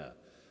aware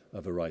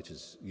of a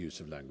writer's use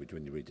of language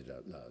when you read it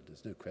out loud.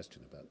 There's no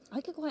question about that.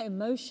 I get quite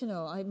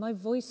emotional. My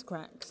voice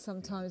cracks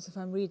sometimes if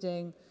I'm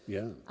reading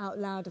out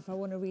loud. If I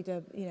want to read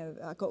I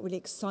got really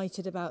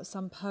excited about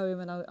some poem,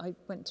 and I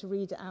went to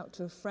read it out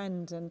to a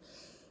friend, and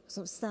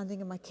sort of standing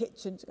in my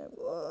kitchen to go,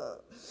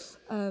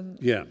 whoa.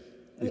 Yeah,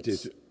 it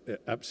is.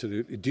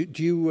 Absolutely.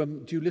 Do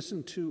you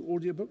listen to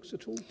audiobooks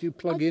at all? Do you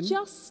plug in? I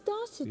just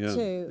started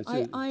to.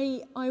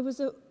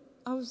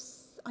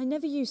 I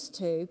never used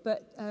to,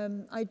 but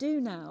I do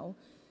now.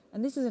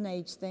 And this is an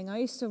age thing. I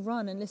used to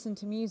run and listen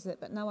to music,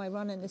 but now I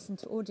run and listen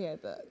to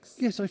audiobooks.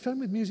 Yes, I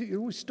found with music you're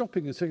always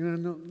stopping and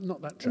saying, no,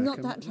 not that track.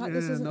 Not that track. Yeah,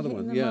 this isn't another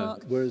hitting one. the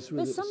mark. Whereas with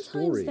but a sometimes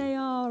story, they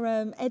are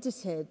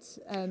edited.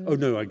 oh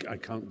no, I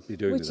can't be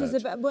doing which that. Which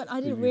is about. But I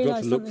didn't You've realise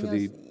got to look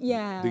something for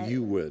else. the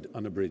U word,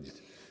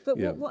 unabridged. But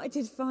what I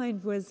did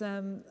find was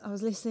I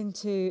was listening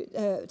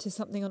to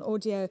something on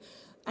audio,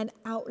 and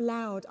out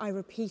loud I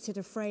repeated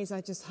a phrase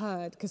I just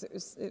heard because it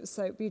was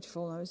so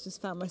beautiful. I was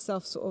just found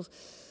myself sort of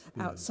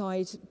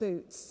outside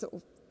boots, sort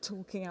of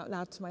talking out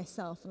loud to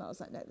myself, and I was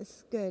like, no, this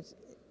is good.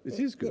 It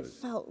is good. It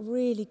felt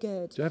really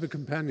good. To have a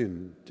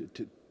companion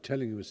to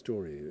telling you a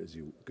story as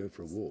you go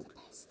for a walk.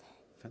 The best thing.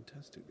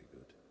 Fantastically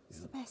good. It's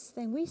the best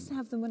thing. We used to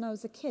have them when I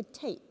was a kid,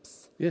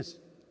 tapes. Yes.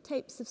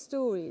 Tapes of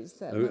stories.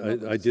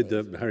 That I did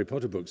the Harry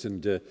Potter books,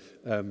 and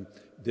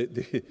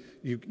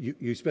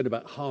you spent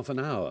about half an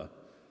hour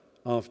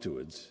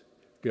afterwards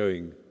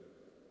going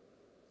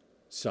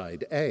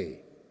side A.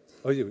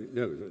 Oh,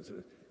 no,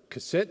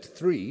 cassette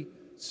 3,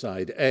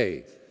 side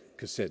A.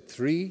 Cassette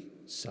 3,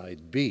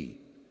 side B.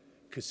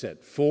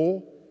 Cassette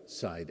 4,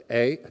 side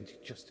A. And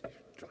it just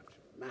drives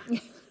you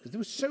mad. There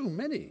were so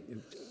many.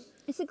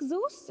 It's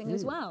exhausting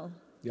as well.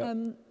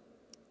 Yep.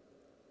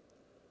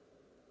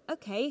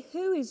 Okay,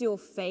 who is your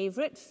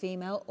favourite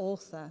female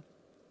author?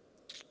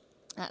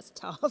 That's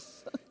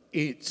tough.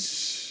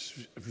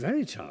 It's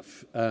very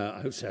tough.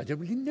 I would say I don't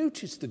really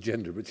notice the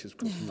gender, which is of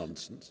course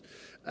nonsense.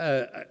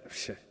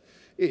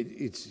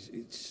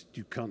 It's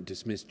you can't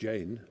dismiss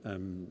Jane.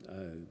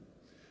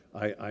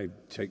 I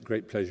take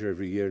great pleasure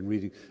every year in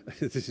reading.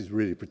 This is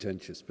really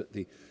pretentious, but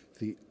the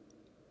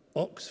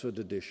Oxford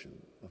edition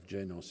of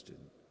Jane Austen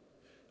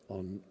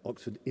on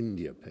Oxford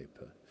India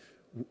paper,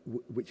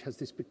 which has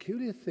this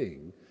peculiar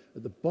thing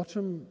at the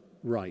bottom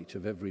right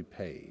of every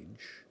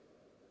page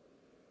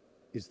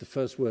is the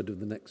first word of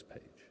the next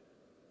page.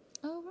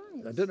 Oh,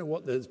 right. I don't know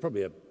what, there's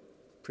probably a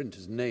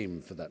printer's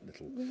name for that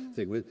little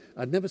thing.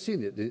 I'd never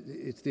seen it.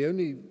 It's the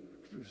only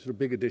sort of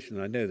big edition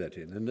I know that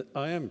in. And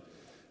I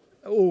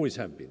always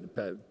have been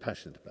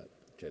passionate about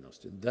Jane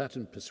Austen. That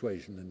and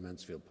Persuasion and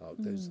Mansfield Park,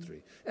 those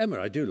three. Emma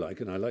I do like,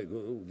 and I like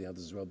all the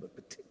others as well, but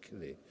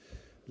particularly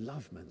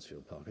love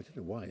Mansfield Park. I don't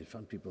know why.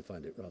 People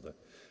find it rather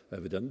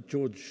overdone.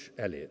 George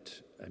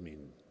Eliot, I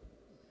mean,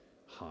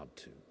 hard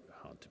to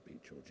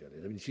beat George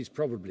Eliot. I mean, she's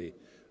probably,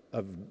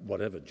 of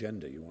whatever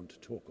gender you want to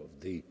talk of,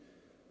 the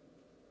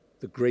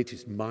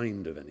greatest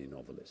mind of any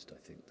novelist, I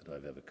think, that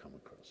I've ever come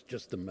across.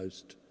 Just the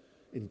most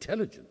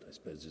intelligent, I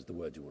suppose, is the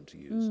word you want to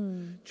use.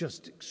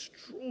 Just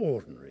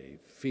extraordinary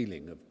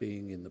feeling of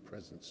being in the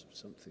presence of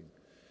something,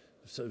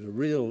 sort of a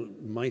real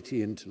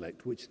mighty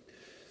intellect, which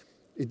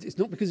it's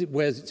not because it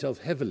wears itself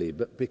heavily,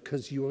 but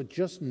because you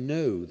just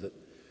know that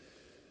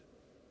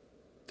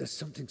there's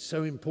something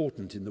so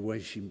important in the way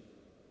she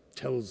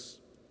tells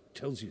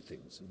you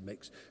things and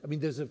makes. I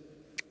mean, is it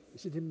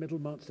in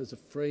Middlemarch? There's a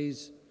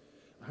phrase.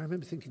 I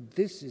remember thinking,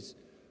 this is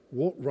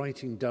what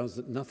writing does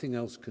that nothing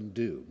else can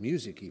do.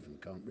 Music even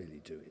can't really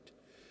do it.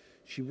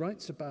 She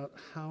writes about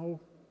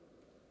how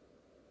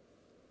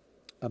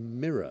a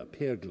mirror,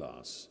 pier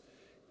glass,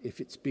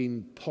 if it's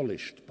been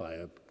polished by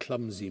a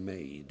clumsy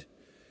maid,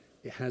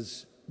 it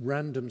has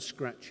random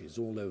scratches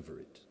all over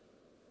it.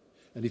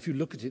 And if you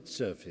look at its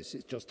surface,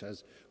 it just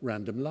has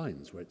random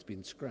lines where it's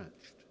been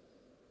scratched.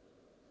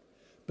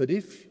 But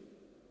if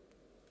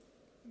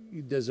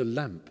there's a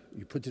lamp,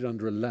 you put it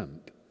under a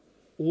lamp,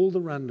 all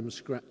the random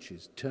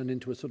scratches turn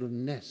into a sort of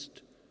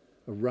nest,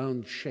 a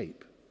round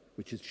shape,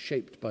 which is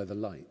shaped by the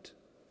light.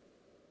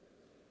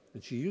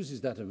 And she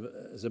uses that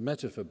as a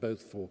metaphor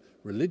both for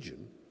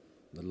religion,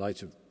 the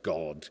light of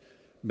God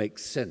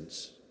makes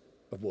sense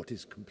of what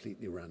is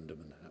completely random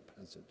and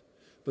haphazard,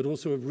 but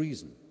also of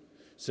reason.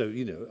 So,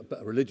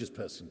 a religious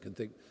person can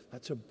think,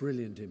 that's a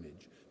brilliant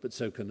image, but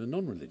so can a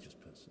non-religious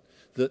person.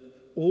 That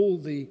all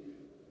the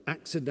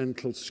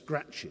accidental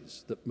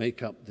scratches that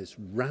make up this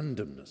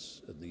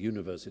randomness of the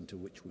universe into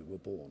which we were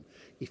born,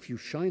 if you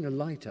shine a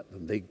light at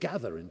them, they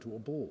gather into a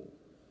ball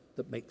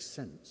that makes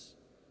sense.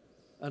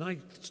 And I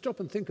stop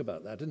and think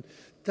about that, and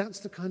that's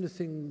the kind of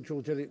thing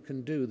George Eliot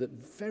can do that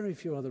very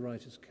few other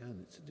writers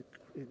can.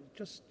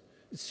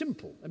 It's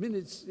simple. I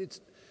mean,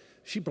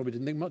 she probably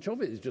didn't think much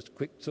of it. It's just a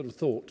quick sort of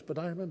thought, but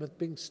I remember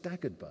being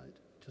staggered by it,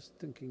 just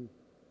thinking,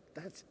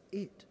 that's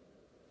it.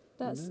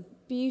 That's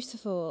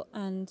beautiful,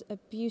 and a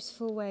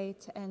beautiful way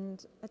to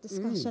end a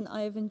discussion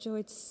I have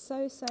enjoyed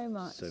so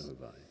much. So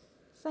have I.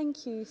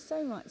 Thank you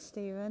so much,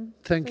 Stephen.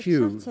 Thank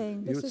you.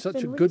 Chatting. You're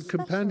such a good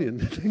companion.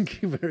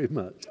 Thank you very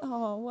much.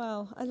 Oh,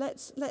 well,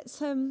 let's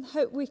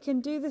hope we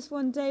can do this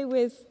one day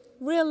with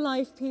real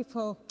life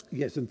people.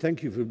 Yes, and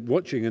thank you for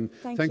watching, and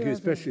thank you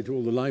especially to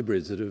all the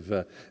libraries that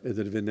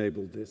have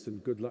enabled this,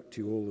 and good luck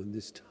to you all in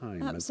this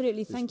time.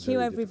 Absolutely. Thank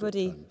you,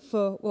 everybody,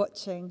 for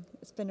watching.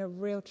 It's been a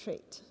real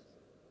treat.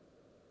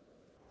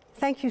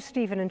 Thank you,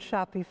 Stephen and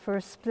Shappi, for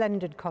a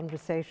splendid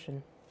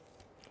conversation.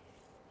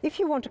 If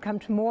you want to come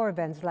to more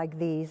events like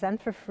these and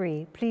for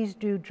free, please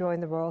do join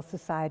the Royal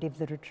Society of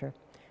Literature.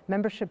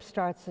 Membership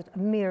starts at a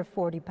mere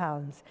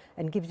 £40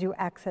 and gives you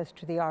access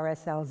to the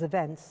RSL's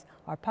events,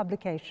 our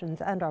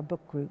publications and our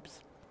book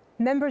groups.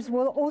 Members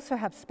will also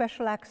have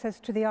special access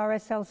to the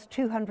RSL's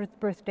 200th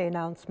birthday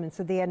announcements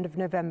at the end of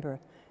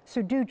November,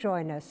 so do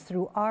join us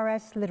through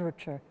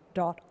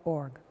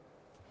rsliterature.org.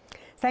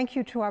 Thank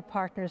you to our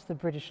partners, the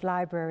British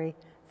Library,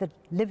 the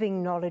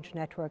Living Knowledge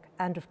Network,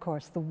 and of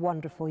course, the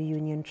wonderful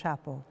Union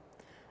Chapel.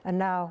 And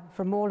now,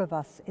 from all of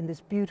us in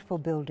this beautiful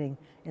building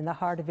in the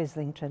heart of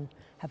Islington,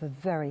 have a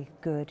very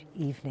good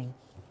evening.